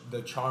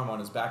the charm on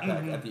his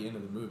backpack at the end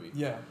of the movie.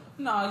 Yeah.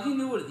 No, you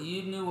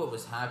knew what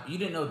was happening. You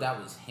didn't know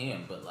that was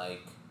him, but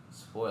like,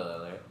 spoiler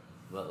alert.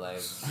 But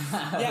like,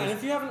 yeah, and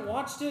if you haven't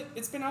watched it,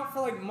 it's been out for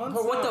like months.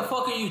 But what now. the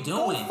fuck are you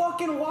Go doing?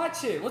 fucking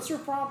watch it. What's your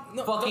problem?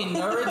 No, Fucking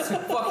nerds.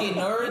 Fucking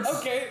nerds.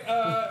 Okay.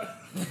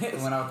 It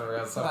went off the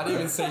rails. I didn't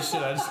even say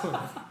shit. I just.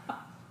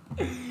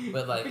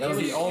 But like, That was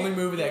the only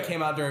movie that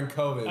came out during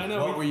COVID. I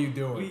know. What were you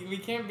doing? We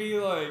can't be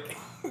like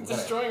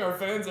destroying our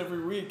fans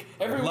every week.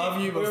 Every Love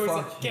week, you, but we always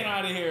fuck say, get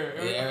out of here.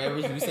 Yeah,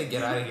 we say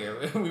get out of here.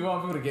 We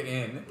want people to get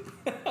in.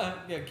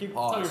 Yeah,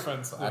 Pause. tell your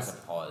friends. That's a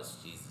Please. pause.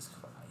 Jesus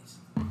Christ.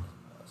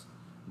 Pause.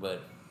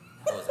 But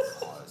that was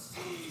a pause.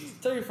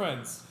 Tell your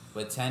friends.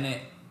 But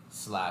Tenet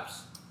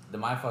slaps.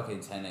 My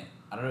fucking Tenet.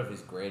 I don't know if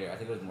it's greater. I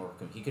think it was more.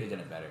 He could have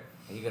done it better.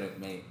 He could have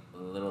made a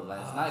little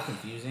less. It's not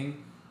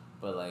confusing,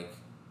 but like.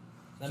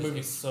 That just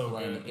movie's so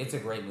explain good. it. It's a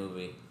great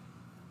movie.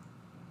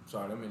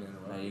 Sorry, I didn't mean to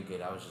interrupt. No, you're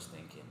good. I was just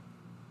thinking.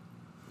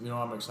 You know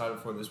what I'm excited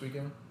for this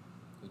weekend?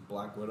 Is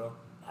Black Widow.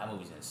 That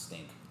movie's gonna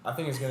stink. I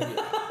think it's gonna be.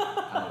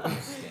 That movie's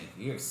gonna stink.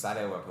 You're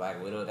excited over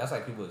Black Widow. That's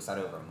like people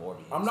excited over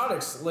Morbius. I'm not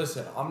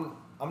listen.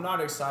 I'm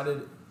not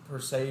excited per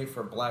se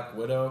for Black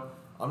Widow.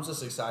 I'm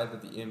just excited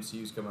that the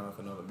MCU's coming out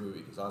with another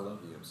movie because I love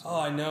the MCU. Oh,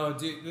 I know,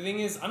 dude. The thing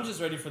is, I'm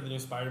just ready for the new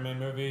Spider-Man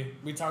movie.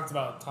 We talked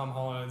about Tom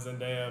Holland and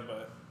Zendaya,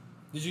 but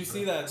did you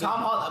see that? Tom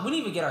Holland. We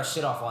didn't even get our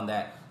shit off on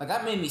that. Like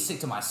that made me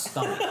sick to my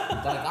stomach.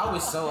 Like I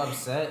was so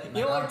upset.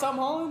 You don't like Tom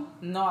Holland?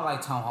 No, I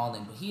like Tom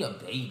Holland, but he a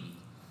baby.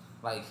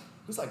 Like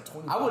He's like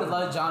 25. I would have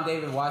loved John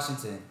David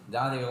Washington.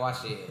 John David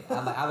Washington.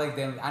 I like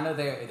them. I know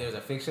there's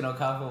a fictional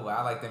couple, but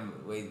I like them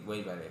way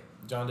better.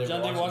 John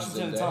David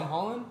Washington and Tom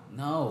Holland?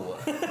 No.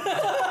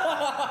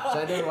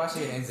 John David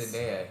Washington and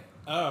Zendaya.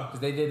 Oh. Because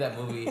they did that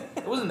movie.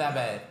 It wasn't that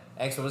bad.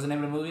 X, what was the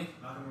name of the movie?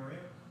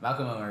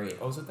 Malcolm and Maria.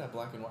 Oh, was it that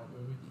black and white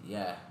movie?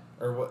 Yeah.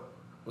 Or what?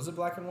 Was it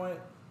black and white?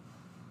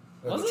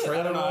 Or Was the it? I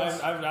trailer don't know.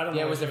 was? I don't know.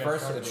 Yeah, it what was the you guys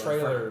first- talked The about.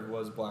 trailer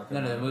was black and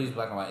No, white. the movie's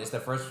black and white. It's the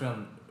first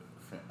film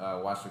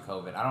watched through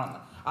COVID.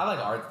 I like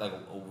art, like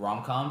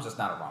rom-coms. It's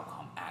not a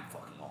rom-com at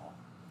fucking all.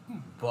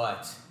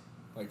 But,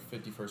 Like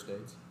 50 First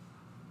Dates.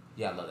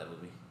 yeah, I love that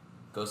movie.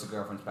 Ghost of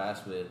Girlfriend's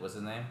Past with, what's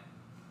his name?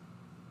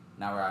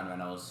 Now Ryan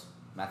Reynolds,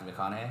 Matthew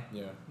McConaughey.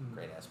 Yeah.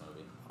 Great ass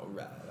movie.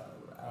 Alright.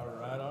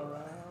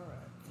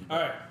 All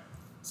right.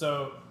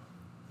 So,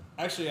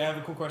 actually, I have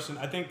a cool question.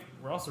 I think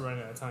we're also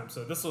running out of time,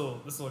 so this will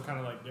kind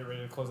of like get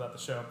ready to close out the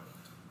show.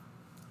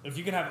 If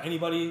you could have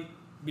anybody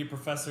be a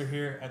professor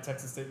here at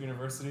Texas State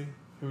University,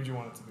 who would you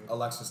want it to be?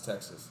 Alexis,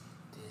 Texas.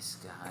 This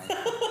guy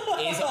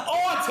is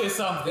on to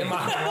something. Am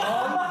I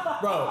wrong?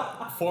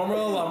 Bro, former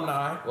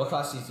alumni. What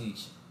class do you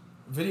teach?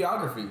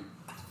 Videography.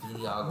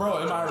 Videography. Bro,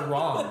 am I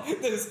wrong?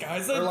 This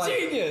guy's Or a like-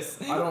 genius.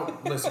 I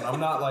don't listen. I'm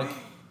not like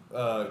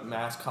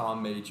mass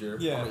comm major.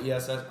 Yeah. I'm an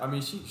ESS. I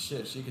mean,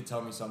 she could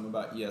tell me something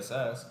about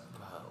ESS,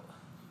 Bro.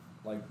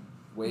 like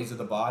ways of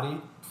the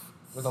body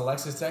with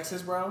Alexis,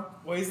 Texas, bro.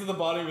 Ways of the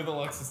body with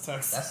Alexis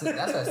Texas.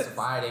 That's a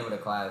fire day with a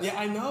class. Yeah,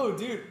 I know,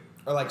 dude.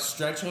 Or like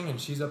stretching, and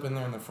she's up in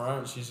there in the front.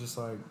 And she's just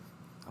like,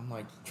 I'm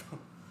like,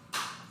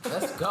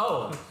 Let's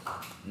go.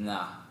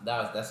 Nah,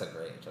 that's a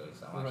great choice.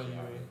 I'm What about actually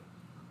you,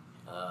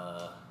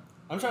 happy.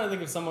 I'm trying to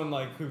think of someone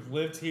like who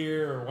lived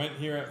here or went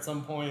here at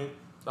some point.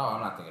 Oh, I'm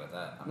not thinking of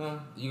that. No.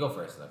 You go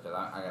first though, cause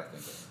I gotta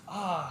think of it.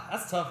 Ah,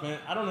 that's tough, man.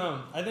 I don't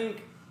know. I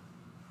think.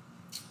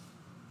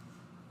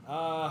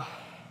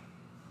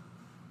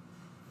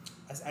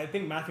 I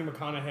think Matthew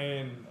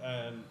McConaughey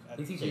and at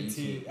He teaches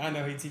at UT. I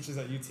know he teaches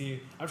at UT.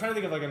 I'm trying to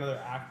think of like another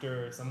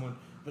actor or someone,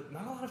 but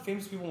not a lot of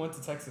famous people went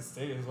to Texas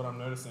State. Is what I'm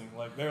noticing.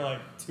 Like they're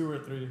like 2 or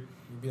 3.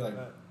 you'd be like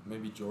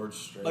maybe George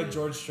Strait. Like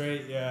George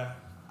Strait, yeah.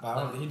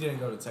 He didn't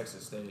go to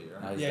Texas State,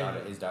 No, right? Yeah,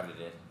 his daughter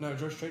did. No,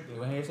 George Strait did.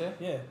 You went here too?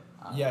 Yeah,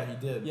 Yeah, he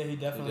did. yeah, he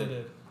definitely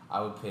did.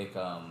 I would pick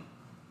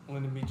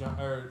Lyndon B. Johnson,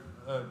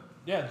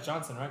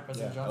 right?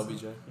 President Yeah, Johnson.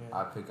 LBJ. Yeah.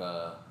 I'd pick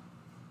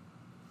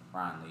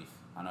Ryan Leaf.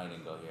 I know he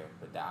didn't go here,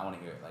 but I want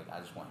to hear it. Like I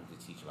just want him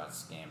to teach about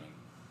scamming.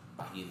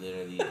 He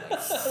literally like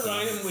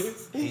Ryan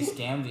Leaf. he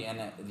scammed the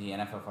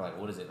NFL for like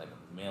what is it like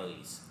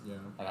millies, Yeah.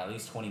 like at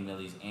least 20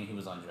 millies, and he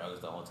was on drugs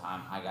the whole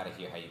time. I gotta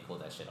hear how you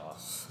pulled that shit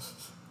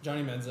off.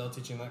 Johnny Manziel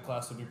teaching that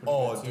class would be pretty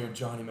Oh, good too. dude,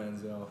 Johnny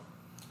Manziel.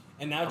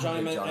 And now I'm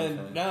a big Johnny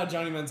fan. now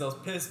Johnny Manziel's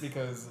pissed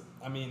because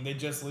I mean they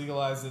just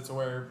legalized it to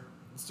where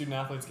student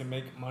athletes can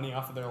make money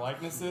off of their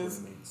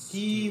likenesses.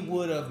 He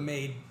would have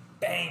made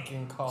bank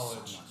in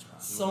college.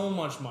 So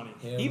much money.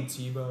 Him,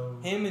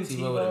 Tebow. Him and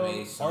Tebow would've Tebow,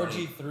 made so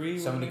many- RG3.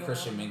 So many would've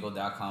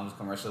ChristianMingle.com's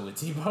commercial with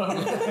Tebow.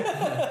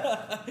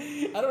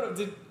 I don't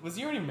know. Was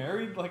he already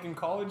married like in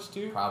college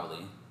too?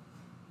 Probably.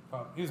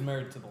 Probably. He was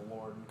married to the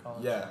Lord in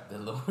college. Yeah. The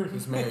Lord.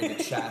 He's married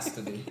to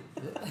Chastity.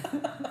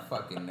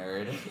 Fucking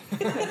nerd.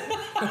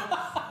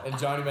 And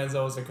Johnny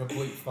Manziel was a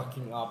complete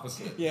fucking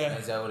opposite. Yeah.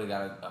 Manziel would have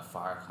got a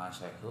fire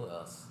contract. Who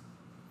else?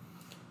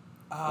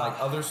 Like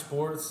other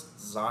sports,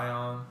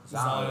 Zion.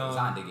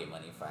 Zion did get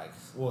money,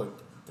 facts. Well,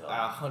 Duh.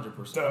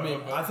 100%. I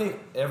mean, I think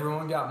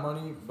everyone got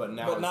money, but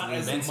now But it's not legal.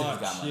 as Ben Simmons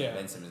much, got money. yeah.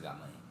 Ben Simmons got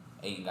money.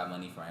 Aiton got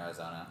money from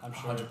Arizona. I'm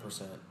sure.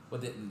 100%. Well,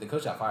 the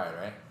coach got fired,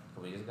 right? A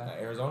couple years ago?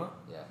 Arizona?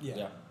 Yeah.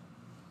 Yeah.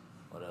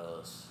 What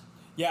else?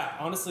 Yeah.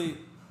 Honestly,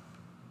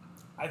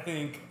 I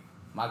think.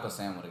 Michael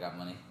Sam would have got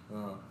money.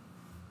 Uh,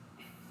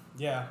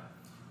 Yeah.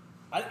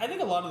 I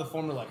think a lot of the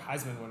former like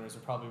Heisman winners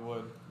probably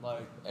would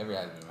like. Every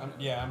Heisman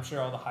winner. I'm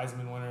sure all the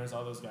Heisman winners,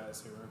 all those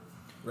guys who were.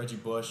 Reggie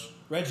Bush.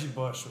 Reggie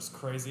Bush was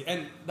crazy,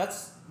 and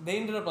they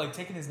ended up like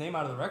taking his name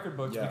out of the record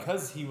books Yeah.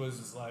 because he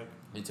was like.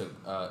 He took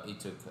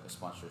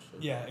sponsorship.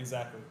 Yeah,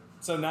 exactly.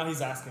 So now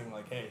he's asking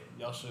like, hey,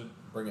 y'all should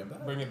Bring it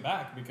back. bring it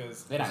back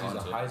because They're not He's going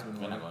a to. Heisman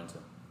They're winner. not going to.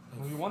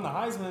 well, he won the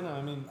Heisman.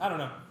 I mean, I don't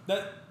know.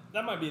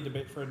 That might be a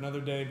debate for another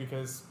day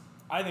because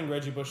I think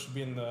Reggie Bush should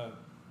be in the.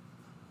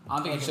 I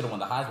don't think he should have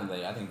won the Heisman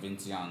though. I think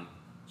Vince Young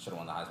should have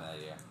won the Heisman that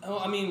year. Oh,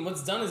 I mean,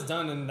 what's done is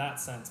done in that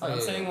sense. But Oh, I'm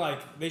yeah, saying yeah.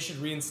 like they should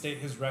reinstate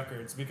his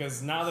records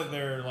because now that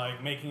they're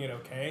like making it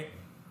okay,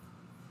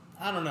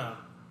 I don't know.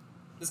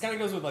 This kind of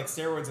goes with like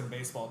steroids in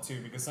baseball too,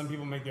 because some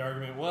people make the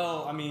argument,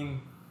 well, I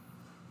mean,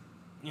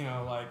 you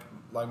know,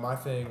 Like my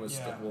thing was,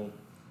 Yeah.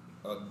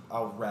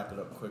 I'll wrap it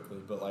up quickly,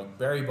 but like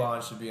Barry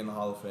Bonds should be in the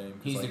Hall of Fame.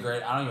 'Cause, He's like, the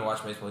great. I don't even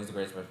watch baseball. He's the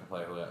greatest baseball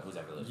player who's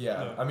ever lived.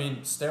 Yeah, Yeah. I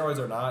mean, steroids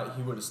or not,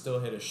 he would have still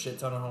hit a shit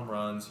ton of home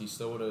runs. He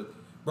still would have,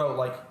 bro.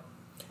 Like,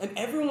 and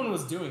everyone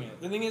was doing it.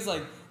 The thing is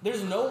like,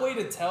 there's no way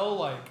to tell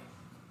like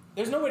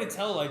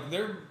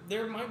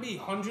there might be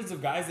hundreds of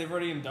guys they've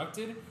already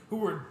inducted who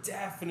were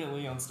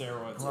definitely on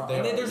steroids. Bro, And they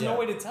then are, there's no yeah.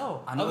 way to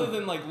tell I know. other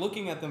than like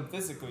looking at them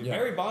physically. Yeah.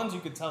 Barry Bonds, you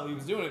could tell he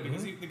was doing it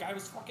because the guy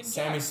was fucking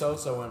Sammy jacked.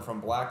 Sosa went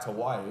from black to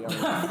white. I mean,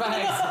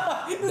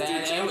 Facts. This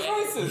dude changed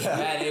races.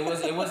 Man,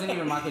 it wasn't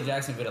even Michael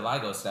Jackson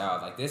vitiligo style.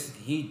 Like this,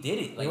 he did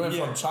it. he Like went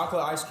Yeah. from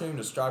chocolate ice cream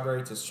to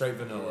strawberry to straight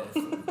vanilla.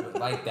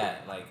 like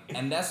that. Like,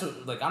 and that's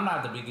what, like, I'm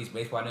not the biggest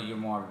baseball. I know you're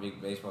more of a big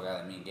baseball guy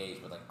than me and Gage,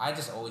 but like, I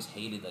just always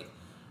hated like,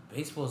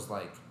 baseball's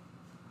like,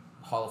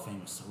 Hall of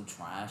Fame is so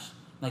trash.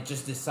 Like,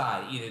 just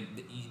decide either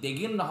they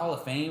get in the Hall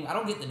of Fame. I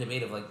don't get the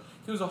debate of like,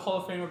 he was a Hall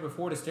of Famer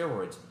before the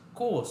steroids.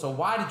 Cool. So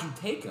why did you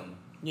take him?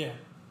 Yeah.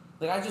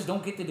 Like, I just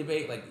don't get the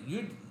debate. Like,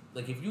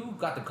 like if you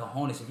got the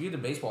cojones, if you're the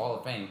baseball Hall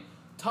of Fame,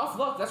 tough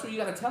luck. That's what you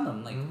gotta tell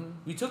them. Like,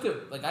 you took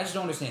it. Like, I just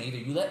don't understand. Either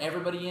you let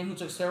everybody in who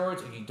took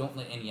steroids, or you don't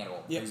let any at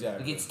all. Yeah.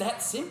 Exactly. Like, it's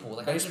that simple.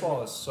 Like,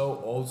 Baseball is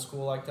so old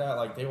school like that.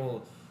 Like they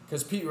will,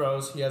 because Pete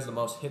Rose, he has the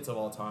most hits of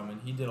all time, and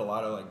he did a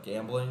lot of like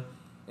gambling.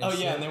 Oh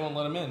shit. yeah, and they won't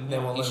let him in. They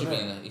Yeah. won't he let should him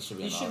be in. in the. He should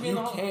be He in the. should be in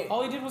You the Hall. can't-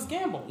 All he did was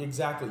gamble.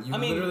 Exactly. You I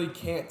mean, literally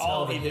can't all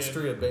tell the he did.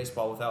 history of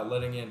baseball without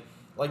letting in.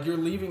 Like you're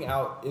leaving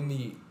out in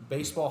the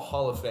Baseball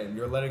Hall of Fame.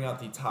 You're letting out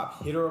the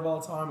top hitter of all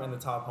time and the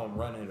top home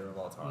run hitter of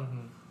all time,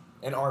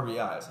 Mm-hmm. and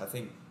RBIs. I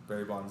think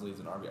Barry Bonds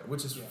leads in RBI,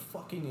 which is Yeah.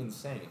 fucking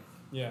insane.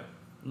 Yeah.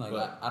 Like,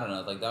 But- I don't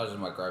know. Like, that was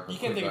just my gripe. You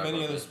can't think of Quick gripe any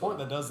about other baseball. sport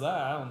that does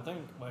that. I don't think.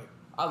 Like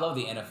I love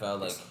the NFL.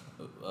 Like,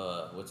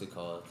 what's it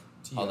called?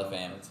 Hall of TL,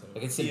 Fame. I'd say.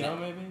 Like, it's TO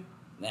maybe.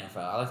 the NFL.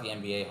 I like the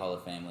NBA Hall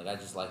of Fame. Like, I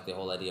just like the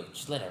whole idea of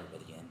just let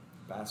everybody in.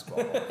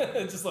 Basketball.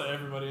 Just let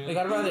everybody in. Like,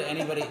 I'd rather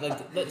anybody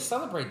like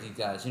celebrate these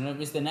guys. You know,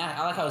 it's the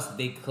I like how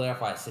they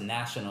clarify it's the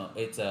national.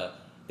 It's the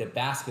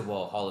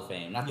basketball Hall of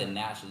Fame, not the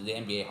national, the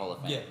NBA Hall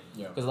of Fame. Yeah.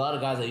 Yeah. Because a lot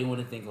of guys that you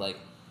wouldn't think like,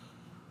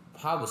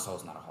 Pau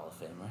Gasol's not a Hall of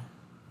Famer.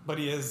 But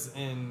he is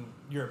in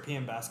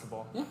European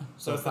basketball. Yeah.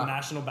 So it's the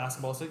National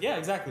Basketball. So yeah,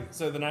 exactly.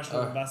 So the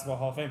National Basketball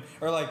Hall of Fame,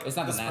 or like It's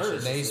not the national.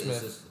 Spurs.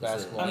 Naismith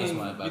basketball. I mean,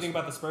 Naismith you think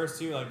about the Spurs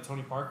too, like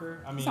Tony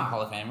Parker. I mean, He's not a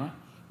Hall of Famer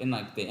in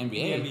like the the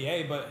NBA.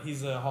 NBA, but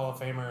he's a Hall of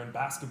Famer in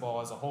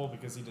basketball as a whole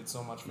because he did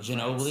so much for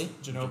Ginobili?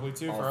 France. Ginobili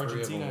too All for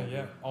three of them Argentina. would be.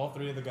 Yeah, all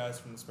three of the guys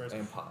from the Spurs.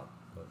 And Pop.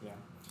 But Yeah,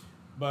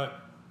 but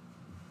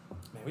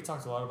man, we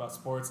talked a lot about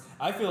sports.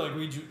 I feel like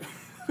we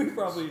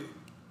probably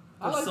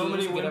I like so it.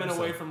 many It's a good women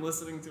away episode. from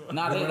listening to us.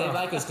 Nah, they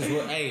like us because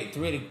we're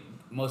three of the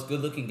most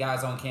good-looking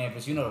guys on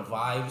campus. You know the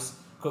vibes.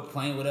 Quit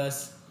playing with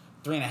us.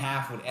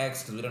 3.5 with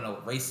X because we don't know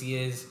what race he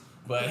is.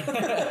 But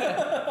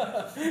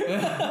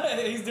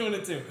He's doing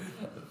it too.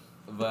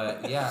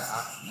 but yeah,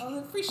 I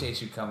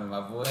appreciate you coming,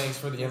 my boy. thanks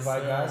for the Yes,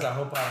 invite, sir. guys. I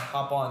hope I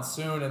hop on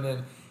soon, and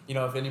then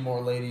if any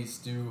more ladies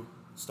do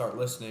start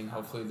listening,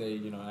 hopefully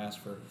they ask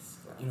for.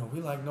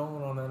 We like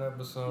Nolan on that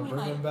episode.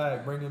 Bring him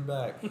back. Bring him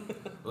back.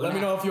 Let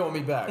me know if you want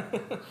me back.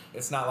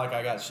 It's not like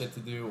I got shit to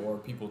do or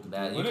people to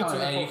That, do. you Look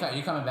coming, at hey,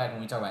 you coming back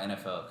when we talk about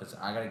NFL because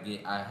I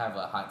have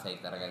a hot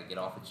take that I gotta get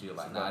off with you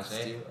about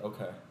Najee.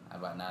 Okay.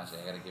 About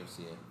Najee, I gotta give it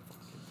to you.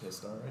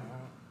 Pissed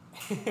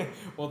already.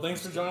 Well,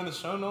 thanks for joining the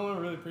show, Nolan.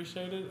 Really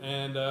appreciate it.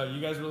 And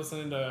you guys were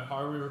listening to How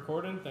Are We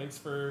Recording? Thanks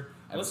for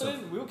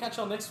listening. We will catch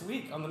y'all next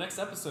week on the next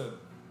episode.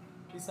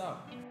 Peace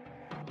out.